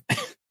then.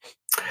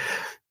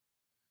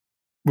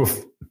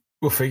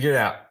 We'll figure it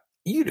out.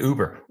 You could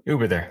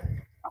Uber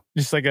there.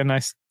 Just like a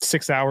nice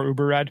 6-hour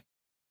Uber ride.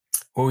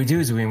 What we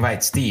do is we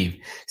invite Steve.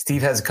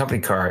 Steve has a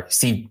company car.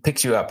 Steve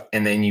picks you up,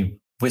 and then you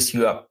whisk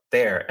you up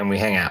there, and we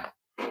hang out.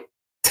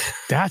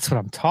 That's what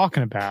I'm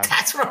talking about.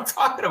 That's what I'm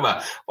talking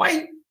about.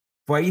 Why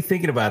are you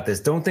thinking about this?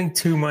 Don't think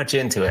too much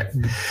into it.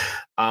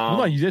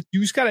 No, you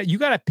just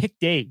gotta pick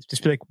days.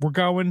 Just be like, we're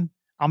going.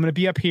 I'm going to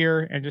be up here,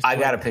 and just. I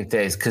got to pick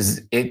days,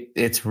 because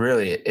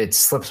it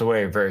slips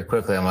away very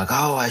quickly. I'm like,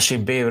 oh, I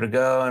should be able to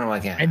go, and I'm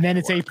like, yeah. And then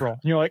it's April.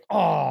 And you're like,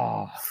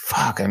 oh,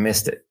 fuck, I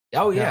missed it.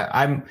 Oh yeah,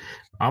 I'm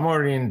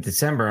already in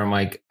December. I'm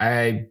like,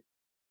 I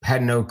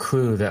had no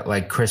clue that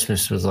like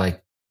Christmas was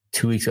like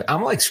 2 weeks ago.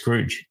 I'm like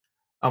Scrooge.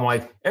 I'm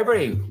like,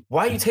 everybody,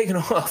 why are you taking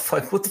off?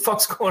 Like, what the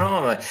fuck's going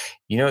on? I'm like,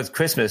 it's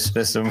Christmas,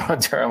 Mr.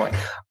 Munter. I'm like,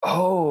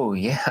 oh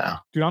yeah,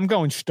 dude, I'm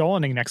going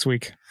stolening next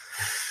week.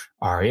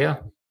 Are you?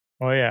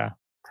 Oh yeah.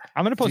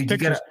 I'm going to post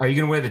pictures. Are you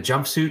going to wear the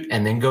jumpsuit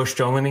and then go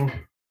stolening?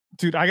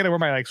 Dude, I got to wear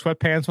my like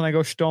sweatpants when I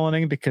go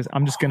stolening, because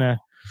I'm just going to.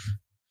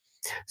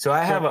 So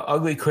I have an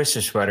ugly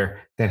Christmas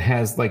sweater that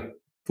has like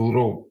the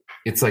little,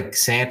 it's like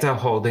Santa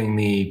holding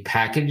the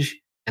package,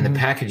 and the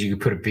package you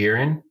could put a beer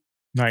in.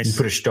 Nice. You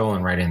put a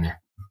Stollen right in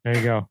there. There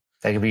you go.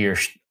 That could be your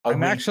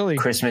ugly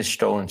Christmas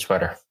Stollen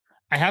sweater.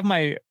 I have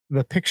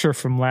the picture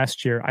from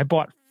last year. I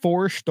bought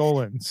 4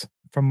 Stollens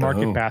from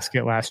Market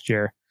Basket last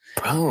year.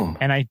 Boom.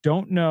 And I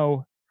don't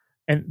know.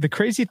 And the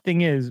crazy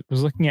thing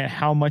was looking at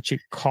how much it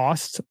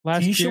cost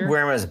last year. You should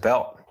wear them as a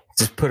belt.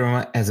 Just put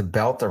them as a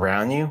belt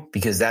around you,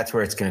 because that's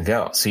where it's going to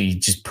go. So you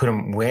just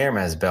wear them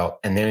as a belt,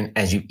 and then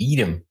as you eat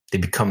them, they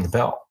become the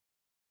belt.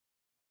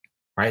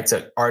 Right?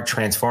 So art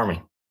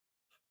transforming.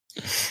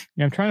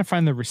 Yeah, I'm trying to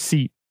find the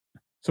receipt.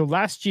 So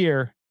last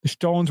year, the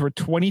Stollens were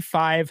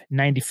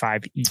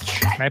 $25.95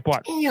 each. And I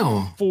bought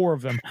 4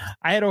 of them.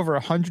 I had over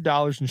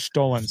 $100 in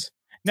Stollens.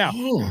 Now,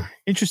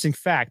 interesting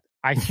fact.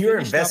 You're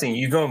investing.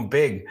 You're going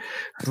big.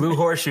 Blue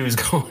Horseshoe is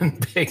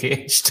going big.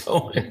 It's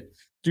stolen.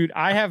 Dude,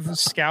 I have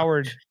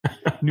scoured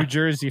New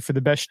Jersey for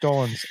the best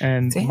Stollens,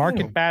 and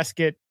Market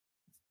Basket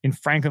in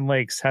Franklin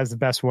Lakes has the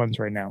best ones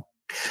right now.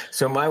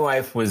 So my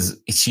wife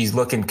she's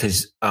looking,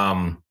 because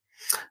I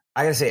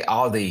gotta say,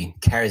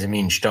 Aldi carries a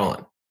mean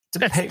Stollen.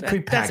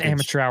 That's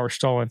amateur hour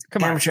Stollen.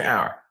 Come on, amateur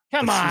hour.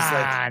 Come on, she's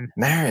like,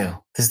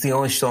 Mario, this is the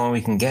only Stollen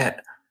we can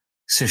get.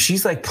 So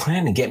she's like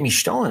planning to get me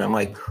Stollen. I'm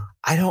like,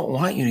 I don't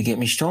want you to get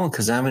me Stollen,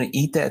 because I'm going to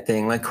eat that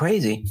thing like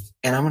crazy,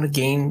 and I'm going to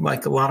gain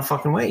like a lot of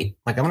fucking weight.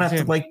 Like I'm going to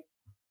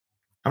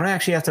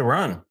actually have to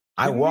run.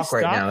 I walk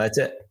right now. That's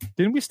it.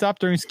 Didn't we stop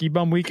during Ski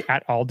Bum Week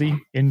at Aldi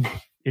in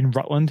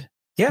Rutland?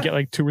 Yeah. Get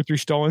like 2 or 3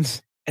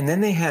 Stollens. And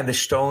then they had the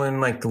Stollen,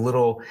 like the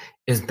little,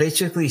 is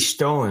basically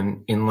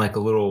Stollen in like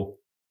a little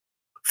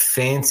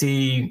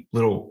fancy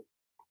little,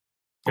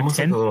 almost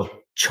like a little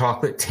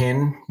chocolate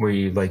tin where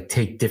you like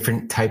take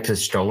different types of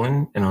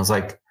Stollen. And I was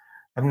like,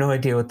 I have no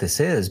idea what this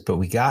is, but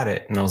we got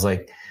it. And I was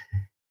like,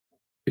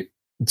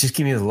 just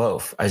give me the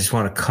loaf. I just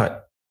want to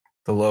cut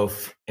the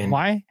loaf. And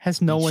why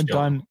has no one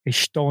done a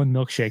Stollen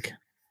milkshake?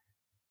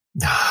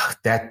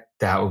 That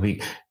would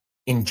be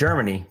in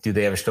Germany. Do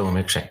they have a Stollen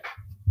milkshake?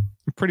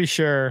 I'm pretty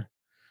sure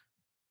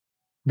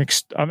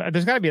there's got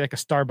to be like a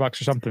Starbucks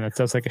or something that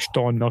says like a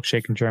Stollen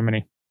milkshake in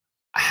Germany.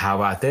 How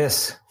about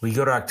this? We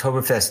go to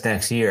Oktoberfest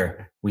next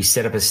year. We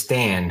set up a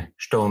stand,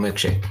 Stollen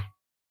milkshake.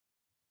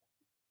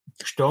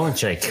 Stollen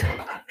shake.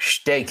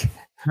 Steak.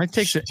 I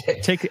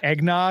take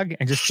eggnog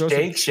and just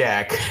Steak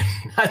Shack.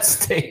 Not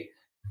steak.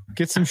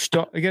 Get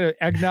an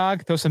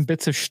eggnog, throw some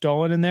bits of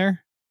Stollen in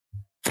there.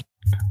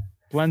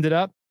 Blend it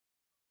up.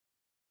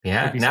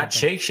 Yeah, not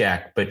Shake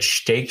Shack, but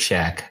Steak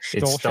Shack.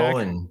 It's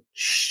Stollen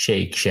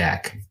Shake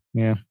Shack.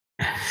 Yeah.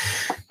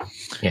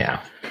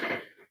 Yeah.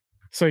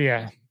 So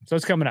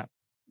it's coming up.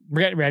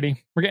 We're getting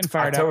ready. We're getting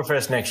fired up.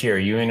 Oktoberfest next year. Are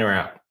you in or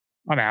out?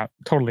 I'm out.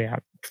 Totally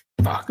out.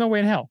 Fuck. No way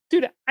in hell.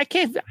 Dude, I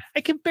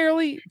can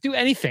barely do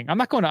anything. I'm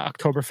not going to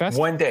Oktoberfest.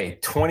 One day,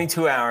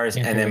 22 hours,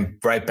 and then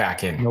right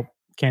back in. Nope.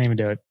 Can't even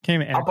do it.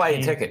 I'll buy you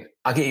a ticket.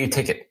 I'll get you a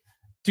ticket.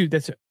 Dude,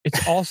 it's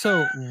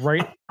also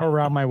right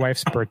around my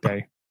wife's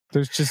birthday.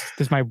 There's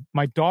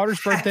my daughter's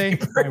birthday,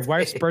 my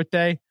wife's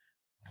birthday.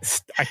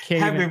 I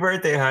can't. Happy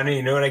birthday, honey!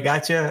 You know what I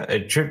got you?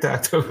 A trip to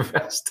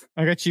Oktoberfest.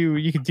 I got you.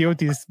 You can deal with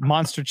these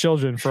monster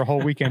children for a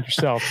whole weekend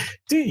yourself,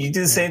 dude. You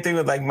do the same thing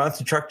with like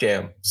Monster Truck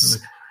Jam.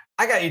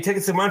 I got you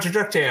tickets to Monster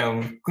Truck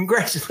Jam.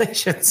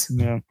 Congratulations!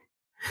 Yeah.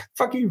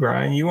 Fuck you,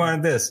 Brian. You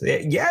wanted this?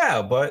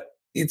 Yeah, but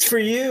it's for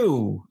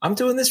you. I'm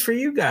doing this for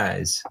you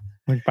guys.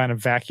 Like buying a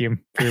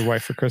vacuum for your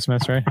wife for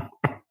Christmas, right?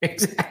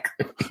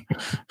 Exactly.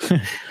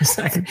 It's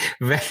like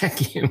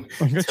vacuum.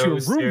 I got you a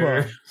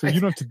Roomba, so you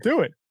don't have to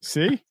do it.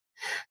 See?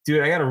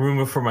 Dude, I got a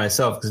Roomba for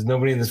myself because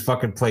nobody in this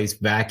fucking place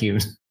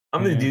vacuums.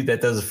 I'm the dude that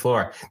does the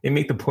floor. They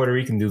make the Puerto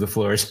Rican do the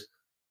floors.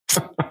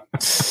 Goddamn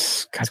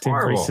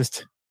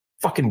racist.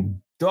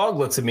 Fucking dog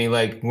looks at me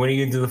like, when are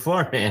you going to do the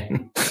floor,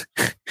 man?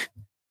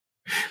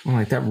 I'm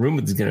like, that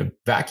Roomba's going to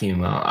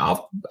vacuum.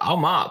 I'll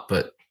mop,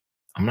 but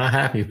I'm not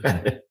happy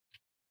about it.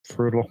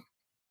 Brutal.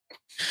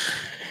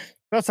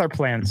 That's our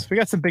plans. We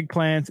got some big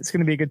plans. It's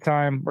going to be a good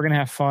time. We're going to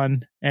have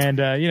fun.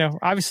 And,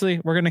 obviously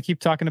we're going to keep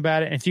talking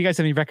about it. And if you guys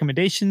have any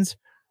recommendations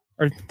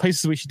or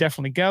places we should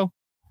definitely go,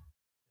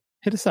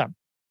 hit us up.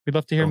 We'd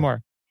love to hear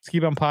more.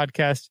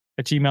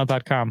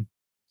 skibumpodcast@gmail.com.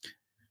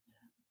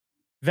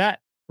 That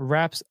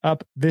wraps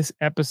up this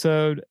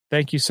episode.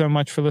 Thank you so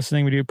much for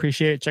listening. We do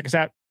appreciate it. Check us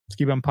out,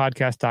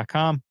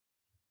 skibumpodcast.com.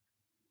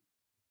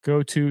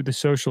 Go to the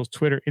socials,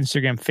 Twitter,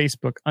 Instagram,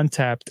 Facebook,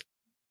 Untapped.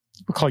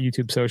 We'll call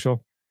YouTube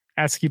social.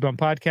 At Ski Bump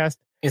Podcast.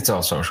 It's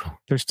all social.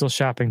 There's still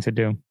shopping to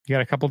do. You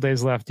got a couple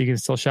days left. You can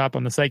still shop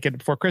on the site. Get it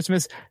before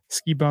Christmas.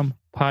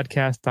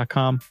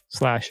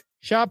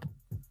 skibumpodcast.com/shop.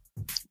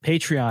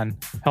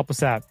 Patreon. Help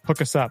us out. Hook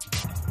us up.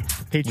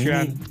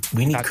 Patreon.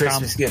 We need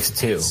Christmas gifts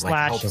too.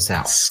 Like, help us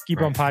out. Ski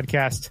Bump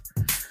Podcast.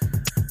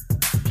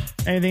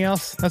 Anything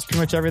else? That's pretty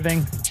much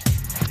everything.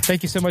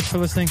 Thank you so much for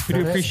listening. We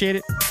do appreciate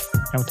it.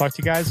 And we'll talk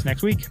to you guys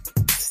next week.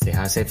 Stay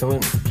high, safe,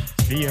 and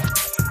See ya.